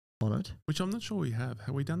it. Which I'm not sure we have.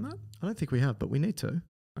 Have we done that? I don't think we have, but we need to.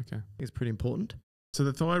 Okay. It's pretty important. So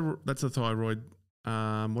that's the thyroid. What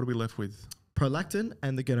are we left with? Prolactin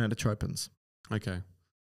and the gonadotropins. Okay.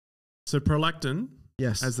 So prolactin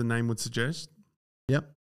Yes. as the name would suggest,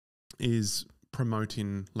 Yep. is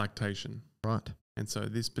promoting lactation. Right. And so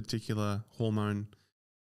this particular hormone,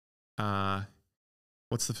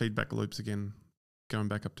 what's the feedback loops again? Going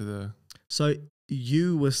back up to the... So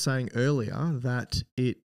you were saying earlier that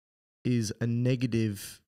it is a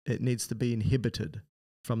negative, it needs to be inhibited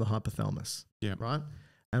from the hypothalamus. Yeah. Right?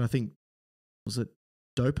 And I think, was it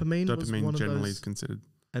dopamine? Was one Dopamine of generally those is considered,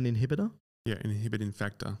 an inhibitor? yeah, an inhibiting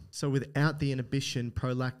factor. So without the inhibition,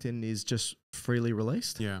 prolactin is just freely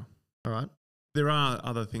released? Yeah. All right. There are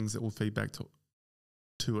other things that will feed back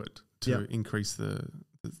to it to Yep. increase the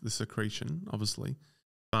secretion, obviously.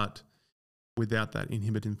 But without that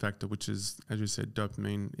inhibiting factor, which is, as you said,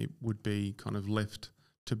 dopamine, it would be kind of left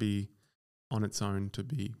to be on its own to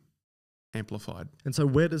be amplified. And so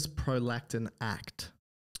where does prolactin act?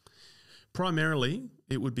 Primarily,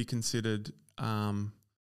 it would be considered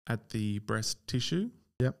at the breast tissue.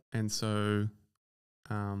 Yep. And so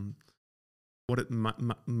what it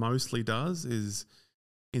mostly does is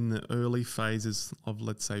in the early phases of,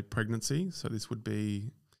 let's say, pregnancy, so this would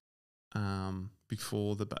be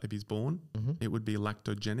before the baby's born, it would be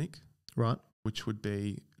lactogenic, Right. which would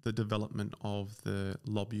be the development of the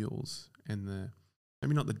lobules and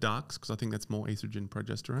maybe not the ducts, because I think that's more estrogen,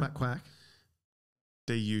 progesterone. Quack, quack.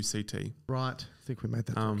 DUCT. Right. I think we made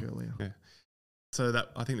that joke earlier. Yeah. So that,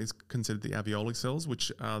 I think, is considered the alveolar cells,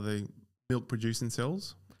 which are the milk producing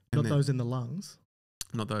cells. Not those in the lungs.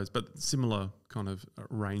 Not those, but similar kind of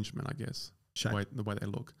arrangement, I guess. Shape. The way they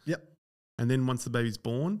look. Yep. And then once the baby's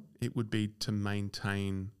born, it would be to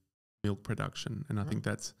maintain milk production. And I think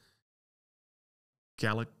that's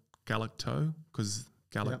galactose, because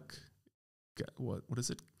what is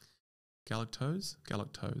it?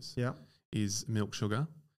 Galactose Yeah. is milk sugar.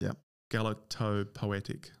 Yep.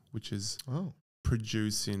 Galactopoetic, which is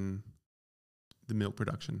producing the milk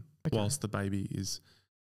production whilst the baby is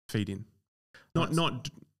feeding. Not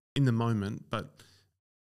in the moment, but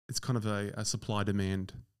it's kind of a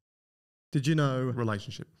supply-demand Did you know?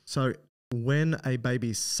 relationship. So when a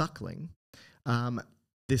baby is suckling,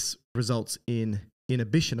 this results in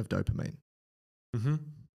inhibition of dopamine. Mm-hmm.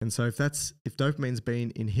 And so if dopamine's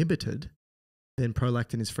been inhibited, then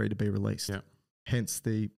prolactin is free to be released. Yeah. Hence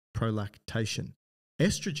the prolactation.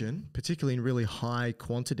 Estrogen, particularly in really high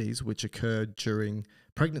quantities, which occur during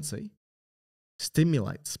pregnancy,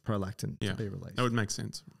 stimulates prolactin to be released. That would make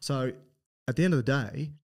sense. So at the end of the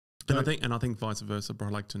day, And I think vice versa,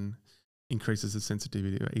 prolactin increases the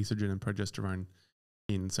sensitivity of estrogen and progesterone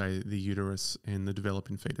in, say, the uterus and the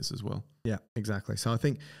developing fetus as well. Yeah, exactly. So I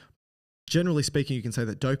think generally speaking, you can say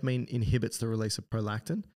that dopamine inhibits the release of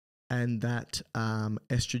prolactin and that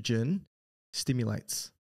estrogen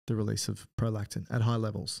stimulates the release of prolactin at high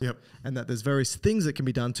levels. Yep. And that there's various things that can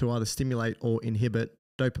be done to either stimulate or inhibit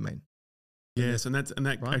dopamine. Yes, and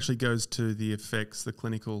that actually goes to the effects, the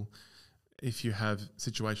clinical, if you have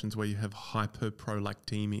situations where you have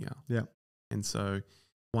hyperprolactemia. Yeah. And so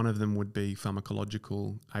one of them would be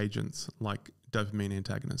pharmacological agents like dopamine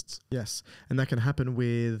antagonists. Yes. And that can happen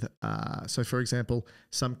with, so for example,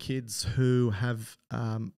 some kids who have,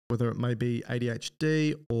 whether it may be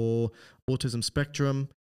ADHD or autism spectrum,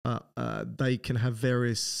 they can have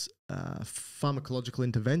various pharmacological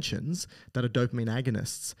interventions that are dopamine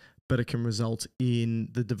agonists, but it can result in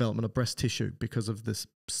the development of breast tissue because of this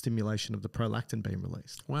stimulation of the prolactin being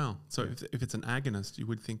released. Wow. So if it's an agonist, you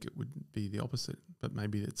would think it would be the opposite, but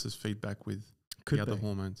maybe it's just feedback with the other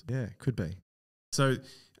hormones. Yeah, could be. So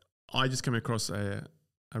I just came across a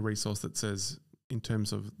resource that says, in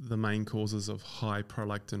terms of the main causes of high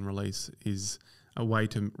prolactin release, is a way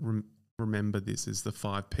to remember this is the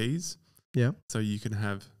 5 Ps. Yeah. So you can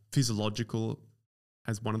have physiological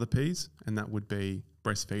as one of the Ps, and that would be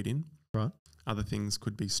breastfeeding. Right. Other things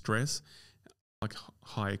could be stress, like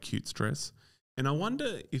high acute stress. And I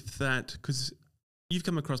wonder if that, because you've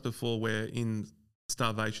come across before where in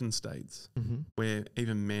starvation states, where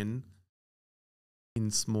even men in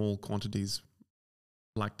small quantities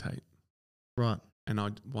lactate. Right. And I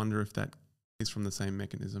wonder if that is from the same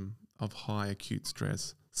mechanism of high acute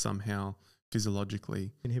stress, somehow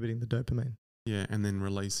physiologically. Inhibiting the dopamine. Yeah, and then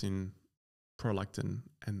releasing prolactin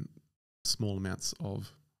and small amounts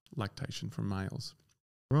of lactation from males.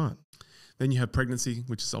 Right. Then you have pregnancy,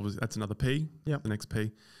 which is obviously, that's another P. Yep. The next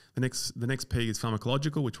P. The next P is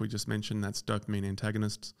pharmacological, which we just mentioned. That's dopamine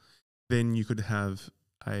antagonists. Then you could have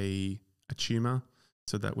a tumor.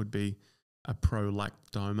 So that would be a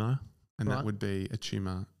prolactoma, and that would be a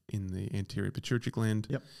tumor in the anterior pituitary gland.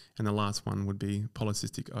 Yep. And the last one would be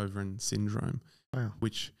polycystic ovarian syndrome,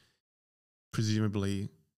 which presumably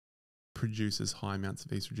produces high amounts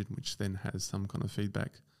of estrogen, which then has some kind of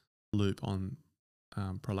feedback loop on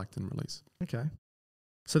prolactin release. Okay.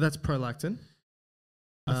 So that's prolactin.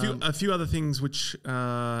 A few other things which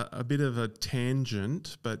are a bit of a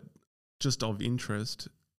tangent, but just of interest.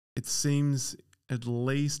 It seems, at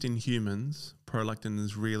least in humans, prolactin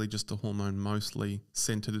is really just a hormone mostly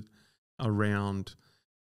centered around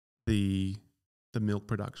the milk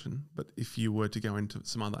production. But if you were to go into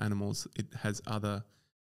some other animals, it has other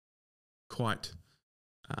quite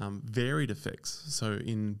varied effects. So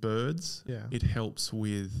in birds, it helps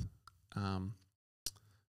with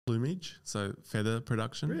plumage, so feather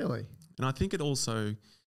production. Really? And I think it also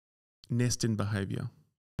nesting behaviour.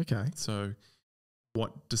 Okay. So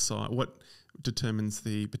what determines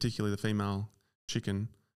particularly the female chicken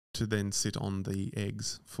to then sit on the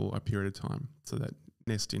eggs for a period of time. So that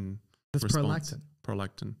nesting response.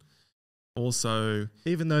 Prolactin. Also,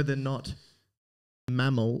 even though they're not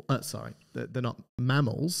they're not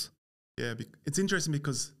mammals. Yeah, it's interesting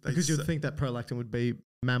because you'd think that prolactin would be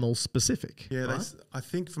mammal specific. Yeah, right? I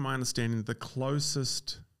think from my understanding, the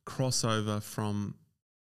closest crossover from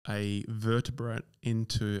a vertebrate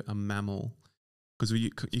into a mammal, because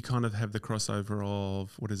you kind of have the crossover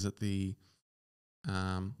of, what is it,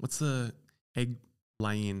 what's the egg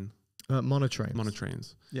laying? Monotremes.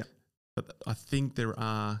 Monotremes. Yeah. But I think there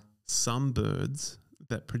are some birds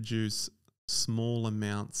that produce small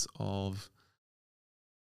amounts of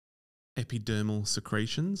epidermal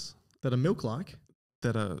secretions that are milk-like,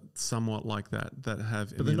 that are somewhat like that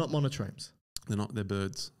have, but they're not monotremes. They're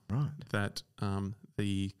birds, right? That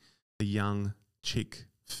the young chick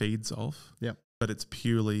feeds off. Yep. But it's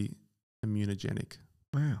purely immunogenic.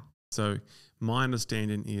 Wow. So my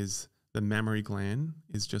understanding is the mammary gland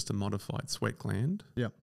is just a modified sweat gland.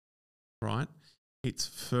 Yep. Right. Its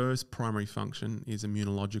first primary function is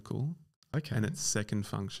immunological. Okay. And its second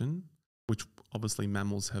function, which obviously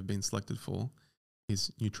mammals have been selected for,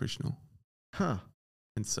 is nutritional. Huh.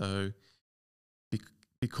 And so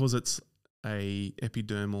because it's a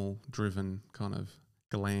epidermal driven kind of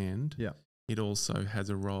gland, it also has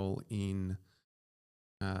a role in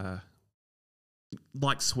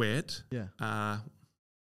like sweat,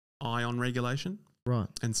 ion regulation. Right.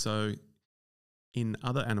 And so in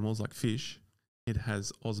other animals like fish, it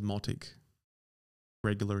has osmotic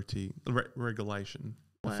regulation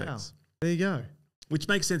effects. There you go. Which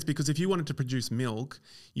makes sense because if you wanted to produce milk,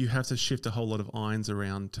 you have to shift a whole lot of ions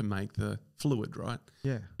around to make the fluid, right?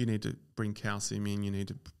 Yeah. You need to bring calcium in, you need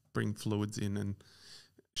to bring fluids in and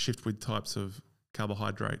shift with types of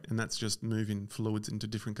carbohydrate, and that's just moving fluids into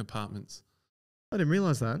different compartments. I didn't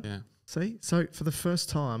realise that. Yeah. See? So for the first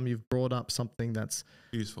time, you've brought up something that's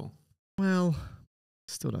useful. Well,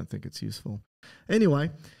 still don't think it's useful.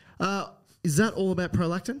 Anyway, is that all about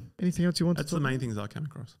prolactin? Anything else you want to talk about? That's the main things I came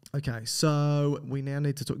across. Okay, so we now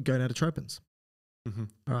need to talk gonadotropins. Mm-hmm.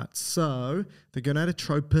 All right, so the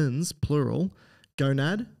gonadotropins, plural,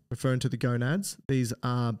 gonad, referring to the gonads. These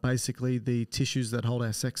are basically the tissues that hold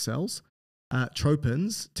our sex cells.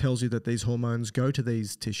 Tropins tells you that these hormones go to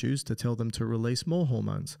these tissues to tell them to release more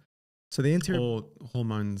hormones. So the anterior... Or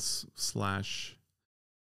hormones /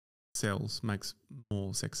 cells makes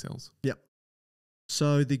more sex cells. Yep.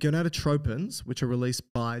 So the gonadotropins, which are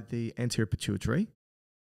released by the anterior pituitary,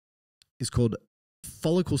 is called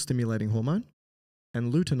follicle stimulating hormone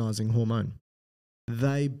and luteinizing hormone.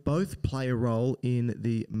 They both play a role in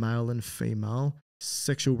the male and female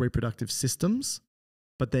sexual reproductive systems,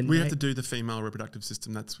 but then we have to do the female reproductive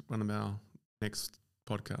system. That's one of our next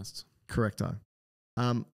podcasts. Correcto.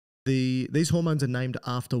 These hormones are named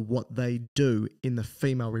after what they do in the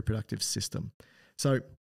female reproductive system. So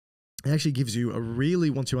it actually gives you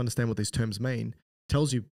once you understand what these terms mean,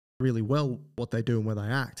 tells you really well what they do and where they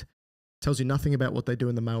act. Tells you nothing about what they do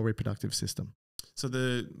in the male reproductive system. So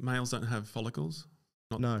the males don't have follicles?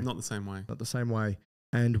 No. Not the same way. Not the same way.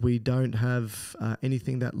 And we don't have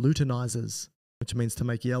anything that luteinizes, which means to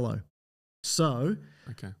make yellow. So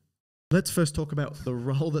let's first talk about the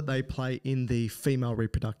role that they play in the female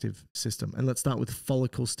reproductive system. And let's start with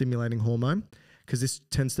follicle stimulating hormone, because this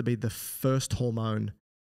tends to be the first hormone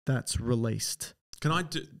that's released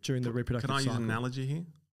during the reproductive cycle. Can I use an analogy here?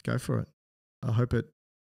 Go for it. I hope it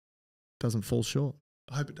doesn't fall short.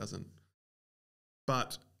 I hope it doesn't.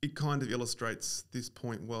 But it kind of illustrates this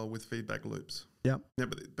point well with feedback loops. Yeah. Yeah,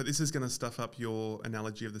 but this is going to stuff up your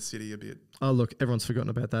analogy of the city a bit. Oh, look, everyone's forgotten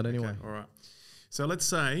about that anyway. Okay, all right. So let's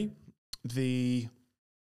say there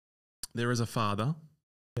is a father.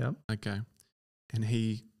 Yeah. Okay. And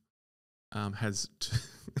he has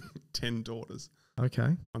 10 daughters.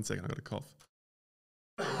 Okay. 1 second, I've got a cough.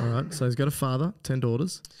 All right. So he's got a father, 10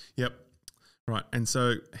 daughters. Yep. Right. And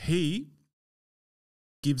so he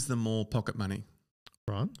gives them all pocket money.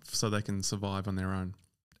 Right. so they can survive on their own.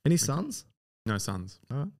 Any sons? No sons.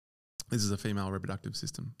 All right. This is a female reproductive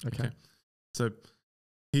system. Okay. So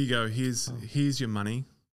here you go. Here's your money.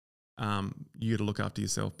 You got to look after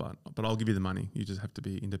yourself, but I'll give you the money. You just have to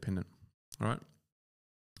be independent. All right.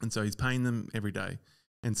 And so he's paying them every day.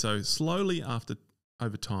 And so slowly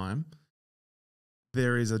over time,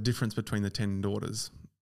 there is a difference between the 10 daughters.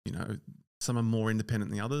 You know, some are more independent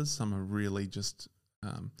than the others. Some are really just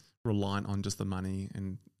reliant on just the money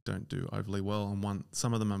and don't do overly well. And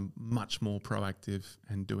some of them are much more proactive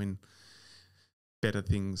and doing better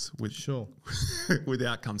things with with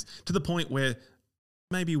outcomes, to the point where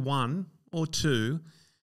maybe one or two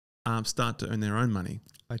start to earn their own money.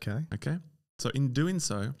 Okay. So in doing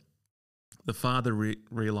so, the father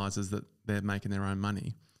realizes that they're making their own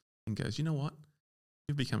money and goes, you know what?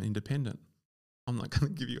 You've become independent. I'm not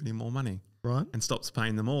going to give you any more money. Right. And stops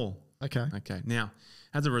paying them all. Okay. Now,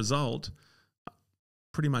 as a result,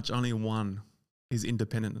 pretty much only one is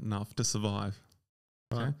independent enough to survive.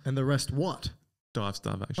 Right. Okay? And the rest what? Die of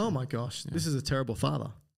starvation. Oh my gosh. Yeah. This is a terrible father.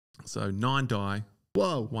 So 9 die.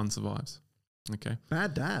 Whoa. 1 survives. Okay.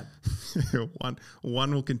 Bad dad.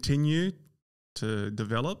 one will continue to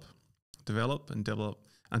develop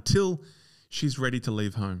until she's ready to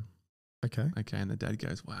leave home. Okay. And the dad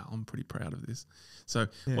goes, wow, I'm pretty proud of this. So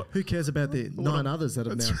who cares about the 9 others that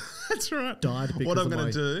have now that's right. died because what I'm of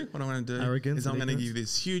going to do arrogance is I'm going to ignorance? give you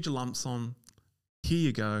this huge lump sum. Here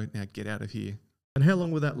you go. Now get out of here. And how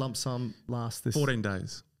long will that lump sum last? 14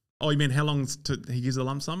 days. Oh, you mean how long's he gives a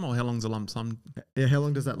lump sum, or how long's a lump sum? Yeah, how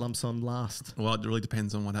long does that lump sum last? Well, it really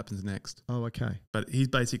depends on what happens next. Oh, okay. But he's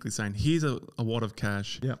basically saying, here's a wad of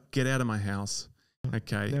cash. Yep. Get out of my house.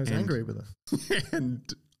 Okay. Now he's angry with her. And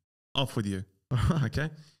off with you. All right. Okay.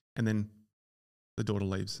 And then the daughter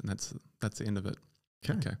leaves, and that's the end of it.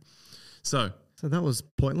 Okay. So that was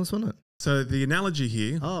pointless, wasn't it? So the analogy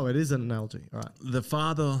here. Oh, it is an analogy. All right. The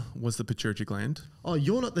father was the pituitary gland. Oh,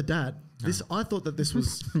 you're not the dad. No. I thought that this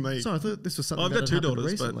was me. Sorry, I thought this was something. I've got 2 daughters,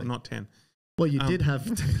 recently. but not 10. Well, you did have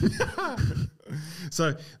 10.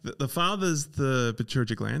 So the father's the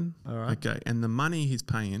pituitary gland. All right. Okay. And the money he's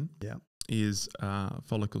paying Yeah. is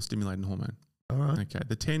follicle stimulating hormone. All right. Okay.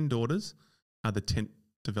 The 10 daughters are the 10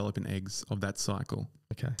 developing eggs of that cycle.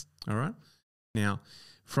 Okay. All right. Now,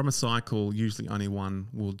 from a cycle, usually only one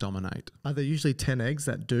will dominate. Are there usually 10 eggs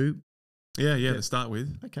that do? Yeah, to start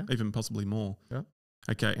with. Okay. Even possibly more. Yeah.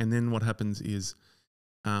 Okay. And then what happens is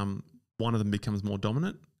one of them becomes more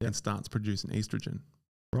dominant and starts producing estrogen.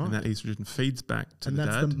 Right. And that estrogen feeds back to and the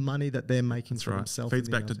dad. that's the money that they're making That's for right. themselves. Feeds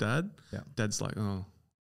back to dad. Yeah. Dad's like, oh,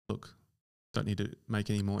 look, don't need to make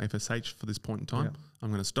any more FSH for this point in time. Yeah. I'm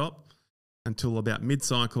going to stop until about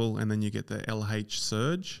mid-cycle, and then you get the LH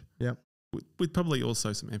surge. Yeah. With probably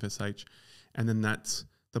also some FSH, and then that's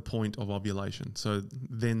the point of ovulation. So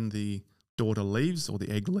then the daughter leaves, or the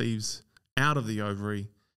egg leaves out of the ovary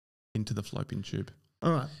into the fallopian tube.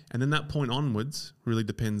 All right. And then that point onwards really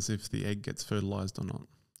depends if the egg gets fertilized or not.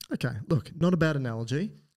 Okay. Look, not a bad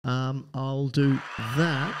analogy. I'll do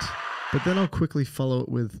that, but then I'll quickly follow it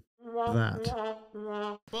with that.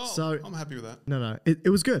 Well, So I'm happy with that. No, it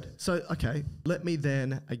was good. So, okay, let me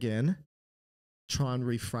then again try and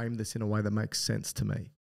reframe this in a way that makes sense to me.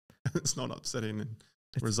 It's not upsetting and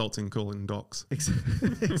results in calling docs.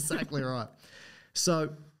 Exactly right. So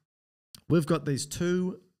we've got these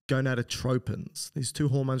 2 gonadotropins, these 2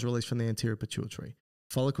 hormones released from the anterior pituitary,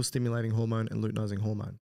 follicle stimulating hormone and luteinizing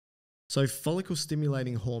hormone. So follicle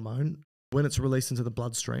stimulating hormone, when it's released into the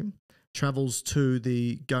bloodstream, travels to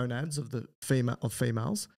the gonads of the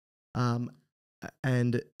females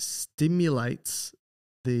and stimulates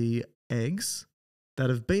the eggs that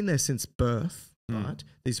have been there since birth, right?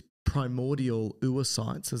 These primordial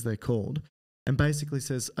oocytes, as they're called, and basically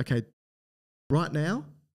says, okay, right now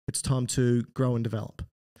it's time to grow and develop.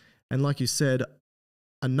 And like you said,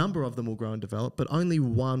 a number of them will grow and develop, but only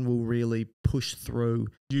one will really push through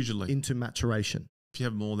Usually. into maturation. If you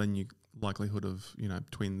have more, then you likelihood of,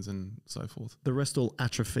 twins and so forth. The rest will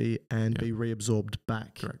atrophy and be reabsorbed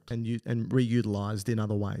back. Correct. And reutilized in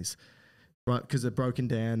other ways, right? Because they're broken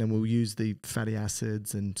down and we'll use the fatty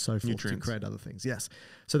acids and so forth Nutrients. to create other things. Yes.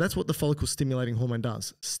 So that's what the follicle stimulating hormone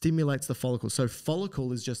does. Stimulates the follicle. So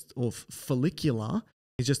follicle is just, or follicular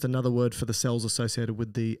is just another word for the cells associated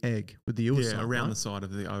with the egg, with the oocyte. Yeah, around right? the side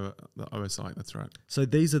of the oocyte, that's right. So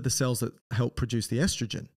these are the cells that help produce the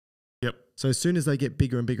estrogen. Yep. So as soon as they get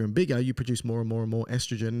bigger and bigger and bigger, you produce more and more and more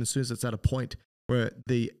estrogen. And as soon as it's at a point where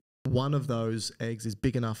one of those eggs is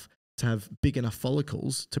big enough to have big enough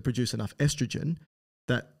follicles to produce enough estrogen,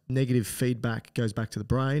 that negative feedback goes back to the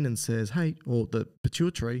brain and says, hey, or the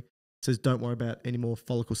pituitary, says don't worry about any more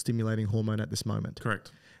follicle stimulating hormone at this moment.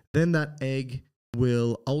 Correct. Then that egg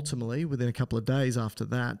will ultimately, within a couple of days after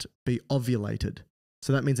that, be ovulated.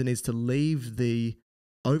 So that means it needs to leave the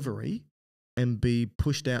ovary and be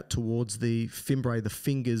pushed out towards the fimbriae, the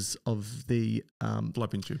fingers of the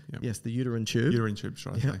Fallopian tube. Yeah. yes, the uterine tube. Uterine tube,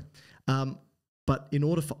 should I say? But in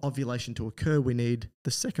order for ovulation to occur, we need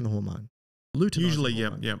the second hormone, luteinizing Usually,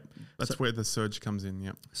 hormone. yep. That's where the surge comes in.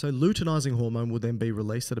 Yep. So luteinizing hormone will then be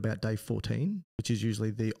released at about day 14, which is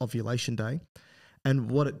usually the ovulation day.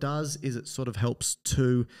 And what it does is it sort of helps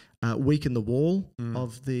to weaken the wall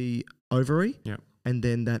of the ovary. Yep. And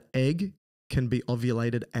then that egg can be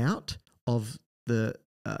ovulated out of the...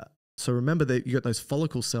 so remember that you got those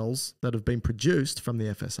follicle cells that have been produced from the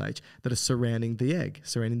FSH that are surrounding the egg,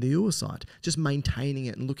 surrounding the oocyte, just maintaining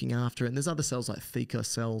it and looking after it. And there's other cells like theca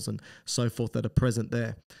cells and so forth that are present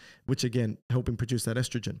there, which again, helping produce that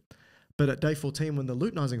estrogen. But at day 14, when the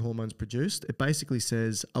luteinizing hormone's produced, it basically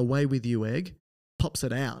says, away with you egg, pops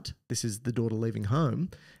it out. This is the daughter leaving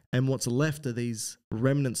home. And what's left are these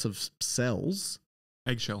remnants of cells.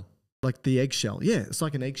 Eggshell. Like the eggshell. Yeah, it's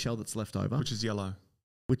like an eggshell that's left over. Which is yellow.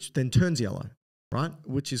 Which then turns yellow, right?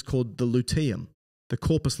 Which is called the luteum, the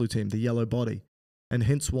corpus luteum, the yellow body. And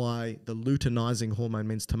hence why the luteinizing hormone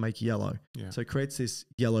means to make yellow. Yeah. So it creates this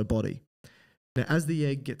yellow body. Now, as the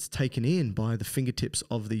egg gets taken in by the fingertips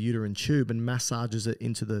of the uterine tube and massages it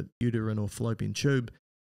into the uterine or fallopian tube,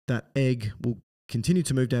 that egg will continue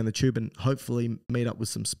to move down the tube and hopefully meet up with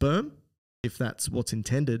some sperm, if that's what's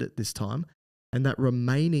intended at this time. And that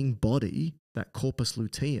remaining body, that corpus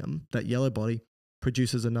luteum, that yellow body,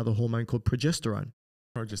 produces another hormone called progesterone.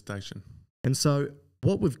 Progestation. And so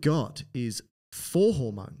what we've got is 4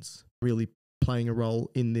 hormones really playing a role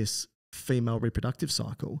in this female reproductive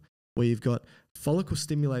cycle, where you've got follicle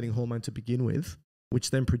stimulating hormone to begin with,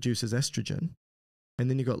 which then produces estrogen. And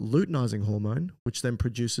then you've got luteinizing hormone, which then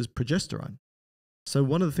produces progesterone. So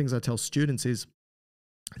one of the things I tell students is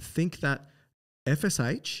think that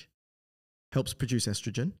FSH helps produce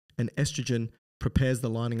estrogen, and estrogen prepares the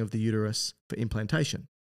lining of the uterus for implantation.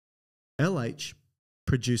 LH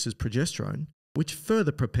produces progesterone, which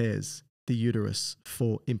further prepares the uterus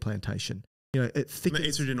for implantation. You know, it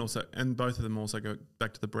thickens. The estrogen also, and both of them also go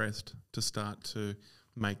back to the breast to start to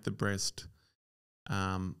make the breast,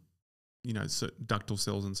 you know, so ductal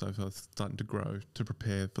cells and so forth starting to grow to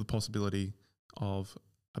prepare for the possibility of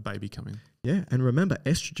a baby coming. Yeah, and remember,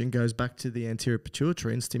 estrogen goes back to the anterior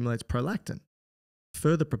pituitary and stimulates prolactin,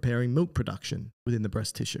 further preparing milk production within the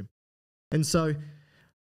breast tissue. And so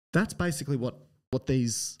that's basically what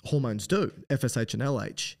these hormones do, FSH and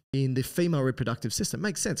LH, in the female reproductive system.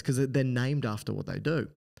 Makes sense because they're named after what they do.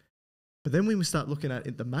 But then when we start looking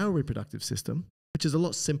at the male reproductive system, which is a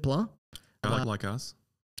lot simpler. Like us.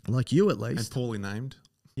 Like you at least. And poorly named.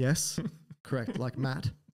 Yes, correct, like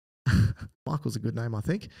Matt. Michael's a good name, I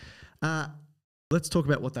think. Let's talk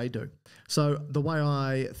about what they do. So the way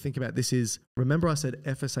I think about this is, remember I said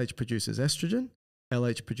FSH produces estrogen,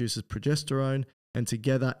 LH produces progesterone, and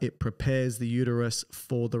together it prepares the uterus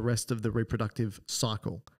for the rest of the reproductive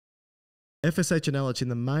cycle. FSH and LH in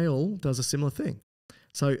the male does a similar thing.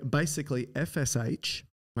 So basically FSH...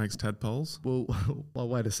 makes tadpoles? Well,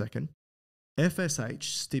 wait a second. FSH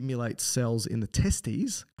stimulates cells in the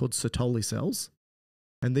testes called Sertoli cells.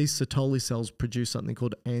 And these Sertoli cells produce something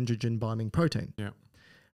called androgen binding protein. Yeah.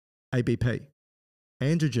 ABP.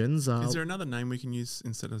 Androgens are... Is there another name we can use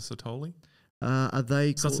instead of Sertoli? Are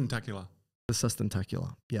they... Sustentacular. The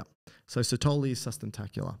sustentacular, yeah. So Sertoli is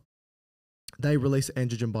sustentacular. They release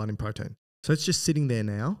androgen binding protein. So it's just sitting there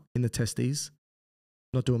now in the testes,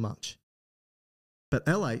 not doing much. But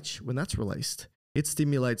LH, when that's released, it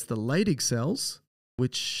stimulates the Leydig cells,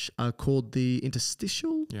 which are called the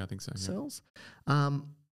interstitial cells.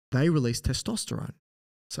 They release testosterone.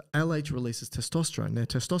 So LH releases testosterone. Now,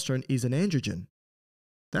 testosterone is an androgen.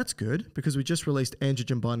 That's good because we just released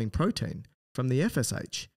androgen binding protein from the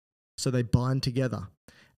FSH. So they bind together.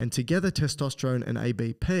 And together, testosterone and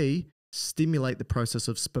ABP stimulate the process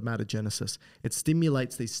of spermatogenesis. It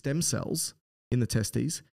stimulates these stem cells in the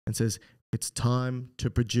testes and says, it's time to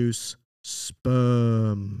produce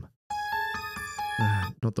sperm.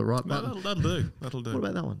 Not the right button. That'll do. That'll do. What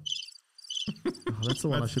about that one? Oh, that's the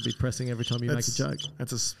one I should be pressing every time you make a joke.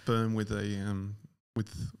 That's a sperm with a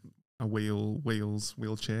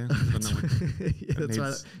wheelchair. That's right.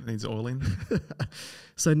 It needs oiling.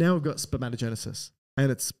 So now we've got spermatogenesis,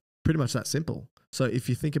 and it's pretty much that simple. So if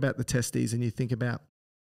you think about the testes and you think about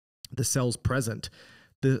the cells present,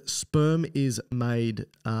 the sperm is made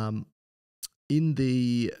in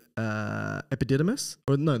the epididymis,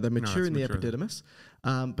 or no, they mature it's in the mature. epididymis,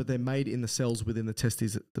 but they're made in the cells within the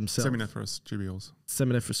testes themselves. Seminiferous tubules.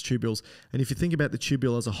 Seminiferous tubules. And if you think about the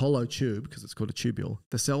tubule as a hollow tube, because it's called a tubule,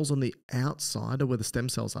 the cells on the outside are where the stem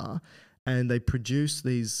cells are, and they produce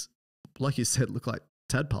these, like you said, look like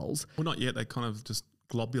tadpoles. Well, not yet. They kind of just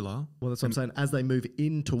globular. Well, that's what I'm saying. As they move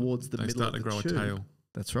in towards the middle of the tube, they start to grow a tail.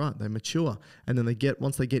 That's right. They mature. And then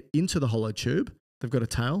once they get into the hollow tube, they've got a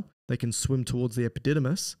tail. They can swim towards the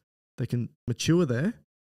epididymis. They can mature there,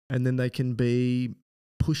 and then they can be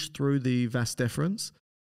pushed through the vas deferens,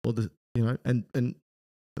 or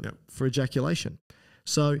for ejaculation.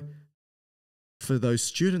 So for those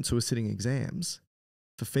students who are sitting exams,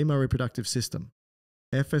 for female reproductive system,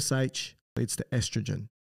 FSH leads to estrogen.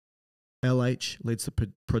 LH leads to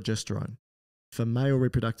progesterone. For male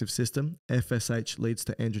reproductive system, FSH leads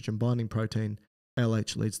to androgen binding protein.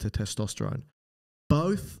 LH leads to testosterone.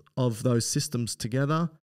 Both of those systems together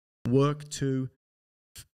work to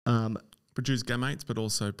produce gametes, but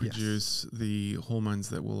also produce the hormones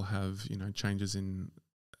that will have, changes in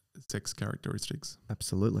sex characteristics.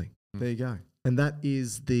 Absolutely. There you go. And that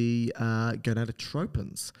is the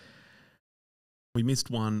gonadotropins. We missed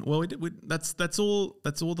one. Well, that's all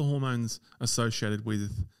the hormones associated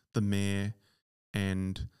with the mare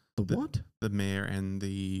and the mare and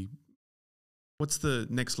the what's the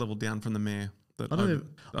next level down from the mare?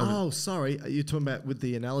 Sorry. You're talking about with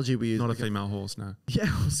the analogy we used. Not a female horse, no. Yeah,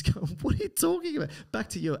 I was going, what are you talking about? Back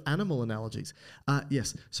to your animal analogies.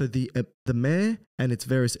 Yes, so the mare and its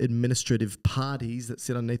various administrative parties that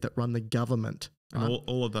sit underneath that run the government. And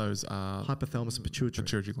all of those are hypothalamus and pituitary.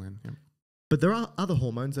 Pituitary gland, yeah. But there are other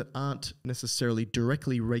hormones that aren't necessarily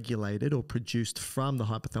directly regulated or produced from the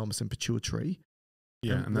hypothalamus and pituitary.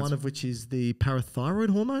 Yeah, and one of which is the parathyroid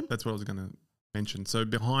hormone. That's what I was going to mention. So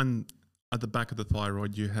at the back of the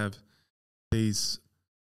thyroid, you have these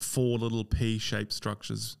 4 little P-shaped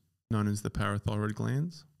structures known as the parathyroid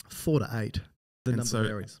glands. 4 to 8, the number of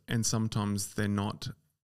areas. And sometimes they're not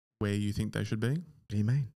where you think they should be. What do you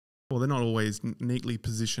mean? Well, they're not always neatly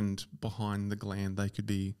positioned behind the gland. They could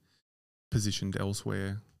be positioned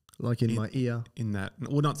elsewhere. Like in my ear? In that.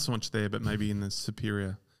 Well, not so much there, but maybe in the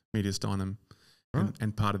superior mediastinum. Right.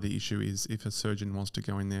 And part of the issue is if a surgeon wants to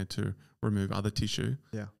go in there to remove other tissue,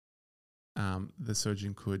 the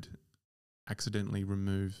surgeon could accidentally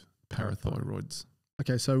remove parathyroids.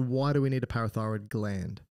 Okay, so why do we need a parathyroid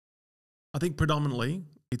gland? I think predominantly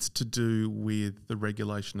it's to do with the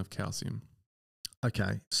regulation of calcium.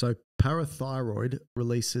 Okay, so parathyroid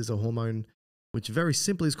releases a hormone which very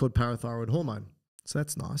simply is called parathyroid hormone. So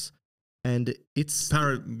that's nice. And it's...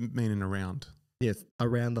 Para meaning around. Yes,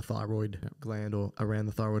 around the thyroid gland or around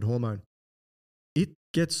the thyroid hormone. It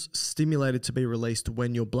gets stimulated to be released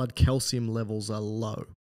when your blood calcium levels are low.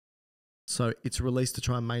 So it's released to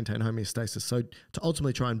try and maintain homeostasis. So to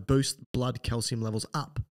ultimately try and boost blood calcium levels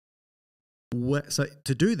up. So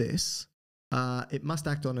to do this, it must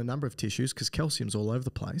act on a number of tissues because calcium's all over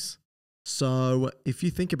the place. So if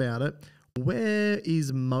you think about it, where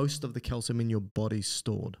is most of the calcium in your body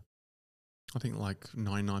stored? I think like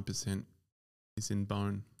 99% is in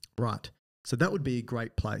bone. Right. So that would be a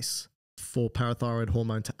great place for parathyroid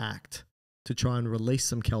hormone to act, to try and release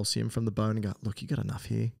some calcium from the bone and go, look, you got enough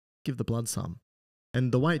here. Give the blood some.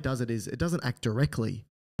 And the way it does it is it doesn't act directly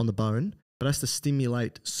on the bone, but has to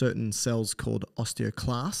stimulate certain cells called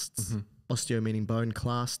osteoclasts. Mm-hmm. Osteo meaning bone,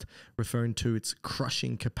 clast, referring to its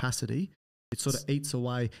crushing capacity. It sort of eats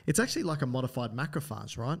away. It's actually like a modified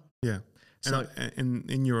macrophage, right? Yeah. So, and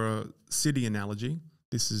in your city analogy,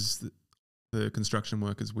 this is the construction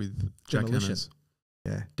workers with jackhammers.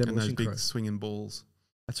 Yeah, demolition and those big crew. Swinging balls.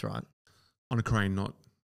 That's right. On a crane, not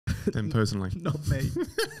them personally. Not me.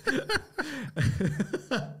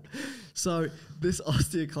 So this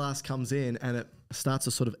osteoclast comes in and it starts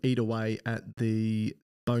to sort of eat away at the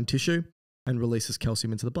bone tissue and releases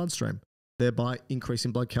calcium into the bloodstream, thereby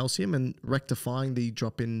increasing blood calcium and rectifying the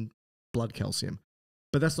drop in blood calcium.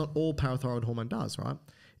 But that's not all parathyroid hormone does, right?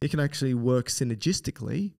 It can actually work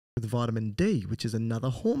synergistically with vitamin D, which is another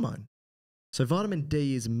hormone. So vitamin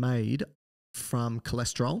D is made from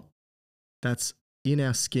cholesterol that's in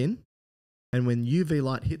our skin. And when UV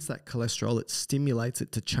light hits that cholesterol, it stimulates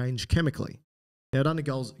it to change chemically. Now, it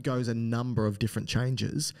undergoes a number of different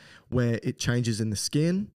changes where it changes in the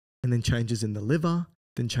skin and then changes in the liver,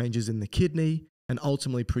 then changes in the kidney, and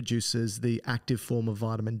ultimately produces the active form of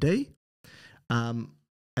vitamin D.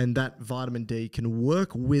 And that vitamin D can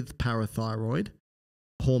work with parathyroid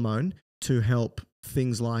hormone to help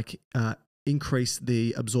things like increase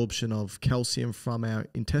the absorption of calcium from our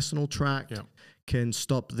intestinal tract, can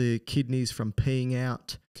stop the kidneys from peeing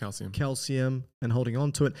out calcium and holding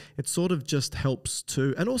on to it. It sort of just helps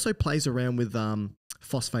to, and also plays around with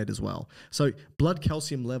phosphate as well. So blood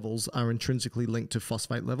calcium levels are intrinsically linked to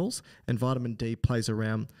phosphate levels, and vitamin D plays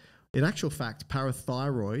around. In actual fact,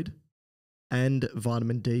 parathyroid and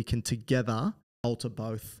vitamin D can together alter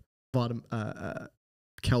both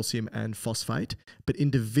calcium and phosphate, but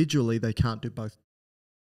individually they can't do both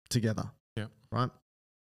together. Yeah. Right?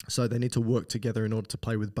 So they need to work together in order to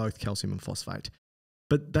play with both calcium and phosphate.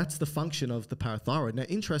 But that's the function of the parathyroid. Now,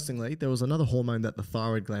 interestingly, there was another hormone that the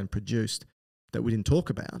thyroid gland produced that we didn't talk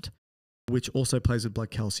about, which also plays with blood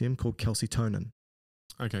calcium, called calcitonin.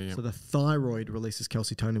 Okay, yeah. So the thyroid releases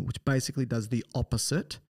calcitonin, which basically does the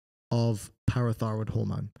opposite of parathyroid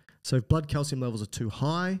hormone. So if blood calcium levels are too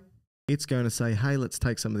high, it's going to say, hey, let's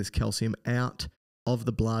take some of this calcium out of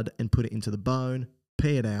the blood and put it into the bone,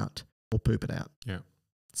 pee it out or poop it out. Yeah.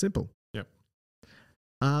 Simple. Yep.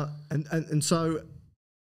 And so,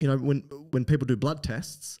 you know, when people do blood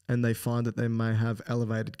tests and they find that they may have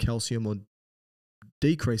elevated calcium or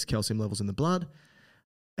decreased calcium levels in the blood,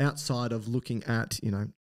 outside of looking at, you know,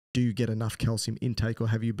 do you get enough calcium intake or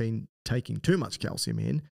have you been taking too much calcium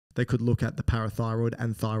in, they could look at the parathyroid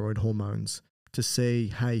and thyroid hormones to see,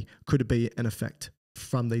 hey, could it be an effect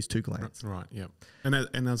from these two glands? Right, yeah. And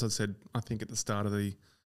as I said, I think at the start of the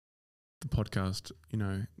podcast, you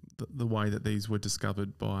know, the way that these were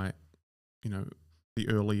discovered by, you know, the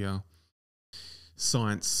earlier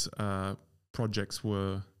science projects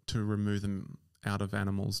were to remove them out of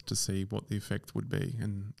animals to see what the effect would be.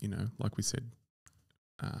 And, you know, like we said,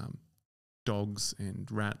 dogs and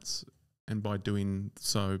rats, and by doing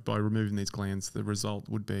so, by removing these glands, the result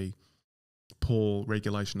would be poor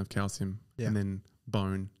regulation of calcium and then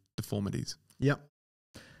bone deformities. Yep.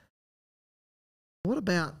 What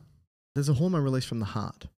about, there's a hormone released from the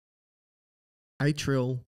heart,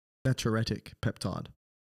 atrial natriuretic peptide.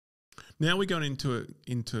 Now we're going into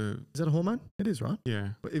Is that a hormone? It is, right? Yeah.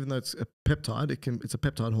 But even though it's a peptide, it's a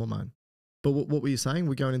peptide hormone. But what were you saying?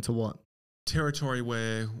 We're going into what? Territory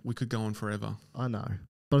where we could go on forever. I know.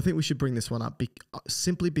 But I think we should bring this one up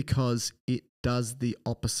simply because it does the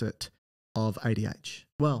opposite of ADH.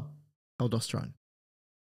 Well, aldosterone.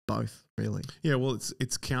 Both, really. Yeah, well,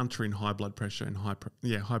 it's countering high blood pressure and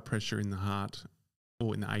high pressure in the heart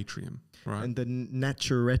or in the atrium, right? And the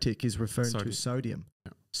natriuretic is referring to sodium.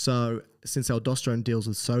 Yeah. So since aldosterone deals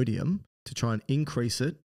with sodium, to try and increase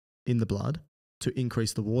it in the blood, to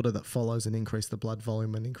increase the water that follows and increase the blood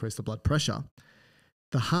volume and increase the blood pressure,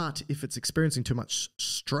 the heart, if it's experiencing too much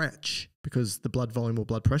stretch because the blood volume or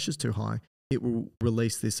blood pressure is too high, it will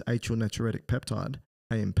release this atrial natriuretic peptide,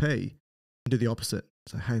 AMP, and do the opposite.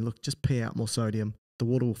 So, hey, look, just pee out more sodium, the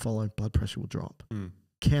water will follow, blood pressure will drop,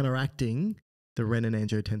 counteracting the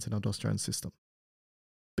renin-angiotensin-aldosterone system.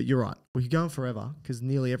 But you're right, we could go on forever because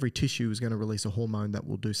nearly every tissue is going to release a hormone that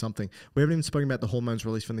will do something. We haven't even spoken about the hormones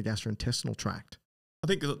released from the gastrointestinal tract. I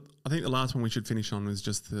think the last one we should finish on is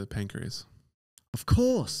just the pancreas. Of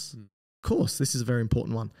course. Of course, this is a very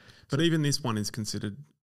important one. But even this one is considered,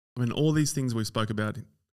 I mean, all these things we spoke about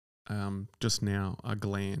just now are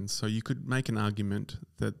glands. So you could make an argument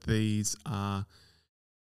that these are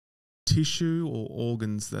tissue or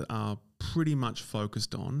organs that are pretty much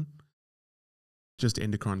focused on just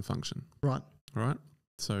endocrine function. Right. Right?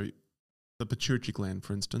 So the pituitary gland,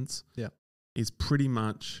 for instance, yeah, is pretty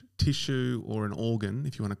much tissue or an organ,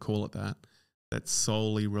 if you want to call it that, that's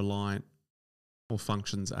solely reliant or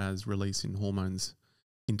functions as releasing hormones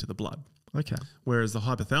into the blood. Okay. Whereas the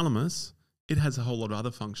hypothalamus, it has a whole lot of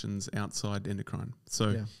other functions outside endocrine.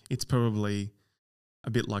 So it's probably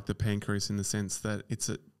a bit like the pancreas in the sense that it's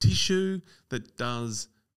a tissue that does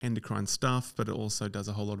endocrine stuff, but it also does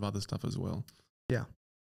a whole lot of other stuff as well. Yeah.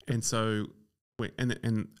 And so, and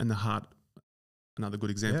the heart, another good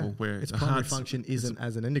example where its the primary function isn't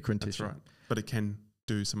as an endocrine tissue. That's right. But it can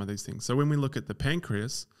do some of these things. So when we look at the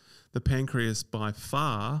pancreas by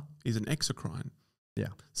far is an exocrine. Yeah.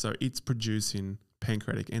 So it's producing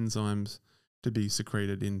pancreatic enzymes to be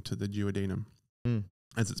secreted into the duodenum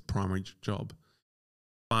as its primary job.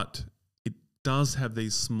 But it does have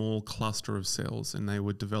these small cluster of cells, and they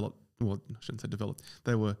were developed, well, I shouldn't say developed,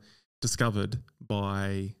 they were discovered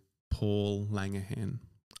by Paul Langerhans.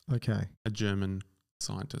 Okay. A German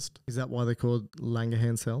scientist. Is that why they're called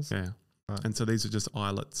Langerhans cells? Yeah. Right. And so these are just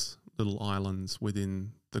islets, little islands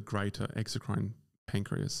within the greater exocrine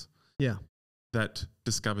pancreas. Yeah. That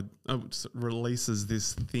releases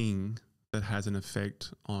this thing that has an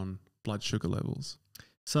effect on blood sugar levels.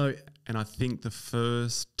 So, and I think the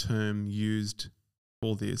first term used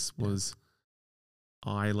for this was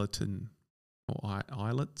iletin or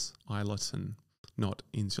iletin. not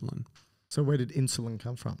insulin. So where did insulin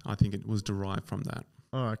come from? I think it was derived from that.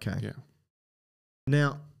 Oh, okay. Yeah.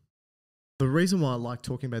 Now, the reason why I like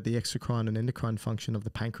talking about the exocrine and endocrine function of the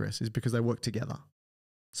pancreas is because they work together.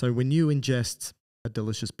 So when you ingest a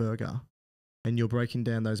delicious burger and you're breaking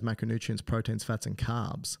down those macronutrients, proteins, fats, and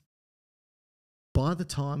carbs, by the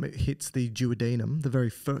time it hits the duodenum, the very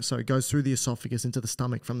first, so it goes through the esophagus into the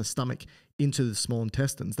stomach, from the stomach into the small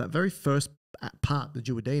intestines, that very first part, the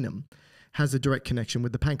duodenum, has a direct connection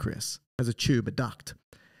with the pancreas, as a tube, a duct.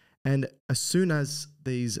 And as soon as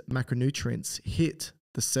these macronutrients hit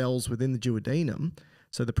the cells within the duodenum,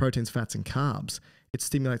 so the proteins, fats, and carbs, it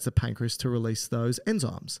stimulates the pancreas to release those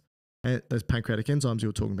enzymes, those pancreatic enzymes you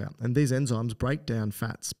were talking about. And these enzymes break down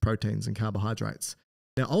fats, proteins, and carbohydrates.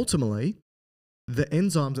 Now, ultimately, the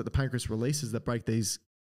enzymes that the pancreas releases that break these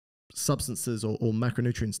substances or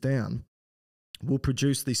macronutrients down will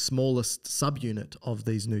produce the smallest subunit of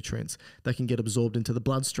these nutrients that can get absorbed into the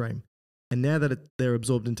bloodstream. And now that they're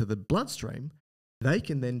absorbed into the bloodstream, they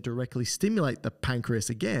can then directly stimulate the pancreas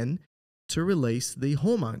again to release the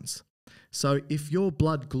hormones. So if your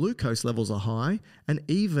blood glucose levels are high, and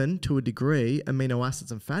even to a degree amino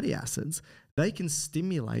acids and fatty acids, they can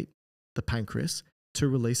stimulate the pancreas to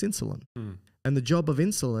release insulin. And the job of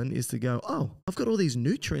insulin is to go, oh, I've got all these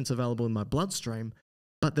nutrients available in my bloodstream,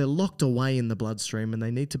 but they're locked away in the bloodstream and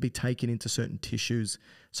they need to be taken into certain tissues.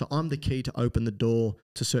 So I'm the key to open the door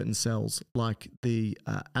to certain cells like the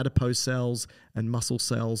adipose cells and muscle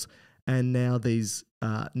cells. And now these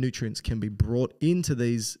nutrients can be brought into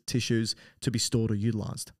these tissues to be stored or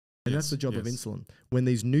utilized. And that's the job of insulin. When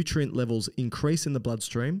these nutrient levels increase in the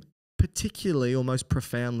bloodstream, particularly or most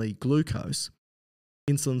profoundly glucose,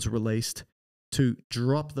 insulin's released to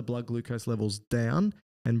drop the blood glucose levels down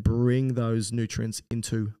and bring those nutrients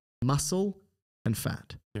into muscle and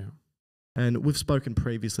fat. Yeah. And we've spoken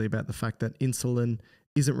previously about the fact that insulin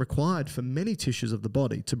isn't required for many tissues of the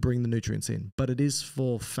body to bring the nutrients in, but it is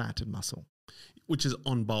for fat and muscle. Which is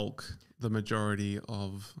on bulk the majority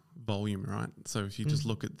of volume, right? So if you just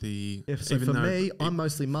look at the... So for me, I'm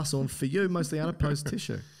mostly muscle, and for you, mostly adipose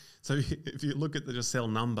tissue. So if you look at the just cell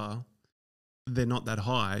number, they're not that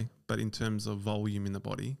high, but in terms of volume in the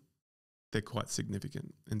body, they're quite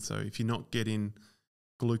significant. And so if you're not getting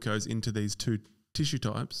glucose into these two tissue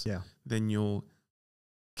types, then you're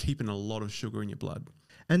keeping a lot of sugar in your blood.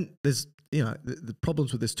 And there's, the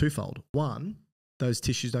problems with this twofold. One, those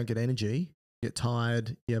tissues don't get energy, you get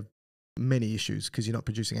tired, you have many issues because you're not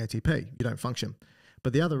producing ATP, you don't function.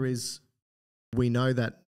 But the other is, we know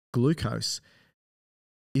that glucose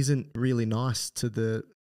isn't really nice to the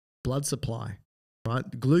blood supply, right?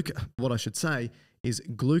 What I should say is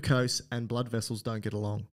glucose and blood vessels don't get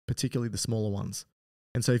along, particularly the smaller ones.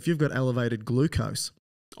 And so if you've got elevated glucose...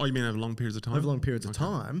 Oh, you mean over long periods of time? Over long periods of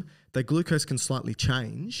time, that glucose can slightly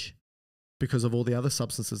change because of all the other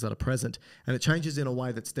substances that are present. And it changes in a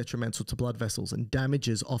way that's detrimental to blood vessels and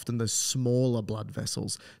damages often the smaller blood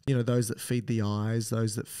vessels, those that feed the eyes,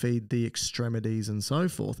 those that feed the extremities and so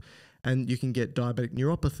forth. And you can get diabetic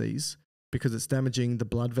neuropathies because it's damaging the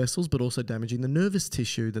blood vessels, but also damaging the nervous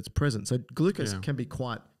tissue that's present. So glucose can be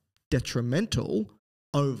quite detrimental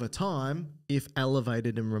over time if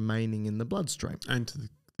elevated and remaining in the bloodstream. And to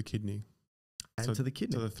the kidney. And to the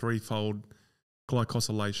kidney. So the threefold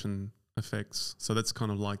glycosylation effects. So that's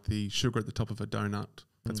kind of like the sugar at the top of a donut.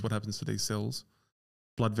 That's what happens to these cells.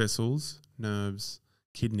 Blood vessels, nerves,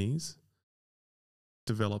 kidneys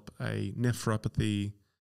develop a nephropathy,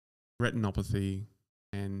 retinopathy,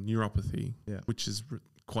 and neuropathy, which is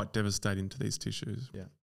quite devastating to these tissues. Yeah.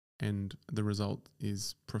 And the result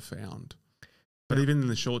is profound. But even in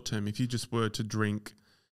the short term, if you just were to drink,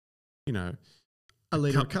 a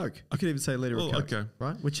litre of Coke. I could even say a litre of Coke,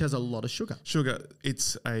 right? Which has a lot of sugar. Sugar,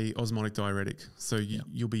 it's a osmotic diuretic. So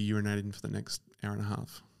you'll be urinating for the next hour and a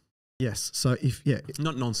half. Yes. So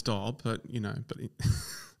not non-stop, but, but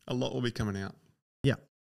a lot will be coming out. Yeah.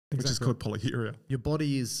 Exactly. Which is called polyuria. Your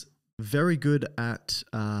body is very good at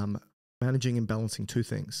managing and balancing two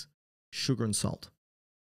things, sugar and salt,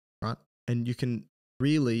 right? And you can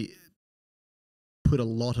really put a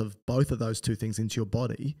lot of both of those two things into your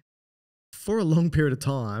body for a long period of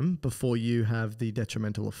time before you have the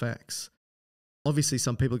detrimental effects. Obviously,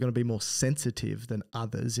 some people are going to be more sensitive than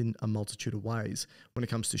others in a multitude of ways. When it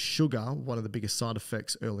comes to sugar, one of the biggest side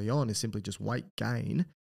effects early on is simply just weight gain,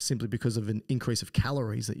 simply because of an increase of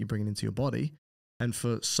calories that you're bringing into your body. And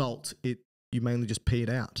for salt, you mainly just pee it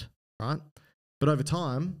out, right? But over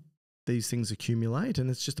time, these things accumulate and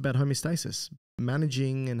it's just about homeostasis,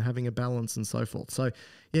 managing and having a balance and so forth. So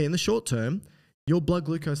in the short term, your blood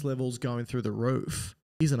glucose levels going through the roof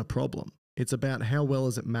isn't a problem. It's about how well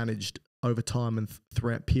is it managed over time and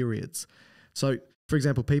throughout periods. So, for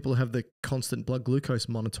example, people have the constant blood glucose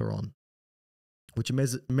monitor on, which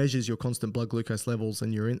measures your constant blood glucose levels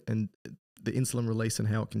and and the insulin release and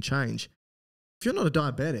how it can change. If you're not a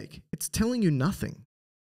diabetic, it's telling you nothing,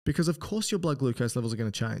 because of course your blood glucose levels are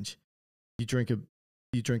going to change. You drink a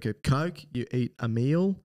Coke, you eat a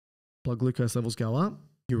meal, blood glucose levels go up,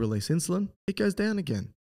 you release insulin, it goes down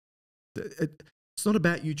again. It's not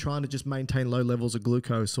about you trying to just maintain low levels of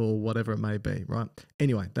glucose or whatever it may be, right?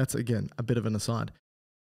 Anyway, that's again a bit of an aside.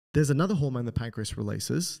 There's another hormone the pancreas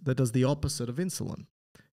releases that does the opposite of insulin,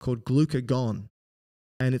 called glucagon.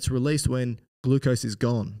 And it's released when glucose is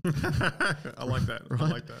gone. I like that. Right? I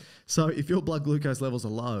like that. So if your blood glucose levels are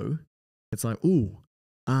low, it's like, ooh,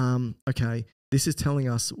 okay, this is telling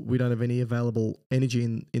us we don't have any available energy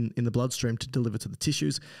in the bloodstream to deliver to the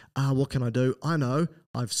tissues. What can I do? I know,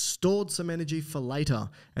 I've stored some energy for later.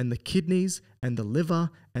 And the kidneys and the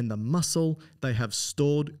liver and the muscle, they have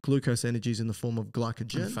stored glucose energies in the form of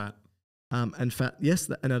glycogen. And fat. And fat,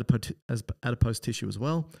 yes, and adipose tissue as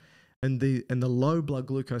well. And the low blood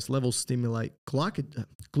glucose levels stimulate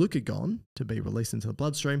glucagon to be released into the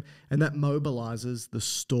bloodstream, and that mobilizes the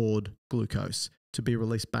stored glucose to be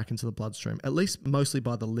released back into the bloodstream, at least mostly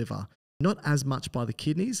by the liver, not as much by the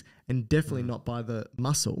kidneys, and definitely not by the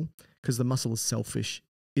muscle, because the muscle is selfish.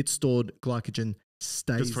 Its stored glycogen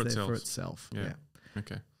stays for itself. Yeah.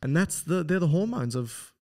 Okay. And they're the hormones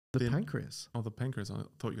of the pancreas. Oh, the pancreas. I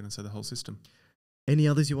thought you were going to say the whole system. Any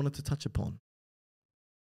others you wanted to touch upon?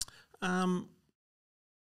 No,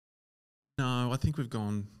 I think we've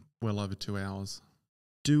gone well over 2 hours.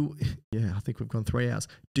 I think we've gone 3 hours.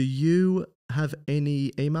 Do you have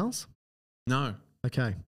any emails? No.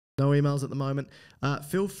 Okay. No emails at the moment.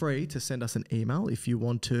 Feel free to send us an email if you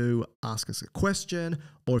want to ask us a question,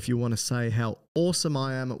 or if you want to say how awesome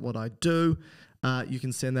I am at what I do. You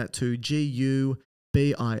can send that to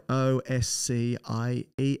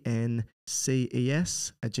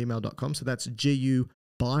gubiosciences@gmail.com. So that's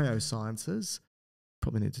gubiosciences.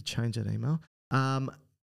 Probably need to change that email.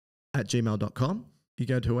 At gmail.com. You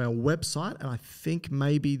go to our website, and I think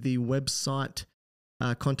maybe the website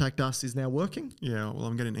contact us is now working. Yeah, well,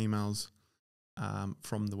 I'm getting emails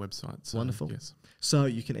from the website. So, wonderful. Yes. So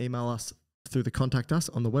you can email us through the contact us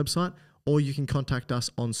on the website, or you can contact us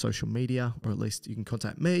on social media, or at least you can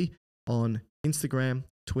contact me on Instagram,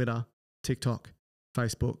 Twitter, TikTok,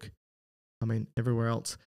 Facebook. I mean, everywhere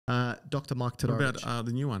else. Dr. Mike Todorich. What about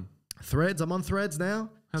the new one? Threads. I'm on Threads now.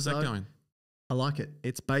 How's that going? I like it.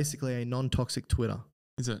 It's basically a non-toxic Twitter.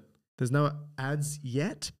 Is it? There's no ads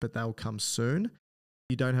yet, but they'll come soon.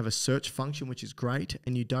 You don't have a search function, which is great,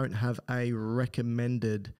 and you don't have a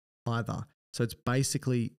recommended either. So it's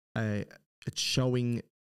basically it's showing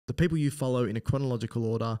the people you follow in a chronological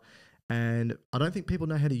order, and I don't think people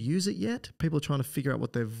know how to use it yet. People are trying to figure out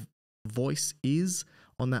what their voice is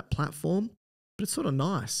on that platform, but it's sort of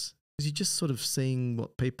nice because you're just sort of seeing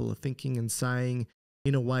what people are thinking and saying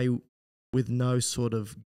in a way with no sort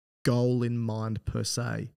of goal in mind per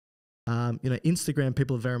se. Instagram,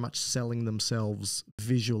 people are very much selling themselves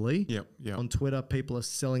visually. Yep. On Twitter, people are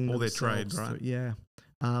selling all themselves. Their trade, right? Yeah.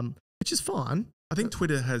 Which is fine. I think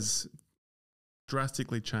Twitter has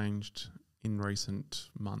drastically changed in recent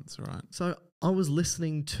months, right? So I was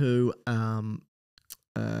listening to a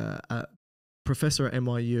professor at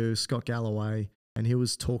NYU, Scott Galloway, and he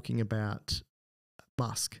was talking about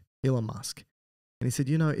Elon Musk. And he said,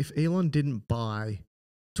 if Elon didn't buy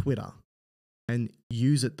Twitter and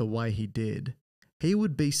use it the way he did, he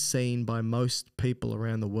would be seen by most people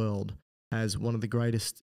around the world as one of the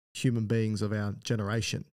greatest human beings of our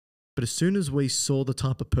generation. But as soon as we saw the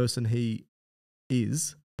type of person he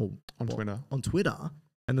is on Twitter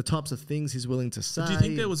and the types of things he's willing to say. But do you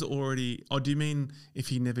think there was already, or do you mean if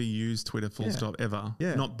he never used Twitter full stop ever,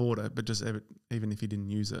 not bought it, but just even if he didn't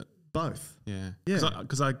use it? Both. Yeah.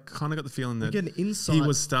 Because I kind of got the feeling that he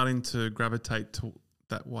was starting to gravitate to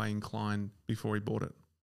that way inclined before he bought it.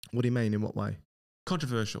 What do you mean? In what way?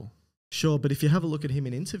 Controversial. Sure, but if you have a look at him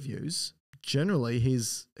in interviews, generally he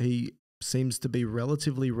seems to be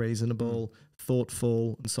relatively reasonable,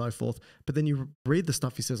 thoughtful, and so forth. But then you read the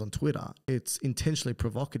stuff he says on Twitter, it's intentionally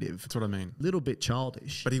provocative. That's what I mean. Little bit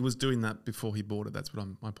childish. But he was doing that before he bought it. That's what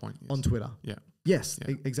my point is. On Twitter. Yeah. Yes,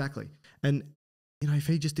 exactly. And if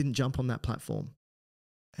he just didn't jump on that platform,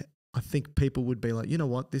 I think people would be like, you know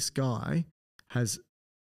what, this guy has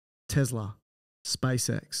Tesla,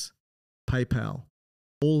 SpaceX, PayPal,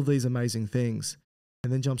 all of these amazing things,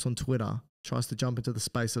 and then jumps on Twitter, tries to jump into the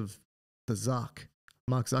space of Mark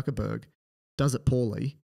Zuckerberg, does it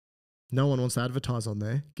poorly. No one wants to advertise on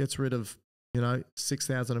there, gets rid of,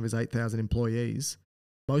 6,000 of his 8,000 employees,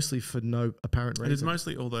 mostly for no apparent And is reason.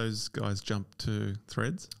 mostly all those guys jump to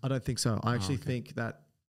Threads? I don't think so. I actually think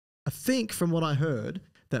from what I heard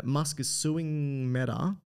that Musk is suing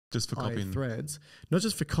Meta, Just for copying Threads, not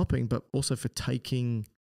just for copying, but also for taking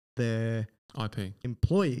their IP.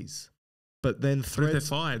 employees. But then But if Threads, they're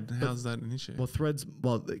fired, how's that an issue? well, Threads,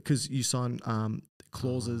 because you sign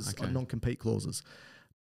clauses, okay. non-compete clauses.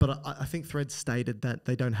 But I think Threads stated that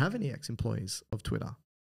they don't have any ex-employees of Twitter.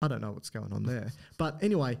 I don't know what's going on there. But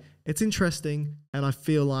anyway, it's interesting, and I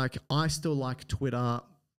feel like I still like Twitter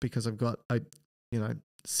because I've got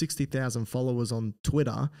 60,000 followers on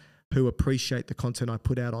Twitter who appreciate the content I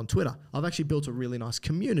put out on Twitter. I've actually built a really nice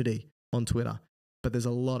community on Twitter, but there's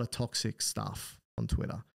a lot of toxic stuff on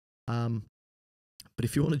Twitter. But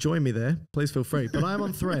if you want to join me there, please feel free. But I am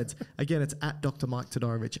on Threads. Again, it's at Dr. Mike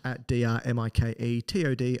Todorovic, at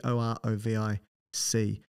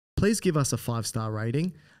DrMikeTodorovic. Please give us a 5-star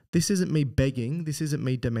rating. This isn't me begging. This isn't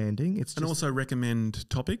me demanding. It's And also recommend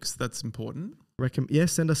topics. That's important.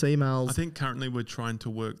 Yes, send us emails. I think currently we're trying to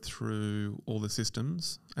work through all the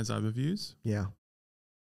systems as overviews. Yeah.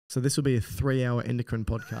 So this will be a 3-hour endocrine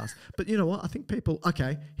podcast. But you know what? I think people,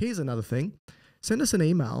 okay, here's another thing. Send us an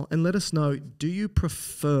email and let us know, do you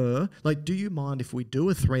mind if we do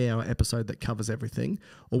a 3-hour episode that covers everything?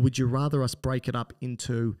 Or would you rather us break it up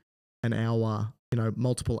into an hour,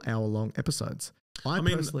 multiple hour-long episodes? I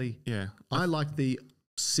like the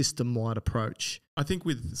system-wide approach. I think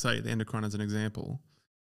with, say, the endocrine as an example,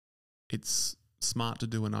 it's smart to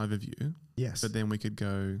do an overview. Yes. But then we could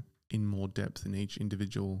go in more depth in each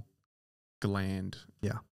individual gland.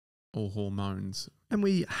 Yeah. Or hormones. And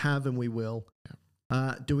we have and we will.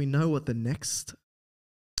 Yeah. Do we know what the next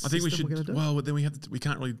I think we should. Do? Well, then we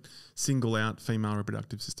can't really single out female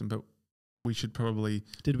reproductive system, but we should probably.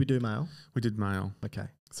 Did we do male? We did male. Okay.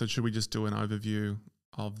 So should we just do an overview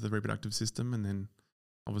of the reproductive system and then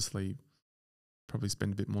obviously probably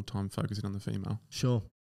spend a bit more time focusing on the female? Sure.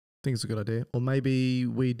 I think it's a good idea. Or maybe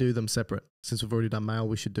we do them separate. Since we've already done male,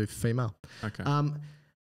 we should do female. Okay.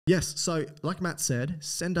 Yes. So like Matt said,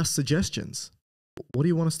 send us suggestions. What do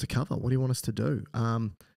you want us to cover? What do you want us to do?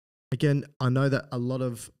 Again, I know that a lot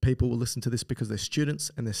of people will listen to this because they're students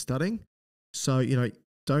and they're studying. So,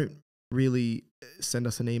 don't really send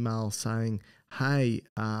us an email saying, hey,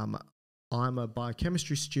 I'm a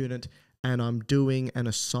biochemistry student and I'm doing an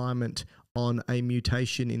assignment on a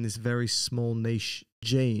mutation in this very small niche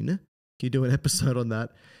gene. Can you do an episode on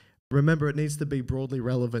that? Remember, it needs to be broadly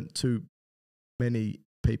relevant to many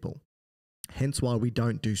people. Hence why we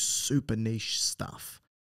don't do super niche stuff.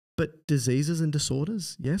 But diseases and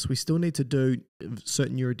disorders, yes, we still need to do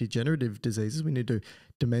certain neurodegenerative diseases. We need to do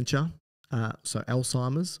dementia, so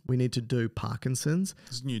Alzheimer's. We need to do Parkinson's.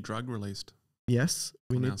 There's a new drug released. Yes,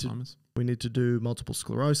 we need Alzheimer's. We need to do multiple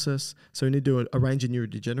sclerosis. So we need to do a range of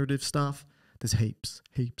neurodegenerative stuff. There's heaps.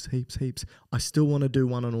 I still want to do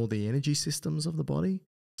one on all the energy systems of the body.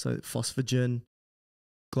 So phosphagen,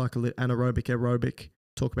 glycolytic, anaerobic, aerobic,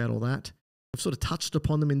 talk about all that. I've sort of touched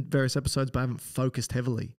upon them in various episodes, but I haven't focused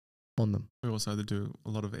heavily on them. We also do a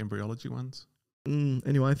lot of embryology ones.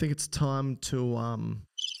 Anyway, I think it's time to go.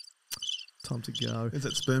 Is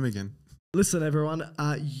that sperm again? Listen, everyone,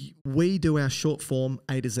 we do our short form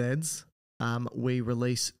A to Zs. We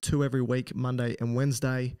release 2 every week, Monday and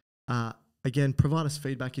Wednesday. Again, provide us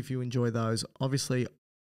feedback if you enjoy those. Obviously,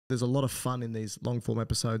 there's a lot of fun in these long form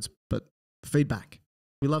episodes, but feedback.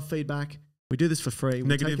 We love feedback. We do this for free.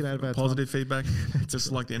 Negative, we take it out of our positive time. feedback, just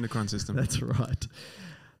right. like the endocrine system. That's right.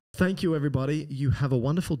 Thank you, everybody. You have a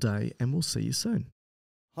wonderful day, and we'll see you soon.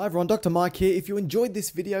 Hi everyone, Dr. Mike here. If you enjoyed this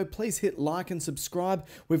video, please hit like and subscribe.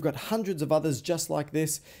 We've got hundreds of others just like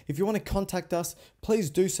this. If you want to contact us, please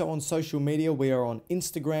do so on social media. We are on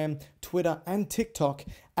Instagram, Twitter, and TikTok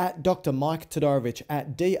at Dr. Mike Todorovic,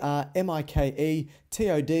 at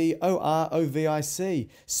DrMikeTodorovic.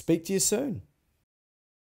 Speak to you soon.